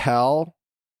Raquel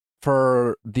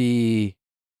for the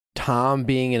Tom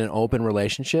being in an open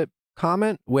relationship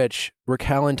comment, which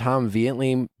Raquel and Tom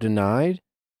vehemently denied,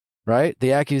 right?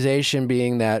 The accusation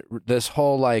being that this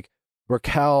whole like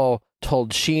Raquel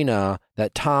told Sheena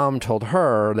that Tom told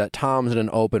her that Tom's in an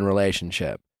open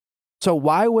relationship. So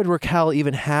why would Raquel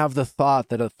even have the thought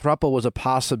that a throuple was a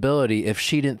possibility if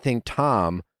she didn't think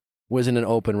Tom was in an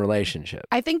open relationship?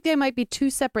 I think they might be two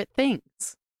separate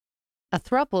things. A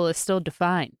throuple is still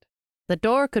defined. The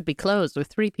door could be closed with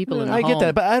 3 people in the home. I get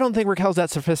that, but I don't think Raquel's that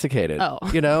sophisticated. Oh.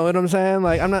 You know what I'm saying?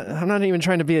 Like, I'm not even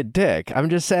trying to be a dick. I'm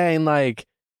just saying, like,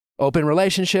 open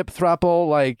relationship, throuple,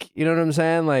 like, you know what I'm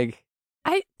saying? Like,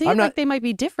 I think like they might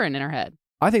be different in her head.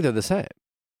 I think they're the same.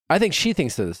 I think she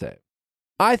thinks they're the same.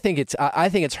 I think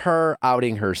it's her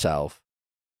outing herself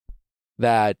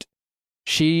that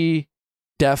she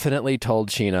definitely told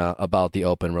Sheena about the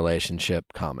open relationship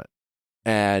comment,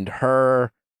 and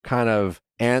her kind of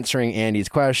answering Andy's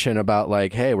question about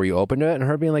like, hey, were you open to it? And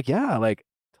her being like, yeah, like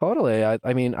totally.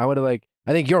 I mean, I would have like,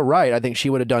 I think you're right. I think she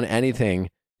would have done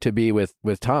anything to be with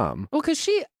Tom. Well, because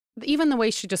even the way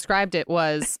she described it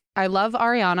was, I love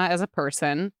Ariana as a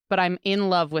person, but I'm in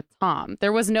love with Tom.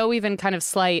 There was no even kind of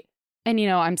slight, and you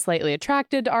know, I'm slightly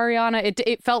attracted to Ariana.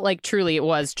 It felt like truly it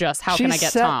was just, how can I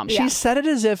get Tom? She said it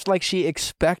as if like she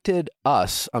expected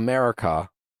us, America,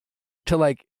 to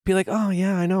like be like, oh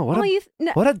yeah, I know.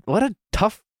 What a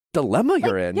tough dilemma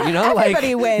you're in. Yeah, you know,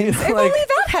 everybody like, wins. You know, If like, only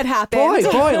that had happened.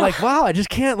 Boy, like wow, I just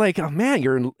can't like. Oh man,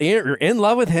 you're in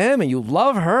love with him and you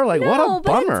love her. Like what a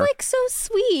bummer. But it's like so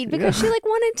sweet because she like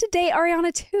wanted to date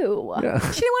Ariana too. Yeah.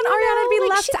 She didn't want Ariana to be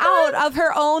left out of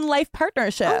her own life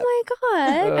partnership. Oh my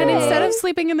god! And instead of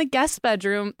sleeping in the guest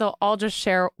bedroom, they'll all just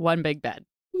share one big bed.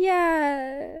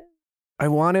 Yeah. I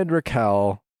wanted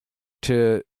Raquel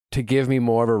to give me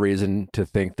more of a reason to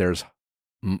think there's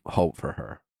hope for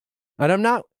her, and I'm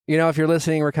not. You know, if you're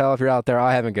listening, Raquel, if you're out there,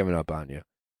 I haven't given up on you.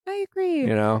 I agree.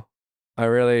 You know, I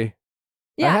really.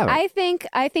 Yeah, I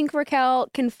think Raquel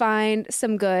can find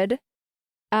some good,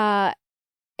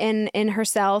 in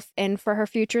herself and for her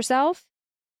future self.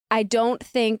 I don't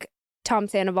think Tom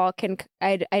Sandoval can.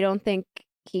 I don't think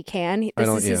he can. This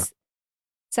is his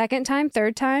second time,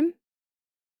 third time.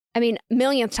 I mean,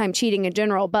 millionth time cheating in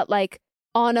general, but like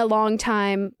on a long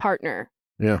time partner.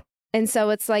 Yeah. And so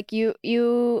it's like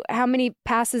you how many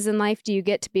passes in life do you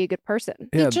get to be a good person?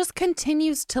 Yeah. He just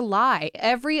continues to lie.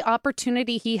 Every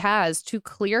opportunity he has to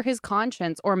clear his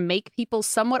conscience or make people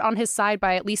somewhat on his side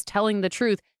by at least telling the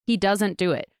truth, he doesn't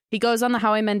do it. He goes on the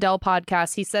Howie Mandel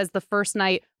podcast. He says the first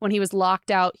night when he was locked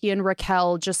out, he and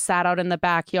Raquel just sat out in the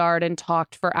backyard and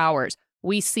talked for hours.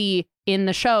 We see in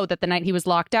the show that the night he was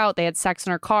locked out, they had sex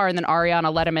in her car and then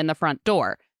Ariana let him in the front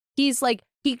door. He's like,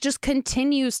 he just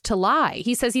continues to lie.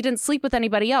 He says he didn't sleep with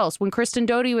anybody else. When Kristen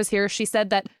Doty was here, she said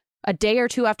that a day or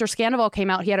two after Scandival came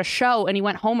out, he had a show and he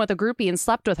went home with a groupie and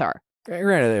slept with her.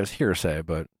 Granted, it was hearsay,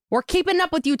 but we're keeping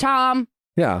up with you, Tom.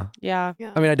 Yeah. Yeah.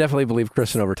 I mean, I definitely believe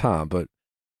Kristen over Tom, but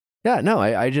yeah, no,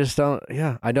 I just don't.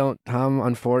 Yeah, I don't. Tom,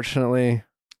 unfortunately.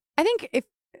 I think if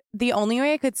the only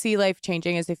way I could see life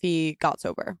changing is if he got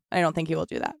sober. I don't think he will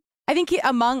do that. I think he,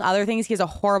 among other things, he has a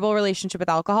horrible relationship with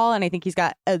alcohol, and I think he's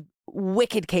got a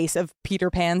wicked case of Peter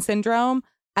Pan syndrome,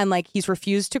 and like he's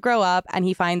refused to grow up, and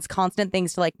he finds constant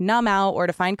things to like numb out or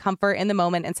to find comfort in the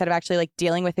moment instead of actually like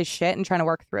dealing with his shit and trying to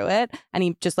work through it, and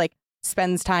he just like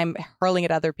spends time hurling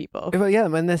at other people. But yeah,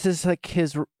 man, this is like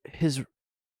his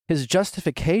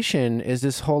justification is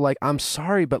this whole like, I'm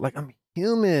sorry, but like I'm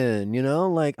human, you know,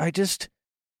 like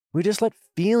we just let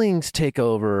feelings take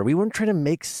over. We weren't trying to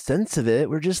make sense of it.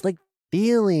 We're just like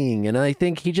feeling, and I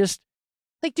think he just.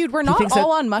 Like, dude, we're not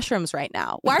all on mushrooms right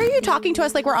now. Why are you talking to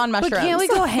us like we're on mushrooms? But can't we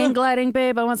go hang gliding,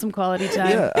 babe? I want some quality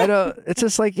time. Yeah, I know. It's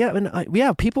just like,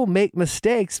 yeah, people make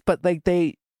mistakes, but like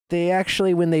they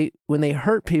actually, when they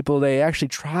hurt people, they actually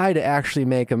try to actually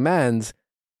make amends,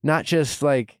 not just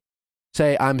like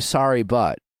say, I'm sorry,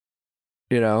 but,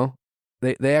 you know,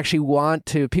 they actually want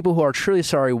to, people who are truly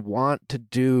sorry want to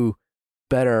do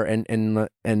better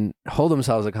and hold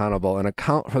themselves accountable and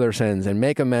account for their sins and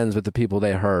make amends with the people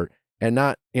they hurt. And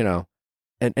not, you know,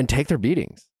 and take their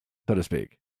beatings, so to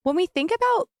speak. When we think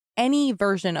about any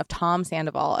version of Tom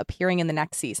Sandoval appearing in the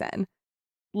next season,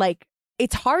 like,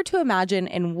 it's hard to imagine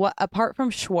in what, apart from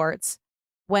Schwartz,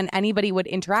 when anybody would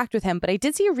interact with him. But I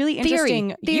did see a really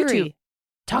interesting YouTube.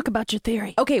 Talk about your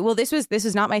theory. Okay, well, this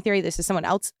is not my theory. This is someone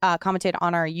else commented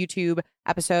on our YouTube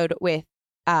episode with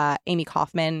Amy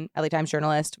Kaufman, LA Times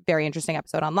journalist. Very interesting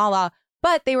episode on Lala,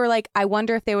 But they were like, I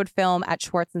wonder if they would film at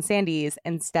Schwartz and Sandy's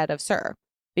instead of Sir.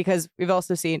 Because we've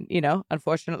also seen,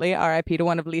 unfortunately, RIP to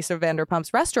one of Lisa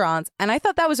Vanderpump's restaurants. And I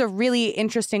thought that was a really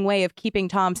interesting way of keeping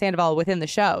Tom Sandoval within the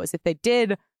show. Is if they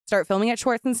did start filming at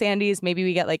Schwartz and Sandy's, maybe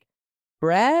we get like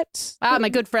Brett. My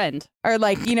good friend. Or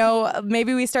like,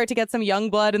 maybe we start to get some young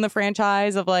blood in the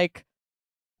franchise of like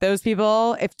those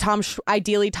people. If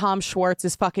ideally Tom Schwartz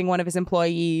is fucking one of his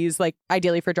employees, like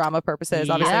ideally for drama purposes,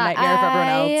 obviously nightmare for everyone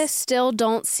else. I still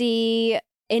don't see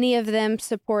any of them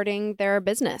supporting their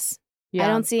business. Yeah. I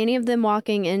don't see any of them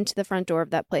walking into the front door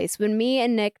of that place. When me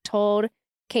and Nick told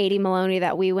Katie Maloney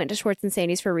that we went to Schwartz and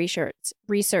Sandy's for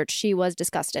research, she was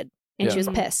disgusted and she was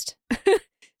pissed.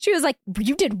 She was like,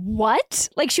 "You did what?"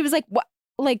 Like, she was like, "What?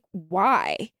 Like,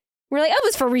 why?" We're like, "Oh, it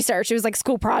was for research. It was like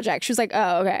school project." She was like,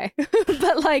 "Oh, okay."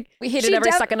 But like, we hated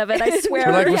every second of it. I swear.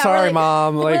 We're like, "We're sorry,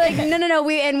 Mom." We're like, no.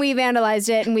 We vandalized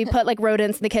it and we put like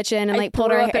rodents in the kitchen and like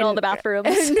pulled her up in all the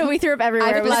bathrooms. No, we threw up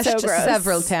everywhere. I flushed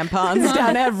several tampons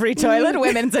down every toilet,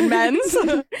 women's and men's.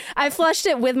 I flushed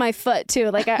it with my foot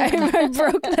too. Like I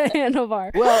broke the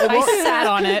handlebar. Well, I sat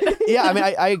on it. Yeah, I mean,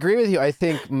 I agree with you. I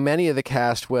think many of the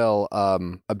cast will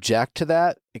object to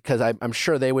that because I'm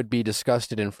sure they would be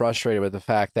disgusted and frustrated with the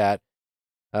fact that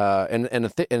in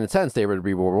a sense, they would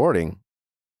be rewarding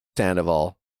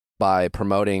Sandoval by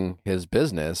promoting his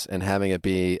business and having it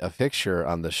be a fixture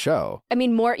on the show. I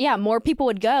mean, more people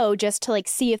would go just to like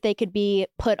see if they could be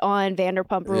put on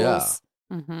Vanderpump Rules.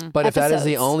 Yeah. Mm-hmm. But if that is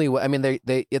the only way, I mean,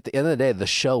 they at the end of the day, the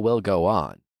show will go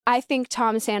on. I think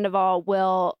Tom Sandoval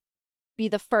will be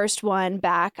the first one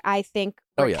back. I think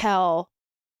Raquel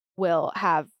will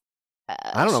have.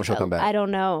 I don't know if she'll come back. I don't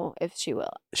know if she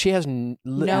will. She has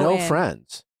no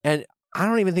friends. And I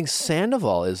don't even think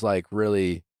Sandoval is like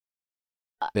really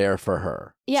there for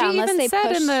her. Yeah, she even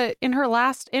said in her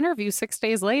last interview 6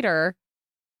 days later,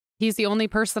 he's the only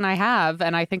person I have,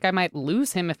 and I think I might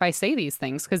lose him if I say these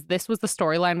things because this was the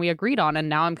storyline we agreed on, and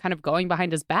now I'm kind of going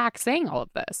behind his back saying all of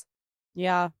this.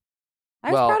 Yeah.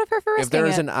 I was proud of her for risking it. If there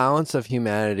is an ounce of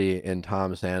humanity in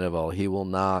Tom Sandoval, he will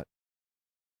not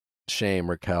shame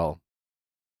Raquel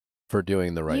for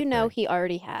doing the right thing. He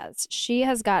already has. She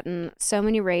has gotten so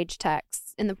many rage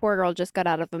texts, and the poor girl just got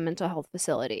out of a mental health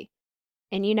facility.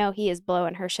 And he is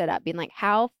blowing her shit up, being like,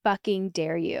 "How fucking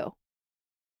dare you?"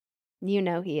 He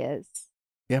is.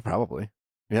 Yeah, probably.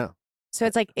 Yeah. So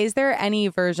it's like, is there any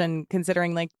version,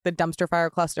 considering like the dumpster fire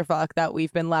clusterfuck that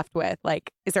we've been left with,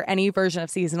 like, is there any version of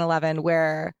season 11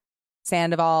 where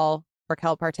Sandoval,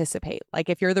 Raquel participate? Like,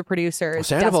 if you're the producers, well,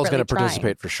 Sandoval's going to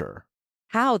participate for sure.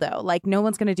 How though? Like, no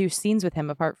one's going to do scenes with him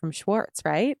apart from Schwartz,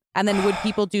 right? And then would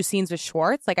people do scenes with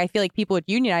Schwartz? Like, I feel like people would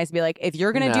unionize and be like, if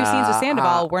you're going to do scenes with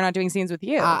Sandoval, we're not doing scenes with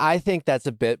you. I think that's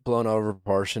a bit blown over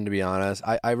proportion, to be honest.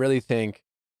 I really think,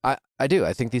 I do.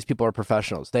 I think these people are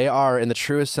professionals. They are, in the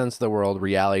truest sense of the word,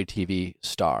 reality TV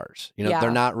stars.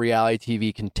 They're not reality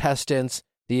TV contestants.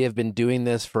 They have been doing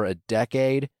this for a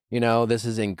decade. This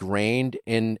is ingrained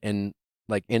in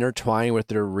like intertwining with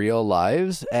their real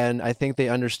lives. And I think they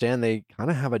understand they kind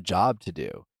of have a job to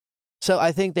do. So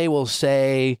I think they will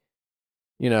say,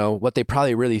 what they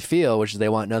probably really feel, which is they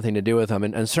want nothing to do with him.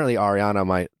 And certainly Ariana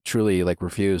might truly like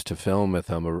refuse to film with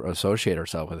him or associate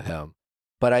herself with him.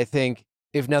 But I think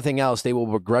if nothing else, they will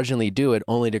begrudgingly do it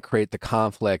only to create the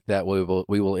conflict that we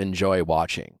will enjoy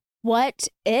watching. What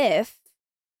if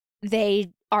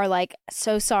they are like,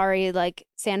 so sorry, like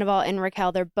Sandoval and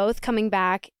Raquel, they're both coming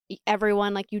back.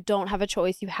 Everyone, like, you don't have a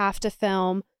choice. You have to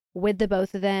film with the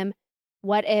both of them.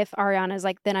 What if Ariana's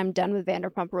like, then I'm done with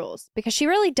Vanderpump Rules? Because she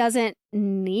really doesn't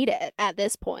need it at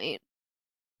this point.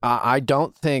 I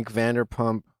don't think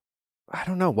Vanderpump, I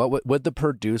don't know, what would the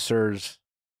producers...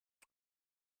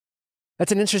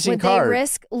 That's an interesting card. Would they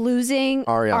risk losing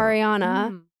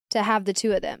Ariana to have the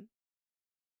two of them?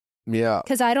 Yeah.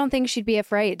 Because I don't think she'd be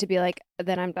afraid to be like,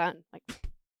 then I'm done. Like,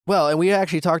 well, and we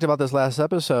actually talked about this last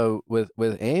episode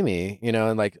with Amy,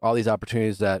 and like all these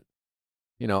opportunities that,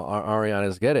 Ariana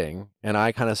is getting. And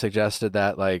I kind of suggested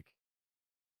that, like,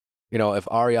 if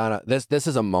Ariana, this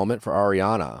is a moment for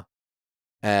Ariana.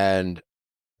 And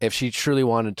if she truly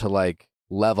wanted to like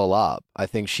level up, I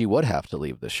think she would have to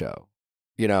leave the show.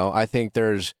 I think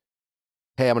there's,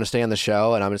 hey, I'm going to stay on the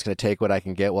show and I'm just going to take what I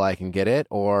can get while I can get it.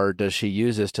 Or does she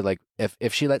use this to like,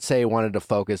 if she, let's say, wanted to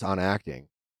focus on acting,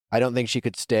 I don't think she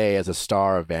could stay as a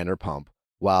star of Vanderpump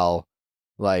while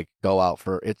like go out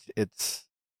for I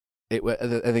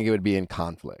think it would be in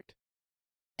conflict.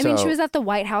 I mean, she was at the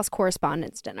White House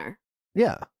Correspondents' Dinner.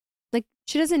 Yeah. Like,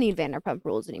 she doesn't need Vanderpump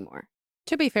Rules anymore.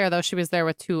 To be fair, though, she was there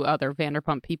with two other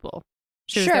Vanderpump people.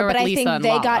 Sure, but I think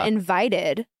they got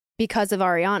invited because of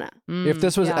Ariana If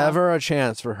this was yeah. ever a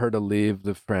chance for her to leave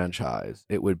the franchise,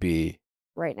 it would be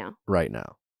right now. right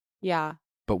now. Yeah.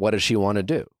 But what does she want to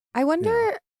do? I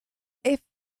wonder if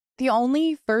the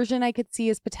only version I could see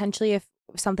is potentially if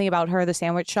something about her, the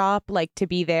sandwich shop, like to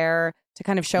be there to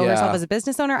kind of show herself as a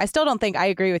business owner. I still don't think I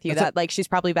agree with you that like she's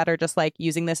probably better just like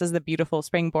using this as the beautiful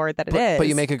springboard that it is. But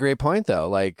you make a great point though.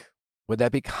 Like, would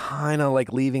that be kind of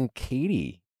like leaving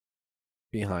Katie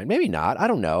behind? Maybe not. I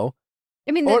don't know.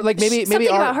 I mean, Or like maybe something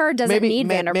about her doesn't need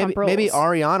Vanderpump Rules. Maybe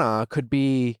Ariana could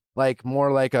be like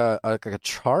more like a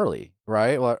Charlie,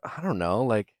 right? Well, I don't know.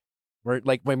 Like, where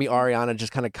like maybe Ariana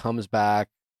just kind of comes back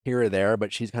here or there,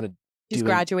 but she's kind of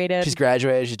graduated. She's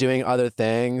graduated. She's doing other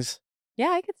things. Yeah,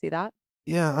 I could see that.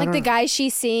 Yeah, like the guy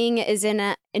she's seeing is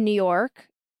in New York.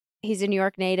 He's a New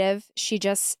York native.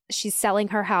 She's selling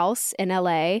her house in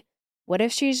LA. What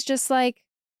if she's just like,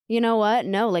 you know what?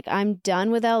 No, like I'm done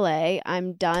with LA.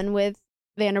 I'm done with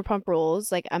Vanderpump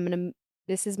Rules. Like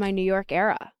this is my New York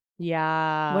era.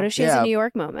 Yeah. What if she has a New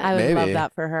York moment? I would Maybe. love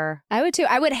that for her. I would too.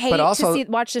 I would hate also- to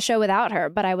watch the show without her,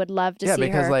 but I would love to see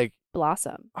because her like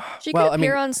blossom. She well, could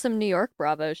appear on some New York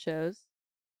Bravo shows.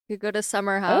 You could go to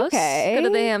Summer House. Okay. Go to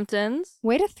the Hamptons.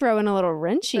 Way to throw in a little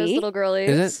wrinchy. Those little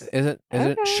girlies. isn't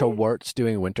Okay. Schwartz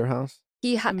doing Winter House?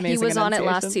 He Amazing was on it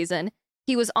last enunciation. season.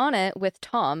 He was on it with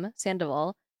Tom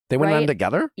Sandoval. They went on Right.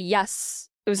 together? Yes.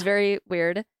 It was very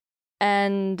weird.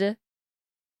 And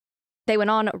they went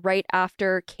on right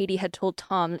after Katie had told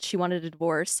Tom that she wanted a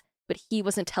divorce, but he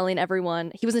wasn't telling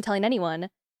everyone. He wasn't telling anyone.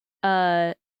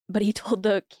 But he told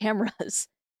the cameras.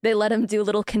 They let him do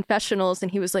little confessionals,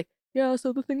 and he was like, yeah,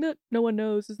 so the thing that no one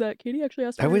knows is that Katie actually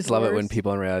asked for I always a love it when divorce."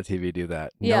 people on reality TV do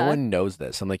that. Yeah. No one knows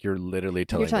this. I'm like, you're literally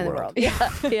telling, telling the the world.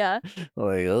 world. Yeah.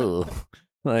 Like, oh,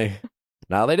 like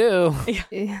now they do.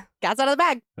 Yeah. Cat's out of the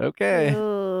bag. Okay. Ugh.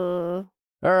 All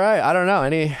right. I don't know.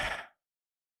 Any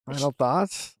final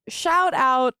thoughts? Shout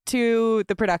out to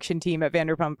the production team at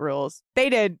Vanderpump Rules. They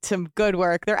did some good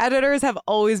work. Their editors have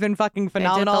always been fucking did the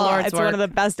phenomenal. Lord's It's one of work.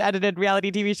 the best edited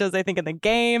reality TV shows I think in the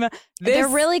game. They're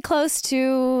really close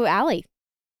to Allie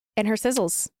and her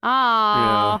sizzles.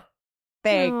 Aw.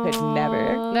 They could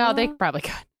never. No, they probably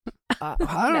could. I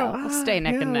don't know. Stay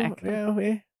neck and neck.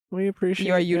 Yeah, we appreciate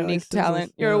You're a your unique sizzles.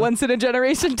 talent. You're Yeah. a once in a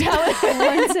generation talent.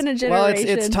 Once in a generation. Well,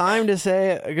 it's time to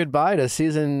say goodbye to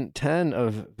season 10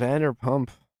 of Vanderpump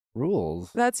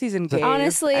Rules. That season gave.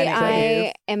 Honestly, and it I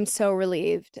gave. am so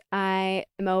relieved. I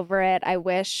am over it. I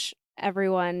wish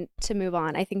everyone to move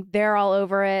on. I think they're all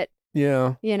over it.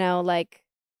 Yeah. You know, like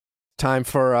Time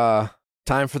for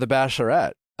the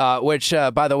Bachelorette. Which,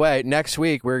 by the way, next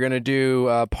week we're going to do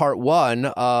part 1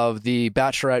 of the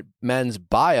Bachelorette men's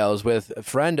bios with a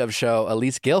friend of show,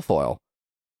 Elise Guilfoyle.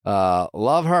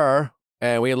 Love her,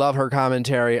 and we love her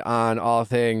commentary on all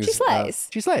things. She slays.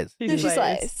 She slays. she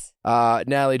slays.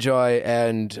 Natalie Joy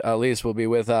and Elise will be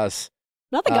with us.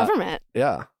 Not the government.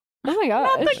 Yeah. Oh my gosh.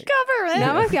 Not the government.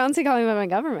 Now my fiance calling me by my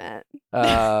government.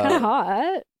 Kind of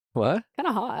hot. What? Kind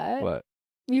of hot. What?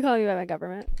 You calling me by my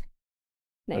government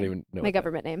I name. don't even know. My what that-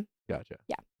 government name. Gotcha.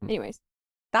 Anyways.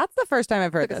 That's the first time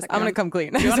I've heard Took a this. second. I'm gonna come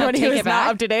clean. you wanna Somebody take who's it not back?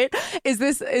 up to date. Is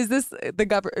this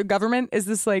the government? Is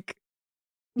this like?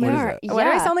 What is Yeah, that? Why do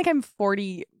I yeah. sound like I'm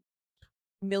 40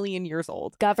 million years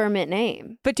old? Government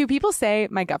name. But do people say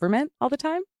my government all the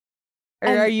time? Or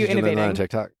Um, are you Did live on innovating?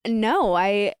 TikTok? No,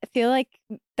 I feel like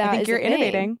that think is you're a thing.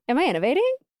 innovating. Am I innovating?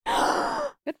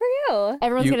 Good for you.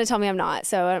 Everyone's You- going to tell me I'm not.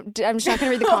 So I'm just not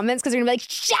going to read the comments because they're going to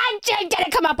be like, I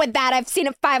didn't come up with that. I've seen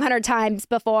it 500 times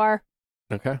before.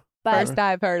 Okay. But First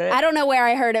I've heard it. I don't know where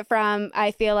I heard it from.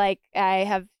 I feel like I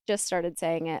have just started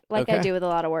saying it like I Okay. do with a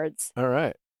lot of words. All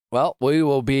right. Well, we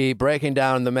will be breaking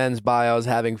down the men's bios,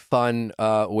 having fun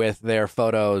with their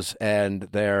photos and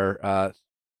their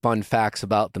fun facts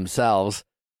about themselves.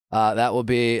 That will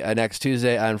be next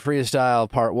Tuesday on Freestyle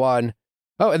Part 1.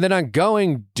 Oh, and then on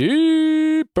Going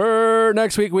Deeper,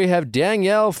 next week we have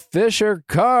Danielle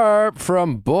Fisher-Karp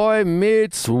from Boy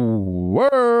Meets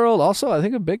World. Also, I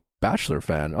think a big Bachelor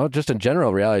fan. Oh, just a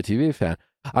general reality TV fan.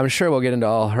 I'm sure we'll get into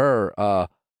all her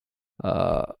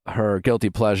guilty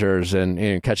pleasures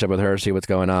and catch up with her, see what's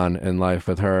going on in life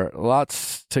with her.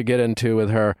 Lots to get into with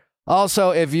her. Also,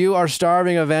 if you are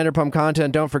starving of Vanderpump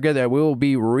content, don't forget that we will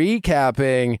be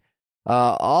recapping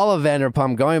all of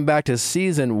Vanderpump going back to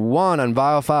season 1 on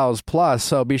Vilefiles Plus.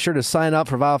 So be sure to sign up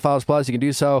for Vilefiles Plus. You can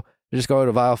do so. Just go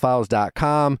to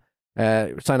vilefiles.com.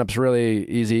 Sign up's really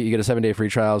easy. You get a 7-day free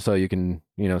trial, so you can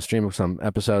stream some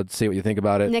episodes, see what you think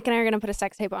about it. Nick and I are going to put a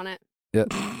sex tape on it. Yeah,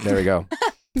 there we go.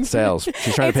 Sales.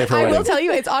 She's trying to pay for a I wedding. will tell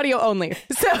you, it's audio only.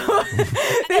 So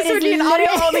this would be an audio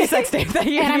only sex tape that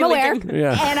you. And I'm aware.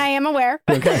 Yeah. And I am aware.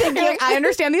 Okay. You're like, I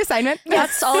understand the assignment.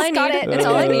 That's all I Got need. it. It's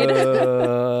all I need.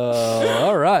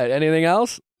 All right. Anything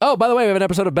else? Oh, by the way, we have an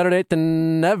episode of Better Date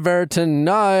Than Never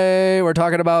tonight. We're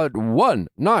talking about one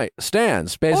night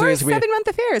stands. Basically, Or it's we- 7-month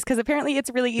affairs, because apparently it's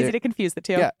really easy to confuse the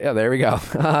two. Yeah, there we go.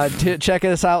 Check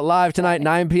us out live tonight,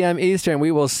 9 p.m. Eastern.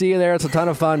 We will see you there. It's a ton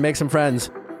of fun. Make some friends.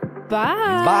 Bye.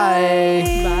 Bye.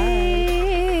 Bye.